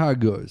 So this is how it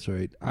goes,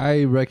 right?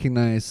 I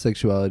recognize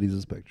sexuality as a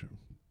spectrum,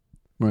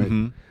 right?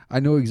 Mhm. I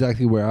know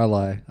exactly where I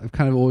lie. I've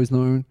kind of always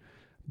known,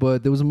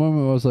 but there was a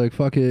moment where I was like,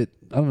 fuck it.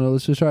 I don't know.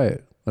 Let's just try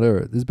it.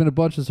 Whatever. There's been a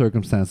bunch of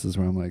circumstances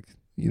where I'm like,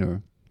 you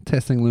know,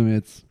 testing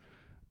limits,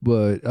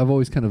 but I've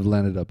always kind of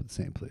landed up at the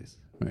same place,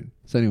 right?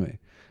 So anyway,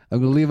 I'm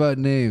going to leave out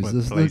names. What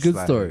This is a place good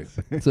that story.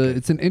 is.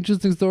 It's an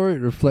interesting story.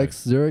 It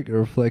reflects Zurich. It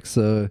reflects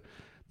the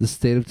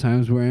state of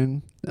times we're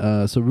in.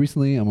 So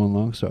recently, I'm on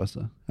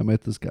Longstrasse. I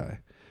met this guy.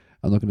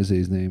 I'm not going to say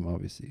his name,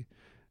 obviously.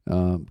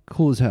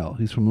 Cool as hell.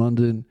 He's from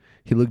London.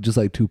 He looked just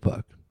like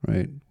Tupac,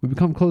 right? We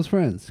become close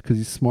friends because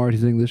he's smart.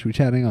 He's English. We're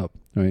chatting up,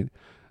 right?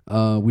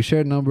 We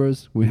shared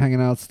numbers. We're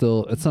hanging out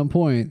still. At some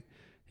point,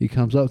 he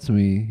comes up to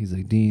me. He's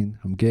like, Dean,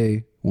 I'm gay.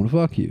 I want to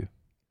fuck you.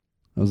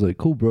 I was like,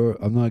 cool, bro.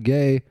 I'm not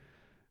gay,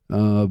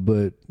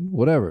 but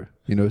whatever.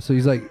 You know, so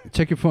he's like,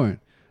 check your phone.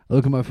 I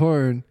look at my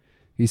phone.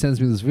 He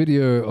sends me this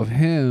video of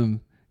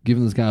him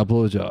giving this guy a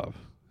blowjob.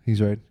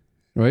 He's right,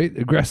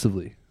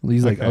 aggressively.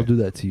 He's like, Okay. I'll do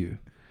that to you.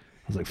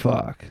 I was like,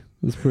 fuck.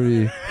 It's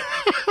pretty...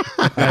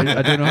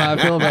 I don't know how I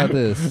feel about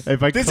this.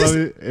 If I This close,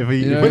 is- if I,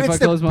 You know, But if I it's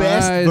the close my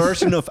best eyes-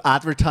 version of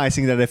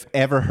advertising that I've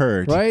ever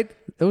heard. Right?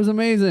 It was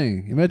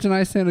amazing. Imagine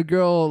I stand a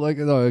girl like...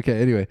 Oh,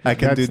 okay, anyway. I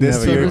can do That's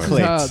this never to So your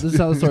gonna this clit. is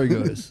how the story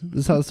goes. This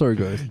is how the story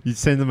goes. you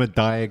send them a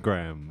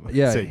diagram.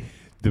 Yeah. Say,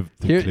 the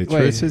Here-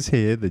 clitoris wait. is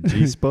here. The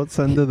G spot's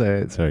under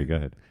there. Sorry, go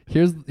ahead.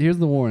 Here's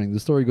the warning. The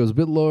story goes a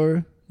bit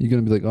lower. You're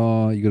going to be like,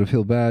 oh, you're going to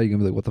feel bad. You're going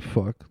to be like, what the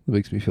fuck? That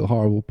makes me feel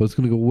horrible. But it's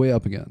going to go way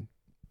up again.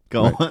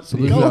 Go Right. on. So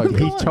this Go is how on, it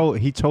go goes. on.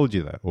 He told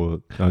you that,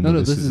 or No,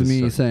 this is the me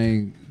story.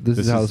 saying this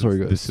is This how the is- story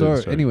goes. this is the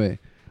So story. anyway,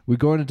 we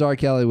go in a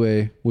dark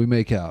alleyway. We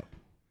make out.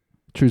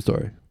 True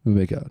story. We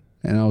make out.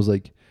 And I was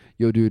like,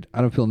 yo, dude,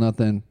 I don't feel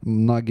nothing.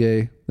 I'm not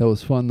gay. That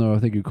was fun, though. I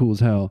think you're cool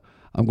as hell.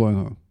 I'm going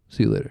home.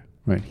 See you later.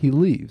 Right? He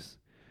leaves.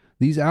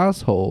 These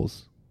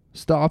assholes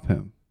stop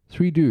him.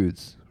 3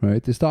 dudes,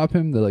 right? They stop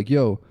him. They're like,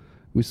 yo,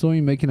 we saw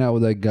you making out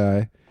with that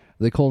guy.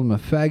 They called him a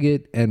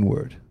faggot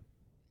N-word.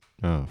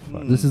 Oh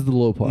fuck. This is the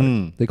low part.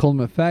 Mm. They called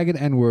him a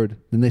faggot N-word.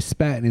 Then they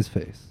spat in his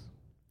face.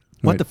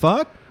 What Right. the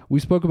fuck? We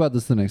spoke about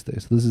this the next day,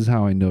 so this is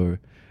how I know,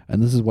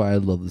 and this is why I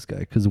love this guy,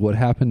 because what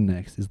happened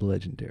next is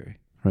legendary,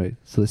 right?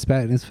 So they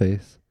spat in his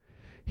face.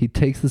 He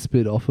takes the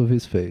spit off of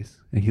his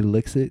face, and he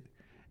licks it,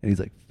 and he's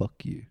like, fuck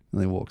you,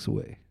 and then walks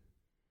away.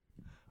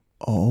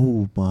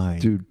 Oh my.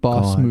 Dude,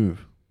 boss God.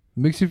 move.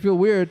 Makes you feel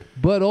weird,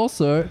 but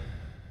also,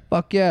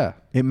 fuck yeah,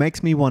 It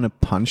makes me want to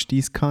punch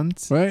these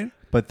cunts. right?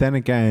 But then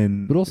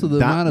again, But also the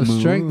that amount of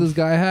strength move, this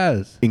guy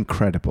has.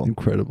 incredible.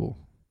 Incredible.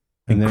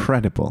 And then-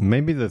 Incredible.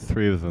 Maybe the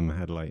 3 of them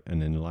had like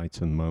an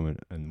enlightened moment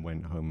and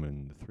went home,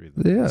 and the 3 of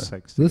them Yeah, had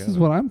sex this together. is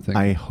what I'm thinking.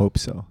 I hope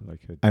so. Like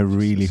I just a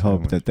really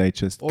hope sandwich. that they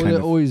just Or kind they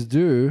of... always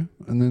do,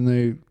 and then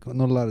they're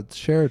not allowed to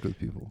share it with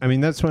people. I mean,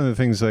 that's one of the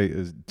things like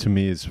to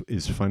me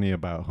is funny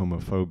about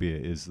homophobia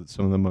is that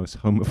some of the most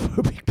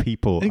homophobic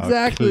people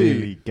Exactly. are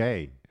clearly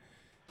gay.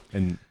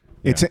 And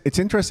It's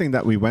interesting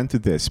that we went to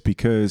this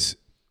because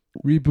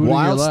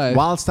Rebooting your life.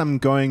 whilst I'm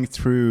going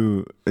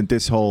through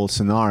this whole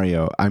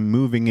scenario, I'm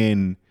moving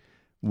in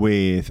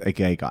with a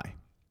gay guy.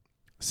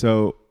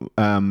 So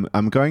I'm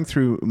going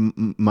through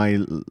my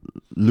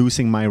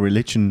losing my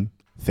religion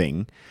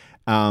thing,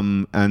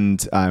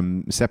 and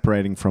I'm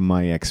separating from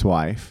my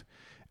ex-wife.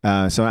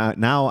 So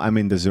now I'm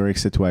in the Zurich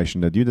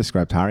situation that you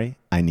described, Harry.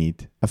 I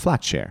need a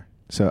flat share.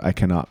 so I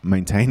cannot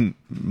maintain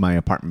my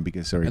apartment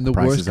because And the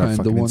prices worst are kind,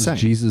 the fucking ones insane.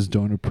 Jesus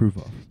don't approve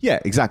of. Yeah,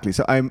 exactly.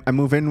 So I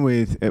move in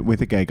with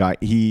a gay guy.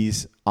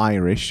 He's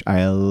Irish.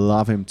 I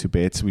love him to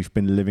bits. We've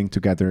been living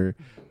together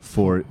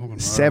for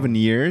 7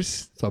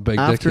 years. It's a big dick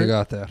After- you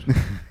got there.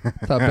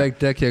 It's a big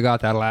dick you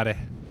got there, laddie.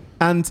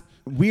 And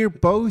we're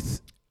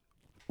both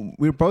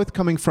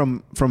coming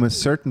from a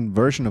certain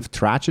version of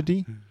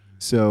tragedy.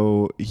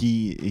 So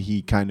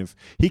he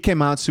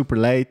came out super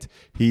late.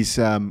 He's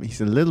a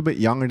little bit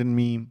younger than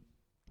me,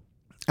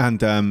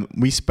 and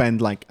we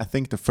spent I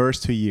think the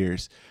first 2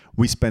 years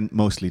we spent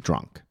mostly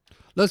drunk.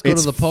 Let's go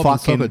It's to the pub and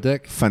suck fucking a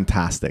dick.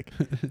 fantastic.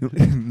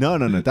 No,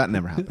 that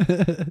never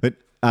happened. But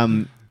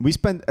we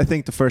spent I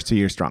think the first 2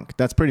 years drunk.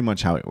 That's pretty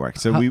much how it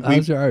works. So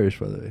How's your Irish,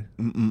 by the way?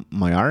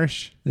 my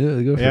Irish. Yeah,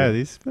 go for Yeah, it.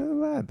 these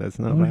bad. That's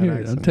not I wanna bad. hear it.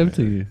 I'm accent.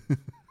 tempting you.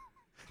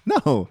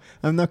 No,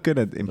 I'm not good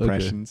at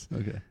impressions.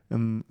 Okay.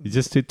 You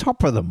just do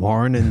top of the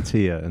morning to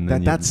you, and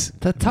then That's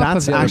The top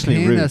That's of your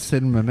actually rude. penis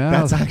in my mouth.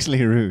 that's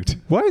actually rude.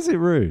 why is it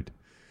rude?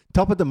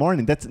 Top of the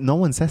morning. That's no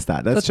one says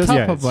that. That's the just top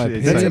yeah, of my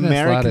it's- penis, that's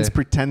Americans laddie.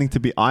 pretending to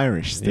be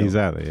Irish still.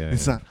 Exactly. Yeah.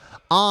 It's like,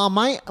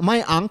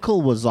 my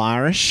uncle was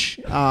Irish.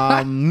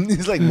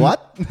 He's like, what?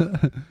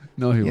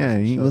 No, he Yeah,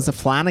 wasn't. he Shut was a up.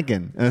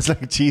 Flanagan. And it's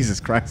like, Jesus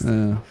Christ.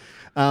 Yeah.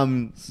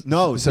 No,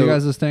 So so you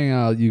guys are staying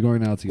out. You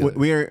going out together?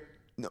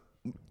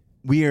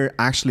 we're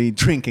actually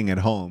drinking at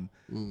home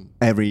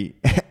every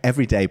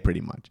day,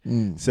 pretty much.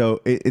 So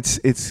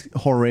it's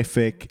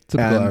horrific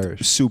Typical and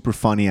Irish. super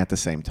funny at the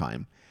same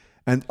time.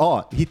 And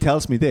he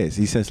tells me this.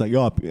 He says like,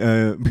 Do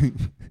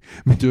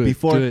it.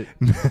 before Do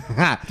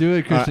it. Do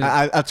it, Christian.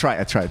 I'll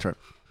try.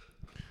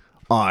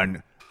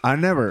 I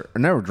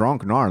never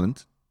drunk in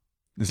Ireland.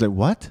 It's like,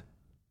 what?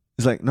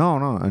 It's like, no,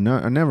 I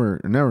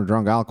never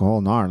drunk alcohol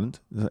in Ireland.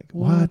 It's like,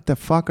 what the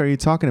fuck are you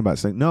talking about?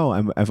 It's like, no,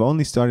 I've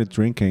only started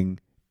drinking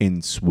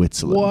in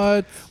Switzerland.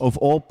 What? Of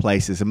all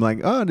places. I'm like,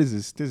 oh, this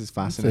is It's a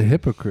fascinating.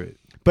 hypocrite.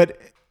 But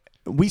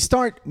we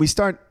start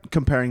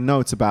comparing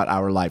notes about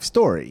our life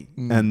story,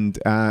 and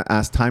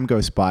as time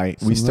goes by,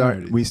 we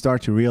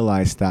start to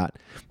realize that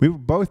we were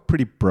both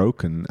pretty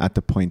broken at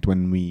the point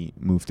when we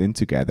moved in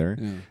together,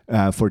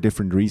 for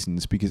different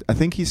reasons. Because I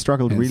think he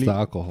struggled Hence really. the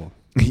alcohol.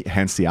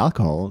 Hence the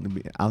alcohol.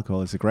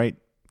 Alcohol is a great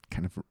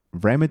kind of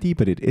remedy,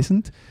 but it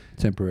isn't.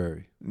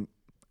 Temporary.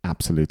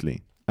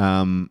 Absolutely.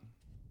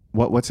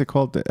 What's it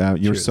called? Your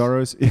Cheers.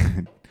 sorrows.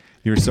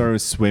 Your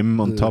sorrows swim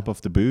on top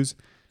of the booze.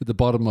 At the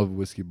bottom of a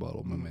whiskey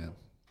bottle, my man.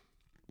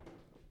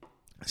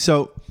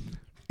 So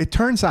it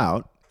turns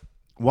out,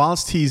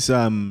 whilst he's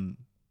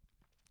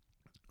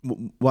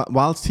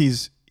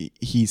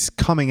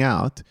coming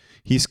out,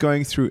 he's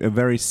going through a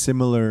very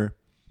similar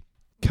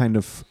kind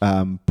of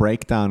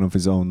breakdown of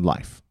his own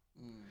life.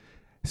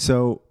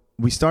 So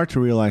we start to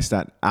realize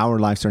that our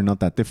lives are not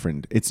that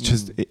different. It's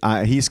just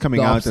he's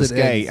coming The out as opposite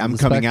gay. ends of I'm the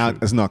coming out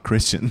spectrum. as not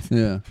Christian.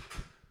 Yeah.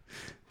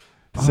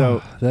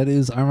 So that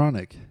is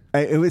ironic.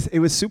 it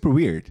was super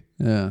weird.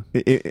 Yeah.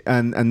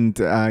 And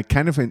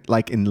kind of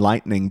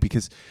enlightening,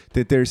 because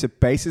there's a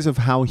basis of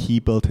how he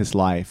built his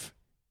life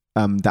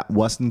that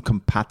wasn't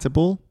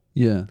compatible.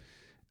 Yeah.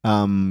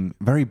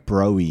 Very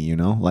bro-y,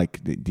 like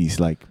these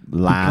He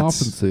lads.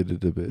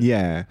 compensated a bit.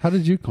 Yeah. How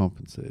did you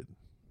compensate?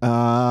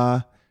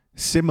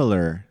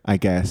 Similar, I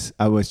guess.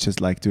 I was just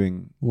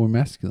doing More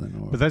masculine,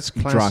 or But that's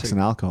classic. drugs and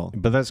alcohol.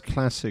 But that's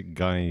classic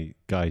guy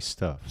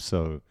stuff.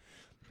 So,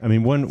 I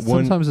mean, one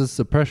sometimes it's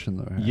suppression,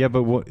 though. Right?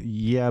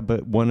 Yeah,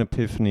 but one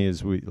epiphany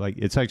is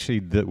it's actually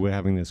that we're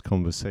having this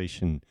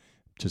conversation.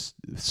 Just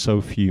so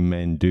few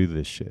men do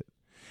this shit.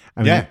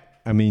 I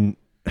mean,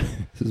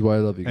 This is why I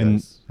love you And-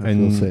 guys. I feel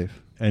and-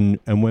 safe. and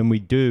when we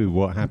do,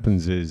 what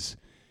happens is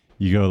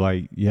you go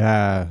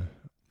yeah,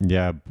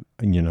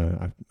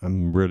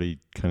 I'm really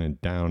kind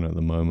of down at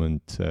the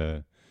moment,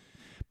 but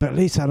at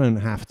least I don't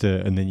have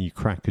to. And then you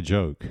crack a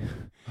joke,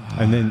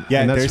 and then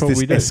Yeah, and that's there's what this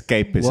we do.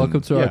 escapism.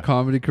 Welcome to our Yeah.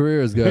 comedy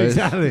careers, guys.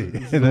 Exactly.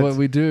 This is what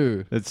we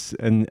do.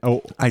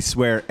 I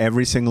swear,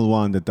 every single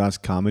one that does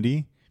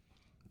comedy,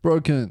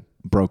 Broken.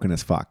 broken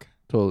as fuck.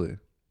 Totally.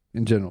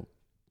 In general.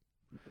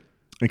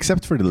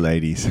 Except for the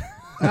ladies.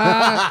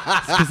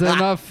 Because they're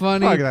not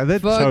funny. Fuck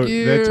that, Fuck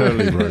you. they're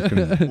totally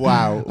broken.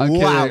 Wow. I'm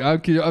wow. kidding. I'm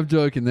kidding. I'm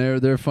joking.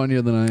 They're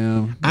funnier than I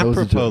am. That was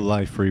a Apropos joke.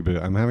 life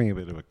reboot, I'm having a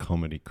bit of a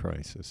comedy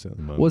crisis at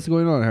the moment. What's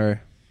going on, Harry?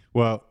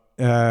 Well,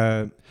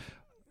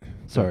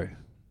 Sorry.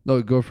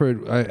 No, go for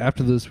it.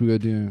 After this, we gotta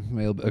do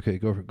mail. Okay,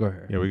 go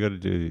ahead. yeah, we got to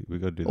do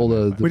All the-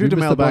 mailbag. We do the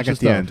missed a mailbag bunch of at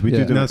the stuff. end. We Yeah.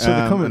 do the No, so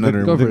the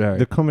another. Go for it, Harry.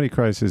 The comedy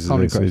crisis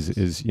Comedy is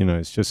crisis.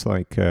 it's just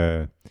like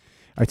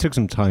I took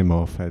some time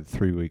off, had a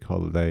 3-week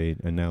holiday,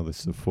 and now this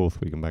is the 4th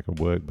week I'm back at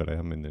work, but I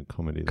am in the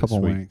comedy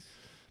Couple this week. wanks.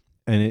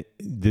 And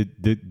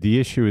the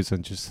issue is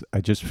I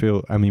just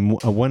feel, I mean,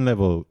 at one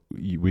level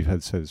we've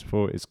had said this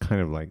before, it's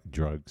kind of like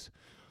drugs.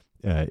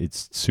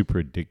 It's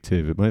super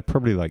addictive. It might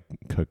probably like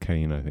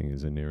cocaine, I think,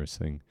 is the nearest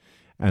thing.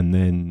 And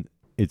then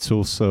it's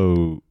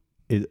also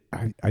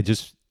I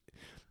just,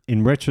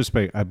 in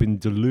retrospect, I've been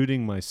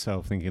deluding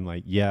myself, thinking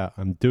like, yeah,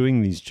 I'm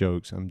doing these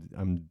jokes,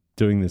 I'm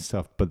doing this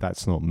stuff, but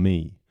that's not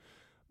me.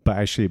 but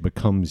actually it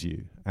becomes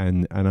you.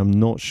 And I'm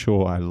not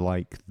sure I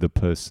like the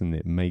person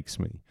it makes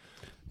me.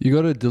 You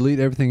got to delete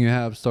everything you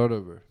have, start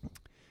over.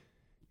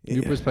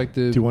 New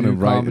perspective. Do you want to new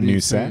write a comedy new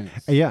set?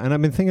 experience. Yeah, and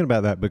I've been thinking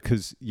about that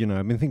because, I've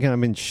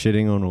been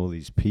shitting on all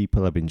these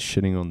people. I've been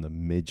shitting on the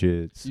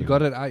midgets. You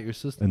got it out your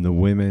system. And the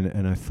women.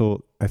 And I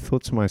thought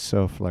to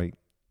myself, like,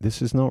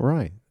 this is not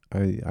right.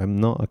 I'm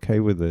not okay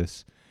with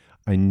this.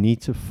 I need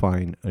to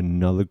find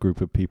another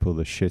group of people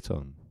to shit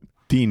on.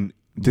 Dean,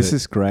 this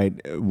is great.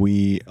 I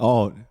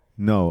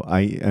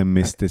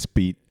missed this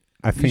beat.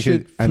 I think you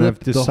should flip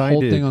the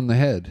whole thing on the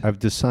head. I've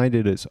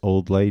decided it's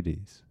old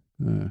ladies.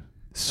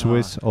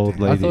 Swiss old I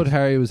ladies. thought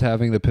Harry was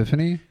having an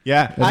epiphany.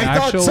 Yeah, An I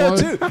thought actual so one?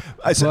 too.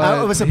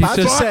 I was about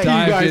to just say, you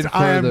dived guys, in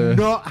I am further.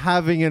 not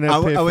having an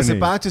epiphany. I was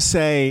about to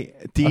say,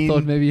 I Dean,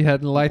 thought maybe he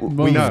had enlightened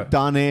we've moment.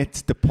 done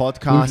it. The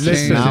podcast We've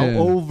is now changed it.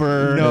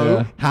 over.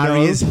 No, Harry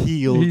no. is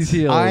healed. He's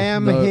healed. I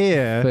am No,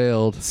 here.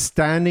 Failed.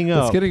 Standing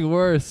up. It's getting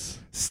worse.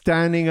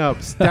 Standing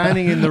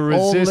in the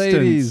Old resistance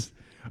ladies.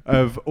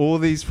 of all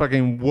these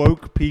fucking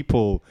woke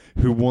people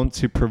who want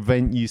to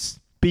prevent you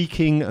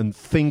speaking and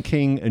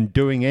thinking and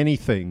doing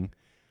anything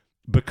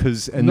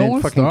because No then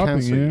one's fucking stopping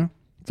cancel you.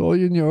 It's all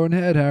in your own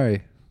head,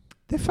 Harry.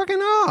 They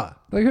fucking are.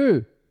 Like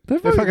who?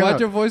 fucking Why'd are.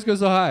 your voice go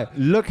so high?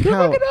 Look They're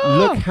how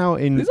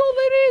fucking in These old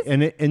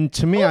ladies. and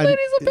to me Old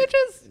ladies are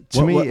bitches.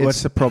 to me what's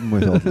it's the problem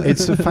with all this?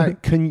 it's the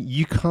fact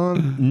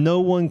no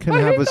one can I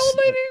have hate old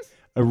ladies.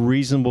 a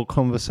reasonable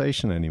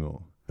conversation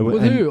anymore.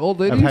 With And who?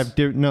 Old I've ladies?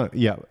 had Why are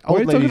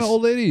you talking to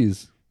old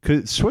ladies?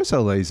 Because Swiss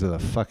old ladies are the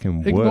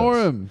fucking Ignore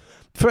worst. them.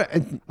 For,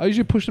 I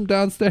usually push them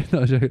downstairs.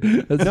 No,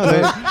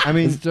 no, I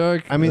mean, it's a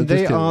joke. I mean, I'm just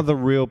they kidding. are the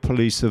real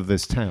police of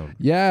this town.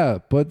 Yeah,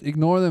 but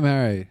ignore them,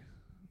 Harry.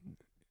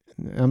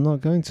 I'm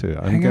not going to.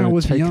 I'm Hang going out to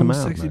with take young, them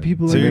out. sexy man.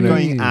 people. So like you're me.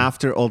 going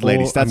after old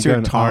ladies. Or That's I'm your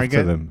going after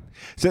target. them.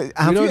 So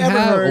have don't you ever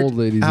have heard old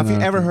ladies Have in you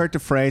our ever town. heard the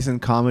phrase in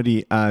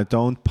comedy?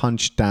 Don't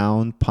punch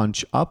down,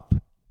 punch up.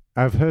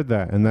 I've heard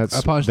that, and that's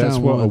I punched that's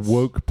down what once. a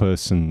woke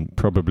person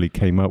probably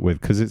came up with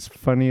because it's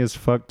funny as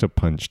fuck to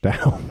punch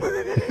down.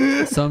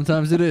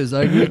 Sometimes it is.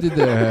 I agree with you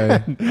there,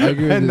 Harry. I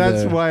agree with And you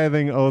that's there. why I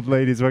think old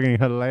ladies fucking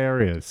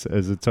hilarious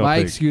as a topic. My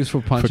excuse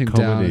for punching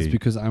down is comedy.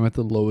 because I'm at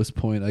the lowest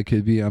point I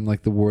could be. I'm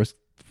like the worst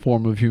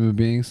form of human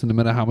being. So no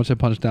matter how much I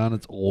punch down,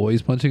 it's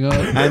always punching up.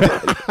 And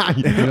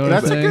You know what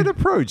That's I'm a saying? good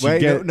approach.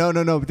 wait, you get no.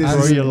 But this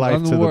throw is your life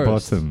I'm the to the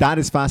worst. bottom. that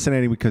is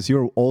fascinating because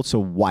you're also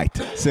white,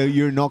 so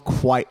you're not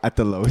quite at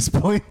the lowest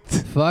point.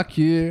 Fuck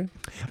you.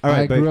 All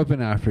right, I grew but up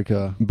in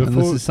Africa. And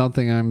before- this is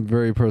something I'm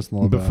very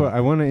personal about. Before I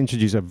want to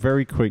introduce a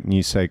very quick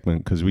new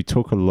segment because we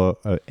talk a lot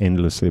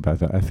endlessly about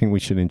that. I think we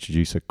should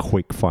introduce a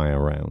quick fire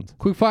round.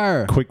 Quick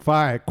fire. Quick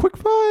fire. Quick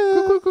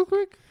fire.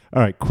 Quick.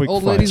 All right, quick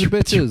Old fire. ladies are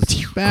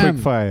bitches. Bam.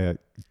 Quick fire.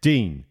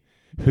 Dean,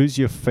 who's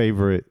your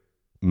favorite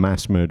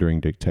mass murdering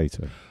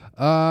dictator?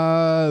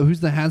 Who's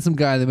the handsome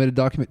guy that made a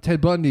document?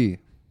 Ted Bundy.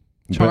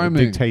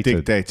 Charming.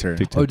 Dictator.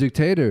 Oh,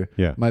 dictator.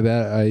 Yeah. My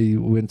bad. I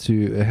went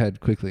to ahead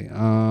quickly.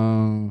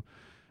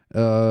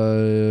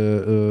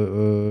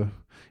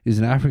 He's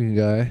an African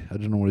guy. I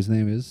don't know what his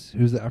name is.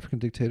 Who's the African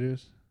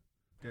dictators?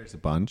 There's a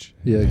bunch.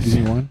 Yeah, give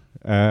me one.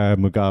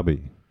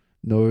 Mugabe.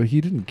 No, he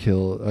didn't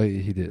kill.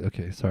 He did.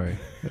 Okay, sorry.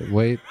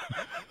 Wait.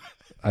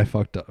 I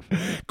fucked up.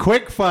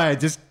 Quick fire.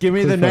 Just give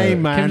me the Quick fire.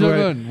 name, man. Kim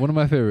Jong-un, one of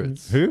my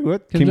favorites. Who?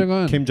 What? Kim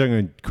Jong-un. Kim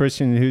Jong-un.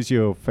 Christian, who's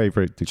your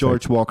favorite dictator?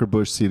 George Walker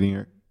Bush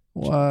Senior.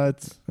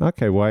 What?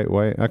 Okay, wait.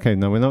 Okay,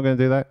 no, we're not going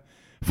to do that.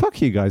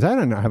 Fuck you guys. I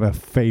don't have a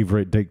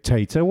favorite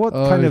dictator. What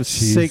Oh, kind of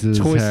sick, Jesus,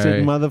 twisted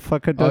Harry.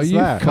 motherfucker Oh, does you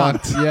that?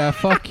 fucked. Yeah,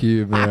 fuck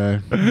you,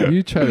 man.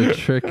 You try to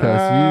trick us.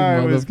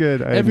 It You was mother...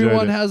 good. I Everyone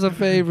enjoyed it. has a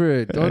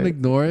favorite. Don't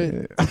ignore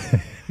it.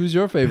 Who's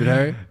your favorite,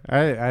 Harry?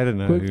 I don't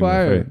know. Quick who my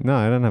fire. favorite- No,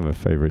 I don't have a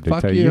favorite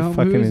Fuck dictator. you, You're homie.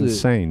 fucking Who is it?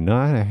 insane. No,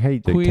 I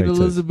hate Queen dictators.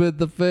 Elizabeth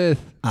V.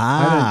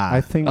 Ah. I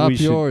think Up we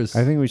should. yours.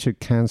 I think we should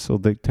cancel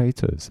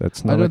dictators.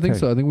 That's not. I don't think okay.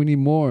 so. I think we need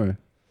more.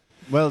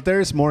 Well,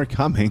 there's more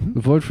coming.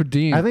 Vote for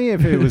Dean. I think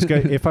if it was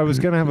if I was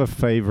going to have a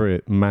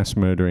favorite mass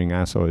murdering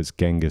asshole, it's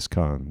Genghis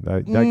Khan.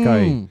 That guy.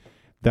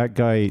 That guy. That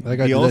guy He did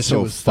that shit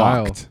also with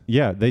style. fucked.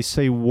 Yeah, they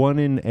say one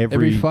in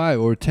Every 5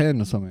 or 10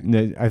 or something.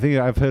 No, I think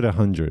I've heard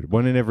 100.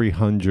 One in every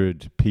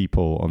 100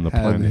 people on the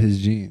Have planet his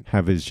gene.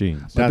 have his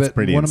genes. That's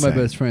pretty One of my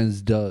insane. best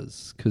friends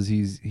does because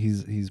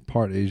he's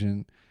part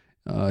Asian.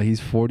 He's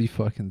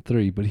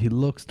 43, but he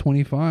looks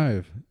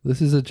 25.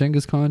 This is a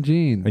Genghis Khan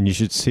gene. And you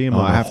should see him Oh,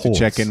 on I a have horse. to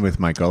check in with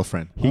my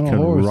girlfriend. He On a can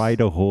horse.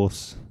 ride a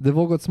horse. They've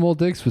all got small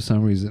dicks for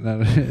some reason.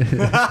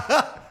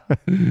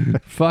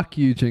 Fuck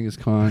you, Genghis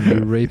Khan.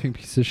 You raping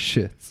piece of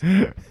shit.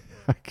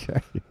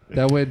 Okay.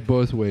 That went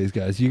both ways,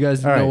 guys. You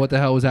guys All know right. what the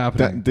hell was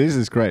happening. This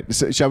is great.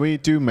 So, shall we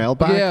do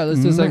mailbag? Yeah,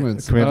 let's do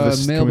segments. Can we have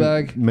this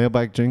Mailbag.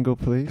 mailbag jingle,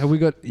 please? Have we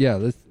got? Yeah,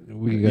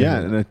 we can go. Yeah,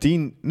 and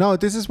Dean. No,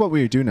 this is what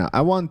we do now.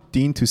 I want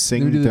Dean to Let me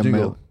sing do the the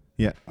jingle. mail.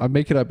 Yeah. I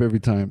make it up every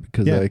time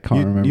because Yeah, I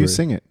can't remember. You it.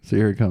 sing it. So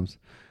here it comes.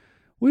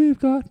 We've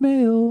got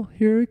mail.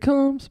 Here it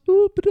comes.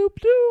 Boop doop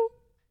doo.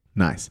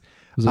 Nice.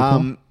 Was that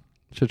cool?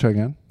 Should I try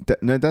again?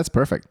 No, that's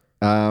perfect.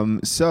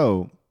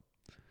 So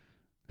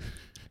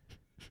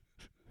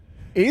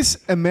Is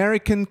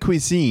American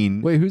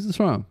cuisine... Wait, who's this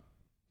from?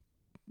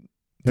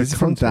 This is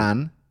from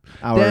Dan.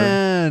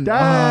 Dan.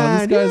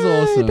 Dan. This guy's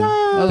awesome.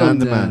 I love Dan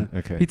the Dan. man.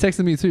 Okay. He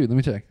texted me too. Let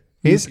me check.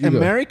 Is You go.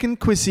 American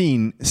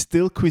cuisine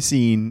still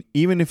cuisine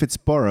even if it's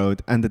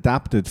borrowed and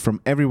adapted from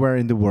everywhere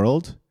in the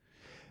world?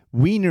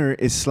 Wiener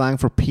is slang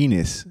for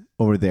penis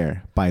over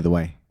there, by the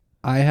way.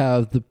 I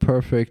have the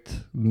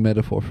perfect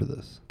metaphor for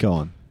this. Go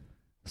on.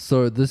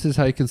 So this is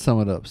how you can sum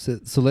it up.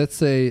 So let's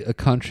say a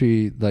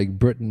country like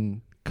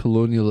Britain,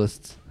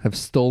 colonialists have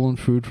stolen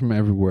food from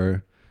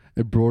everywhere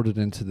and brought it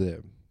into there.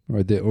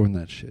 Right? They own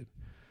that shit.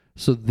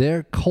 So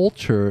their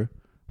culture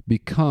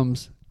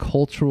becomes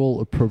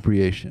cultural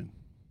appropriation.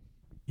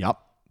 Yep.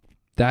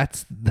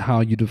 That's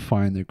how you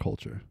define their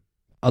culture.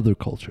 Other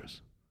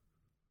cultures.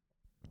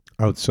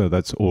 Oh, so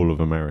that's all of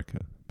America.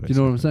 Do you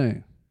know what I'm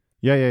saying?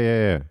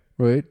 Yeah.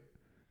 Right?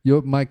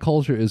 My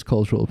culture is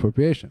cultural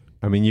appropriation.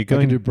 I mean, you're I can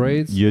going do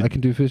braids. I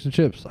can do fish and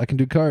chips. I can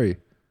do curry.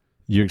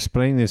 You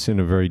explain this in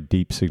a very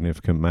deep,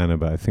 significant manner,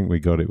 but I think we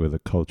got it with a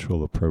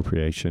cultural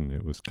appropriation.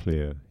 It was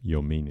clear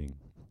your meaning.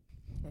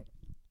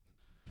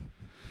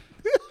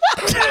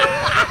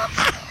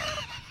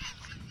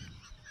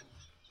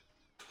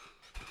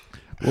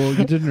 Well,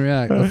 you didn't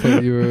react. I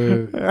thought you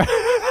were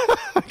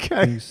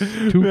Okay.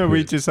 stupid. No,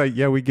 we just like,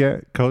 we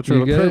get cultural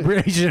You get it?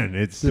 appropriation.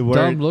 It's the the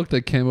dumb word. look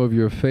that came over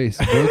your face.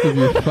 Both of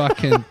you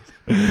fucking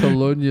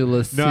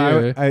colonialists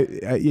here.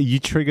 No, you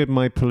triggered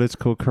my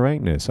political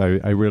correctness. I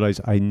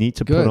realized I need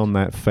to Good. put on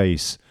that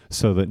face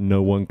so that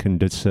no one can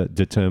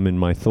determine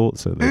my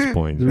thoughts at this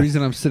point. The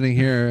reason I'm sitting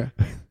here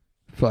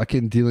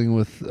fucking dealing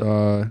with,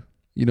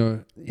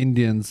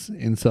 Indians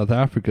in South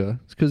Africa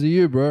is because of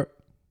you, bro.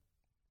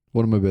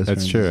 One of my best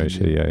That's friends. true, is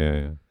actually.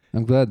 Indian. Yeah.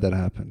 I'm glad that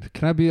happened.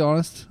 Can I be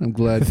honest? I'm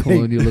glad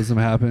colonialism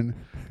happened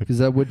because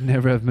I would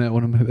never have met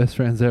one of my best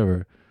friends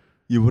ever.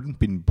 You wouldn't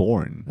been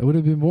born. I would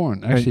have been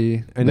born.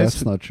 Actually, and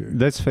that's not true.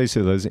 Let's face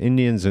it, those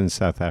Indians in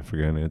South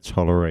Africa are going to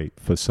tolerate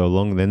for so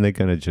long, then they're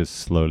going to just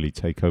slowly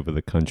take over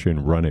the country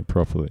and run it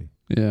properly.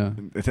 Yeah.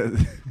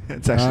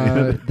 It's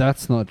actually...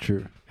 That's not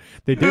true.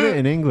 They did it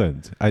in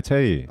England, I tell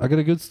you. I got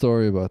a good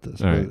story about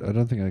this, All but right. I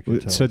don't think I can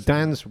tell.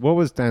 So what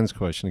was Dan's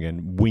question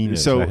again? Wieners.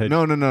 So I had-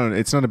 no,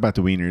 it's not about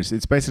the wieners.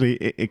 It's basically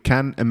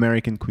can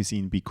American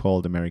cuisine be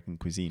called American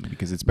cuisine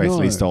because it's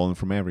basically No. stolen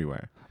from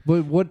everywhere.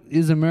 But what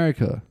is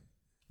America?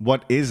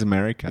 What is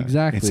America?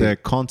 Exactly. It's a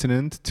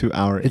continent to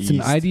our It's east.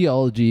 an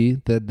ideology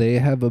that they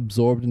have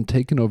absorbed and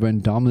taken over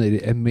and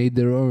dominated and made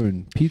their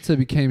own. Pizza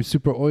became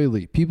super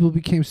oily. People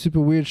became super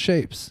weird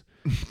shapes.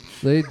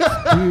 They do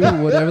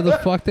whatever the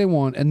fuck they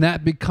want, and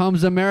that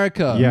becomes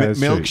America. Yeah, that's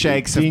true.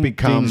 milkshakes have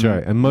become- Dean's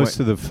right. And most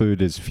of the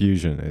food is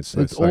fusion. It's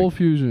all like,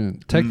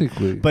 fusion,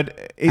 technically.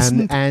 But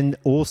isn't... and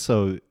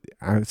also,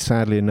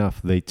 sadly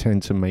enough, they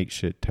tend to make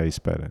shit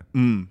taste better.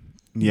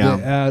 Yeah.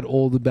 They add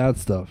all the bad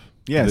stuff.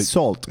 Yeah, The-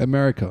 salt.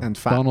 America. And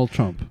fat. Donald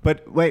Trump.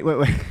 But wait.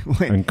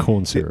 And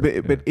corn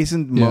syrup. But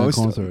isn't Yeah,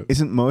 corn syrup.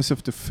 most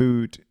of the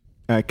food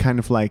kind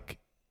of like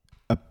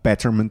a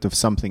betterment of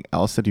something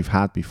else that you've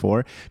had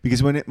before?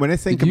 Because when I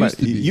think It about used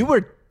to be. you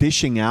were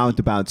dishing out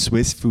about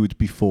Swiss food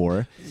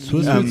before.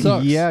 Swiss food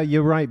sucks. Yeah,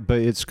 you're right, but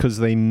it's because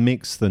they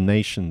mix the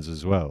nations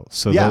as well.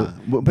 So Yeah,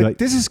 but like-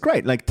 this is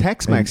great. Like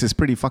Tex-Mex is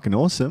pretty fucking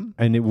awesome.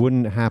 and it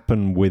wouldn't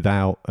happen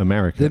without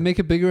America. They make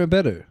it bigger and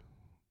better.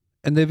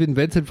 And they've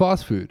invented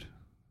fast food.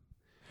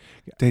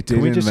 They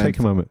Can we did just invent- take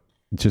a moment?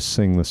 Just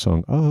sing the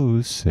song.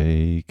 Oh,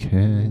 say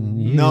can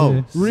you?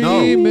 No.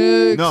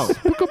 Remix. No.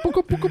 Puka,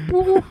 puka, puka,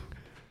 puka.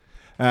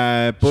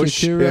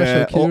 Bush,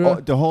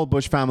 Shakira. the whole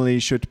Bush family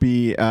should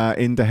be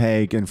in The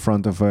Hague in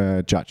front of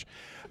a judge.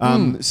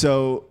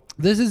 So,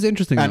 This is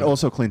interesting. and though.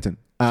 also Clinton,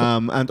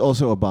 and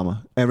also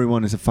Obama.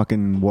 Everyone is a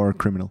fucking war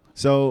criminal.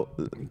 So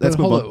let's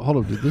move on. Hold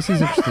up, dude. This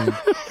is interesting.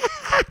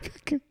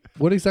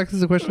 What exactly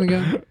is the question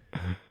again?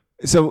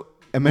 So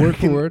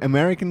word.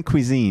 American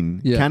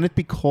cuisine, Yeah. can it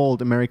be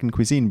called American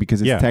cuisine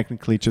because it's Yeah.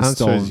 technically just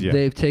Answer stolen? is yeah.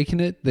 They've taken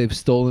it, they've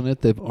stolen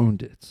it, they've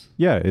owned it.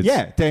 Yeah, it's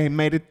Yeah, they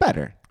made it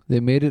better. They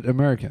made it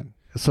American.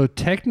 So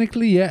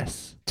technically,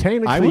 yes.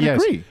 technically I would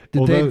yes. agree. Did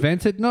Although- they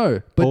invent it?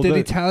 No. But did although-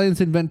 Italians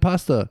invent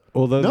pasta?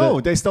 Although No,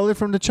 they stole it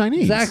from the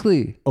Chinese.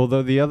 Exactly.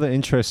 Although the other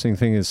interesting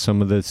thing is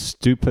some of the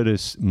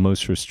stupidest,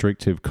 most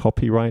restrictive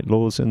copyright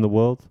laws in the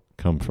world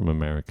come from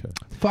America.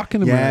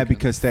 Fucking American. Yeah,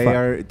 because they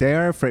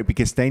are afraid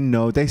because they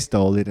know they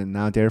stole it and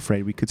now they're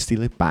afraid we could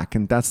steal it back,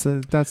 and that's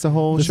the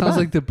whole. This sounds shebang.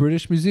 like the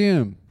British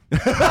Museum.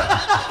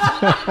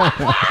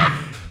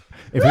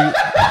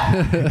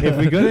 If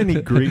we got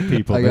any Greek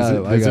people, I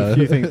got there's it, a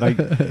few things like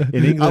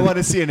in England. I want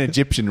to see an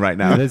Egyptian right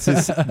now. There's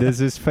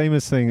this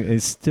famous thing.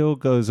 It still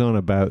goes on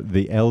about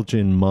the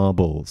Elgin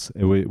marbles,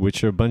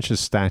 which are a bunch of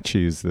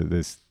statues that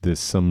there's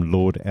some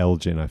Lord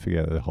Elgin, I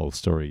forget the whole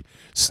story,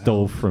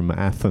 stole from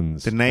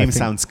Athens. The I name think.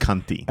 sounds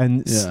cunty.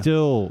 And Yeah.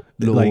 still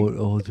Lord like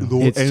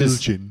Elgin. it's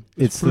just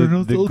it's the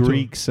Elgin.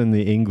 Greeks and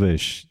the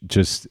English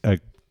just are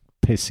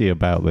pissy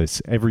about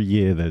this. Every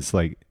year there's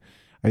like.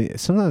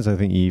 Sometimes I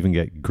think you even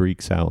get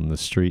Greeks out on the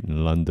street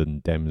in London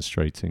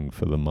demonstrating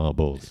for the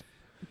marbles.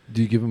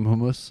 Do you give them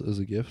hummus as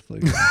a gift?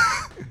 Like,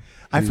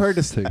 I've heard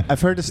Please take-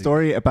 I've heard a take-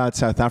 story about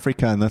South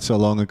Africa not so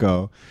long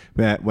ago,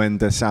 when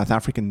the South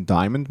African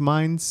diamond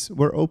mines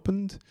were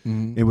opened.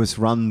 Mhm. It was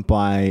run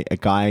by a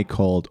guy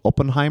called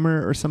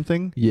Oppenheimer or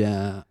something.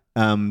 Yeah.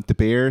 The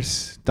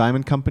Bears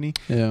Diamond Company,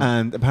 Yeah.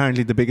 and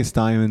apparently the biggest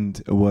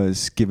diamond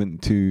was given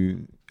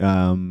to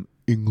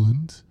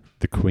England.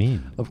 The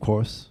Queen. Of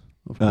course.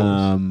 Of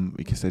course.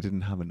 Because they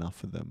didn't have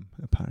enough of them,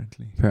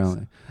 apparently.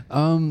 Apparently.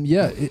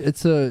 Yeah,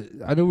 it's a.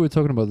 I know we were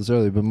talking about this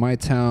earlier, but my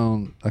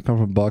town, I come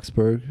from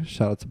Boxburg.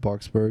 Shout out to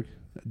Boxburg.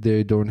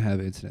 They don't have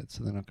internet,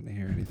 so they're not going to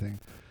hear anything.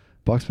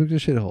 Boxburg's a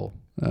shithole.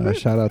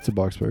 Shout out to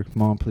Boxburg.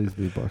 Mom, please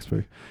leave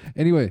Boxburg.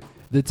 Anyway,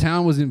 the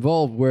town was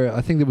involved where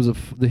I think there was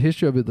the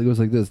history of it goes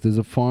like this. There's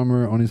a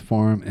farmer on his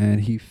farm,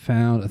 and he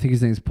found, I think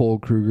his name's Paul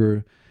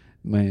Kruger.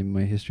 My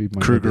history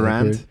might not be Krugerrand?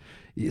 accurate.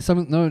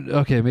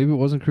 Maybe it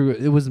wasn't Kruger.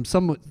 It was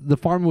the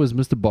farmer was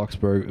Mr.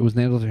 Boxberg. It was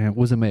named after him.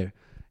 Was a mayor.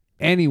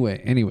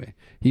 Anyway,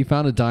 he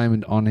found a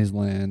diamond on his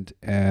land,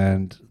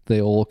 and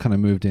they all kind of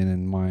moved in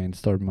and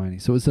started mining.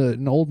 So it's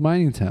an old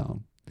mining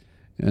town,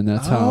 and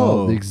that's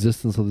how the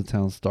existence of the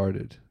town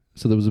started.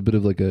 So there was a bit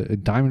of like a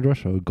diamond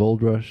rush or a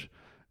gold rush.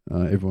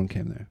 Everyone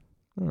came there.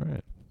 All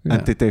right. Yeah.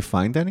 And did they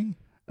find any?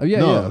 Oh yeah,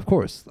 No. yeah, of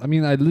course. I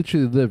mean, I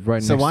literally live right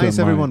next to So why is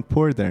a mine. everyone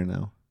poor there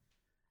now?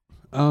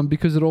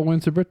 Because it all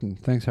went to Britain.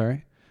 Thanks,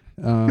 Harry.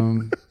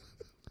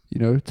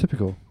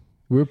 Typical.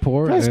 We're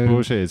poor. That's and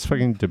bullshit. It's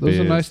fucking De those are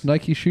Beers. nice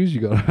Nike shoes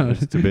you got on.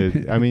 It's De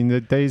Beers. I mean,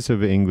 the days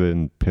of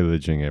England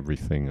pillaging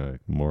everything are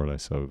more or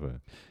less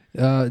over.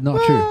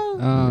 Not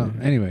true.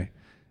 Anyway.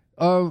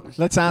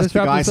 Let's ask Let's the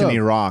wrap guys this in up.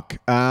 Iraq.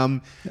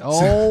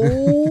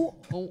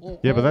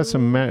 Yeah, but that's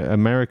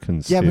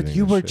Americans. Yeah, but stealing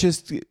you the were shit.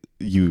 just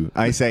you.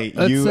 I say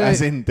Let's you, say-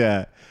 as in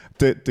the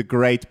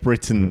Great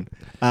Britain.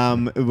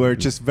 Were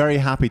just very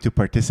happy to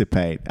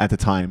participate at the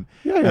time.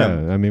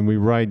 Yeah. I mean, we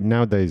write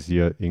nowadays.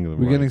 Yeah, England.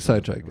 We're getting writes-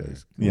 sidetracked,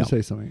 guys. Let me Yeah.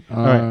 say something.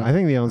 All right. I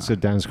think the answer to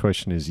Dan's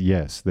question is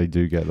yes. They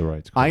do get the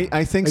right to call.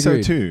 I think so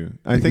Agreed. too.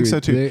 I think so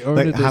Agreed. too. They earned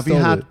Like, it, they have you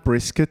stole had it.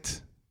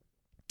 brisket?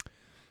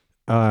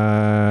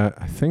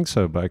 I think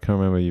so, but I can't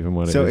remember even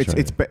what So it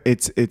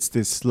is. it's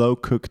this slow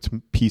cooked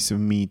piece of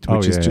meat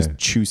which is just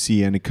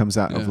juicy, and it comes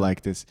out of Yeah.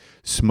 like this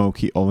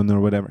smoky oven or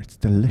whatever. It's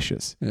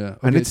delicious, Yeah.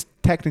 and okay. it's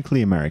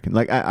technically American.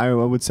 Like I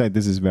would say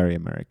this is very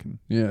American.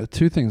 Yeah,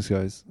 two things,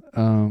 guys.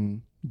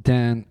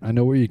 Dan, I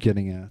know where you're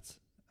getting at.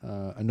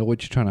 I know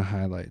what you're trying to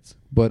highlight.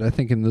 But I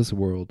think in this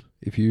world,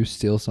 if you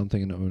steal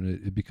something and own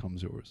it, it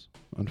becomes yours.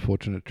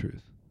 Unfortunate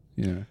truth.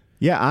 Yeah.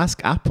 Yeah, ask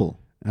Apple.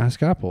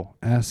 Ask Apple.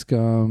 Ask,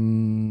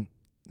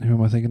 who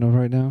am I thinking of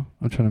right now?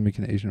 I'm trying to make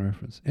an Asian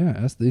reference. Yeah,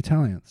 ask the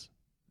Italians.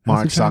 Ask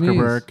Mark the Chinese.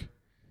 Zuckerberg.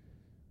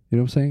 You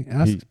know what I'm saying?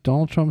 Ask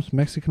Donald Trump's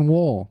Mexican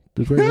Wall,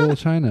 the Great Wall of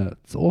China.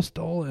 It's all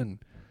stolen.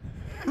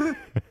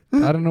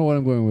 I don't know what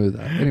I'm going with.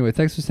 Anyway,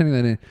 thanks for sending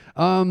that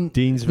in.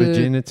 Dean's the-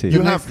 virginity. You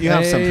the have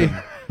next- something.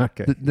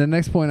 Okay. The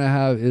next point I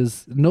have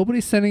is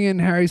nobody's sending in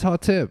Harry's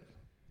hot tip.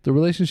 The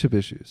relationship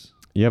issues.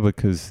 Yeah,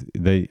 because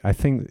I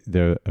think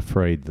they're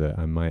afraid that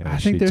I might I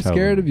actually think they're tell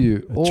scared them of you,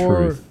 the or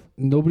truth.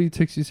 nobody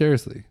takes you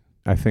seriously.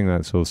 I think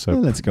that's also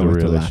Well, let's go the with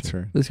the real issue.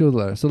 latter. Let's go with the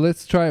latter. So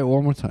let's try it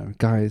one more time,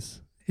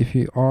 guys. If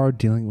you are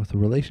dealing with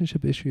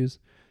relationship issues,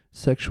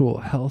 sexual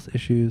health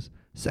issues,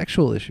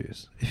 sexual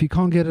issues, if you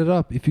can't get it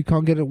up, if you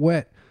can't get it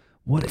wet,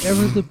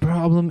 whatever the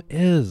problem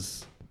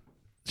is,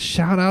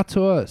 shout out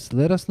to us.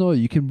 Let us know.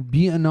 You can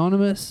be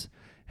anonymous.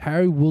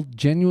 Harry will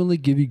genuinely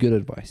give you good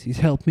advice. He's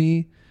helped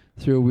me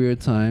through a weird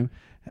time.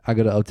 I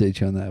got to update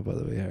you on that, by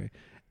the way, Harry.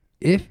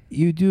 If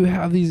you do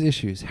have these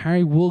issues,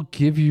 Harry will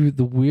give you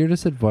the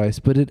weirdest advice,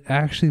 but it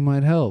actually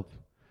might help.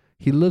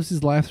 He lives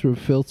his life through a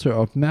filter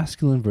of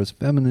masculine versus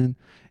feminine,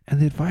 and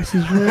the advice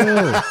is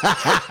real.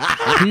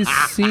 He's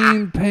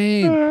seen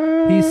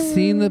pain. He's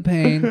seen the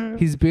pain.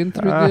 He's been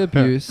through the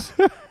abuse,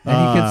 and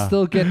he can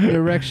still get an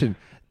erection.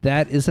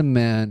 That is a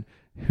man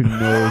who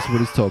knows what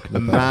he's talking A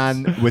about.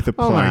 man with a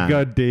plan. Oh my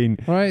God, Dean!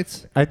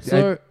 Right? I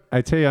So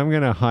tell you, I'm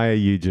gonna hire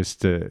you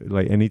just to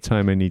like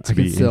anytime I need to I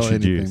can be sell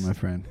introduced. anything, my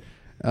friend.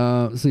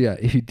 So yeah,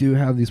 if you do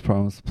have these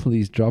problems,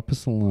 please drop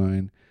us a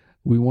line.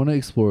 We want to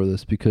explore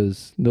this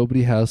because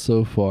nobody has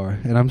so far,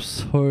 and I'm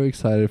so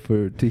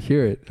excited to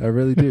hear it. I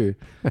really do.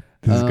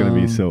 This is going to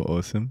be Um, so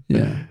awesome.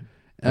 Yeah.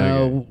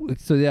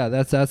 So yeah,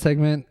 that's that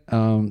segment.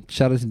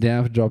 Shout out to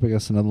Dan for dropping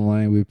us another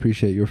line. We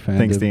appreciate your fandom.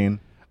 Thanks, Dean.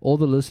 All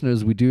the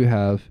listeners we do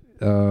have,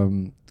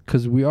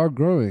 because we are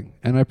growing,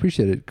 and I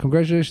appreciate it.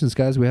 Congratulations,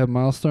 guys! We have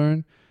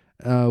milestone.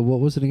 What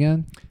was it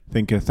again? I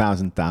think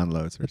 1,000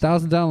 downloads.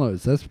 1,000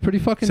 downloads. That's pretty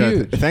fucking So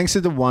huge. thanks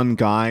to the one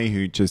guy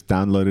who just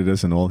downloaded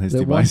us on all his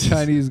That one devices.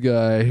 Chinese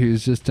guy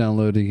who's just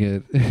downloading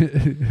it.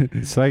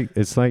 It's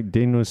like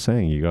Dean was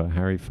saying. You got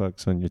Harry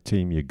Fox on your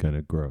team, you're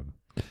gonna grow.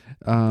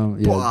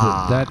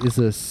 That is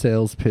a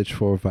sales pitch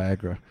for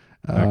Viagra.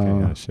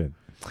 Okay, shit.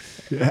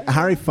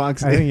 Harry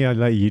Fox. I think I'll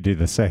let you do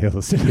the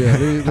sales. Yeah,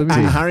 let me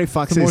Harry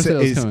Fox Some more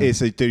sales coming. is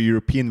the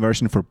European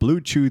version for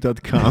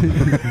BlueChew.com.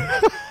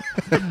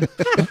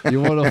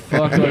 You want to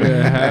fuck like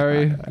a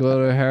Harry?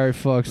 Go to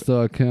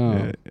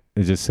harryfox.com.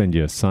 They just send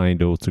you a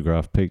signed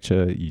autograph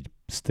picture. You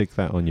stick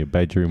that on your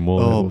bedroom wall.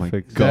 Oh It will my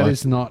fix it. God. That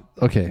is not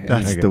okay.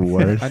 That's Okay. the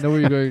worst. I know where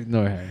you're going.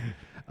 No, Harry.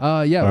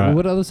 Yeah. All right.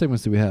 What other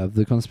segments do we have?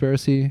 The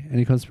conspiracy.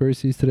 Any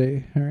conspiracies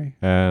today, Harry?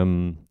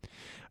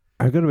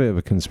 I've got a bit of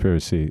a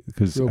conspiracy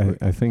because Go for it.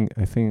 I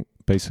think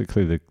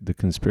basically the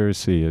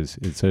conspiracy is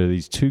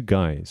these two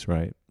guys,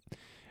 right?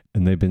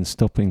 And they've been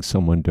stopping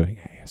someone doing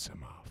ASMR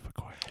for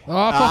quite a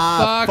while.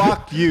 Oh, for fuck.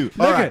 Fuck you. Look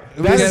All right. at,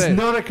 that get is it.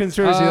 not a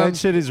conspiracy. That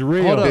shit is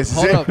real. Hold up. This is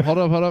Hold it. up. Hold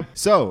up. Hold up.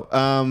 So,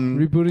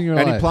 Rebooting your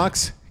any life.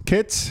 plugs?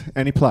 Kids,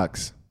 any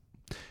plugs?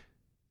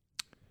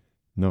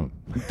 No.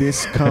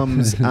 This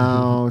comes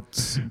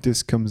out.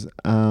 This comes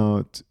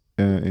out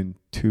in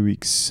 2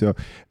 weeks. So,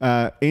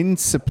 in late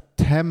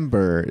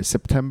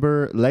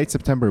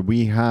September,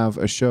 we have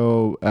a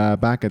show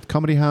back at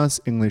Comedy House,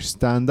 English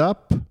Stand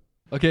Up.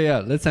 Okay, yeah,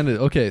 let's end it.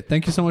 Okay,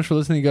 thank you so much for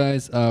listening,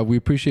 guys. We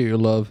appreciate your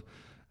love.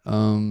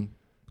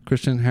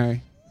 Christian,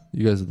 Harry,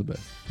 you guys are the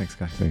best. Thanks,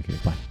 guys. Thank you.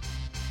 Bye.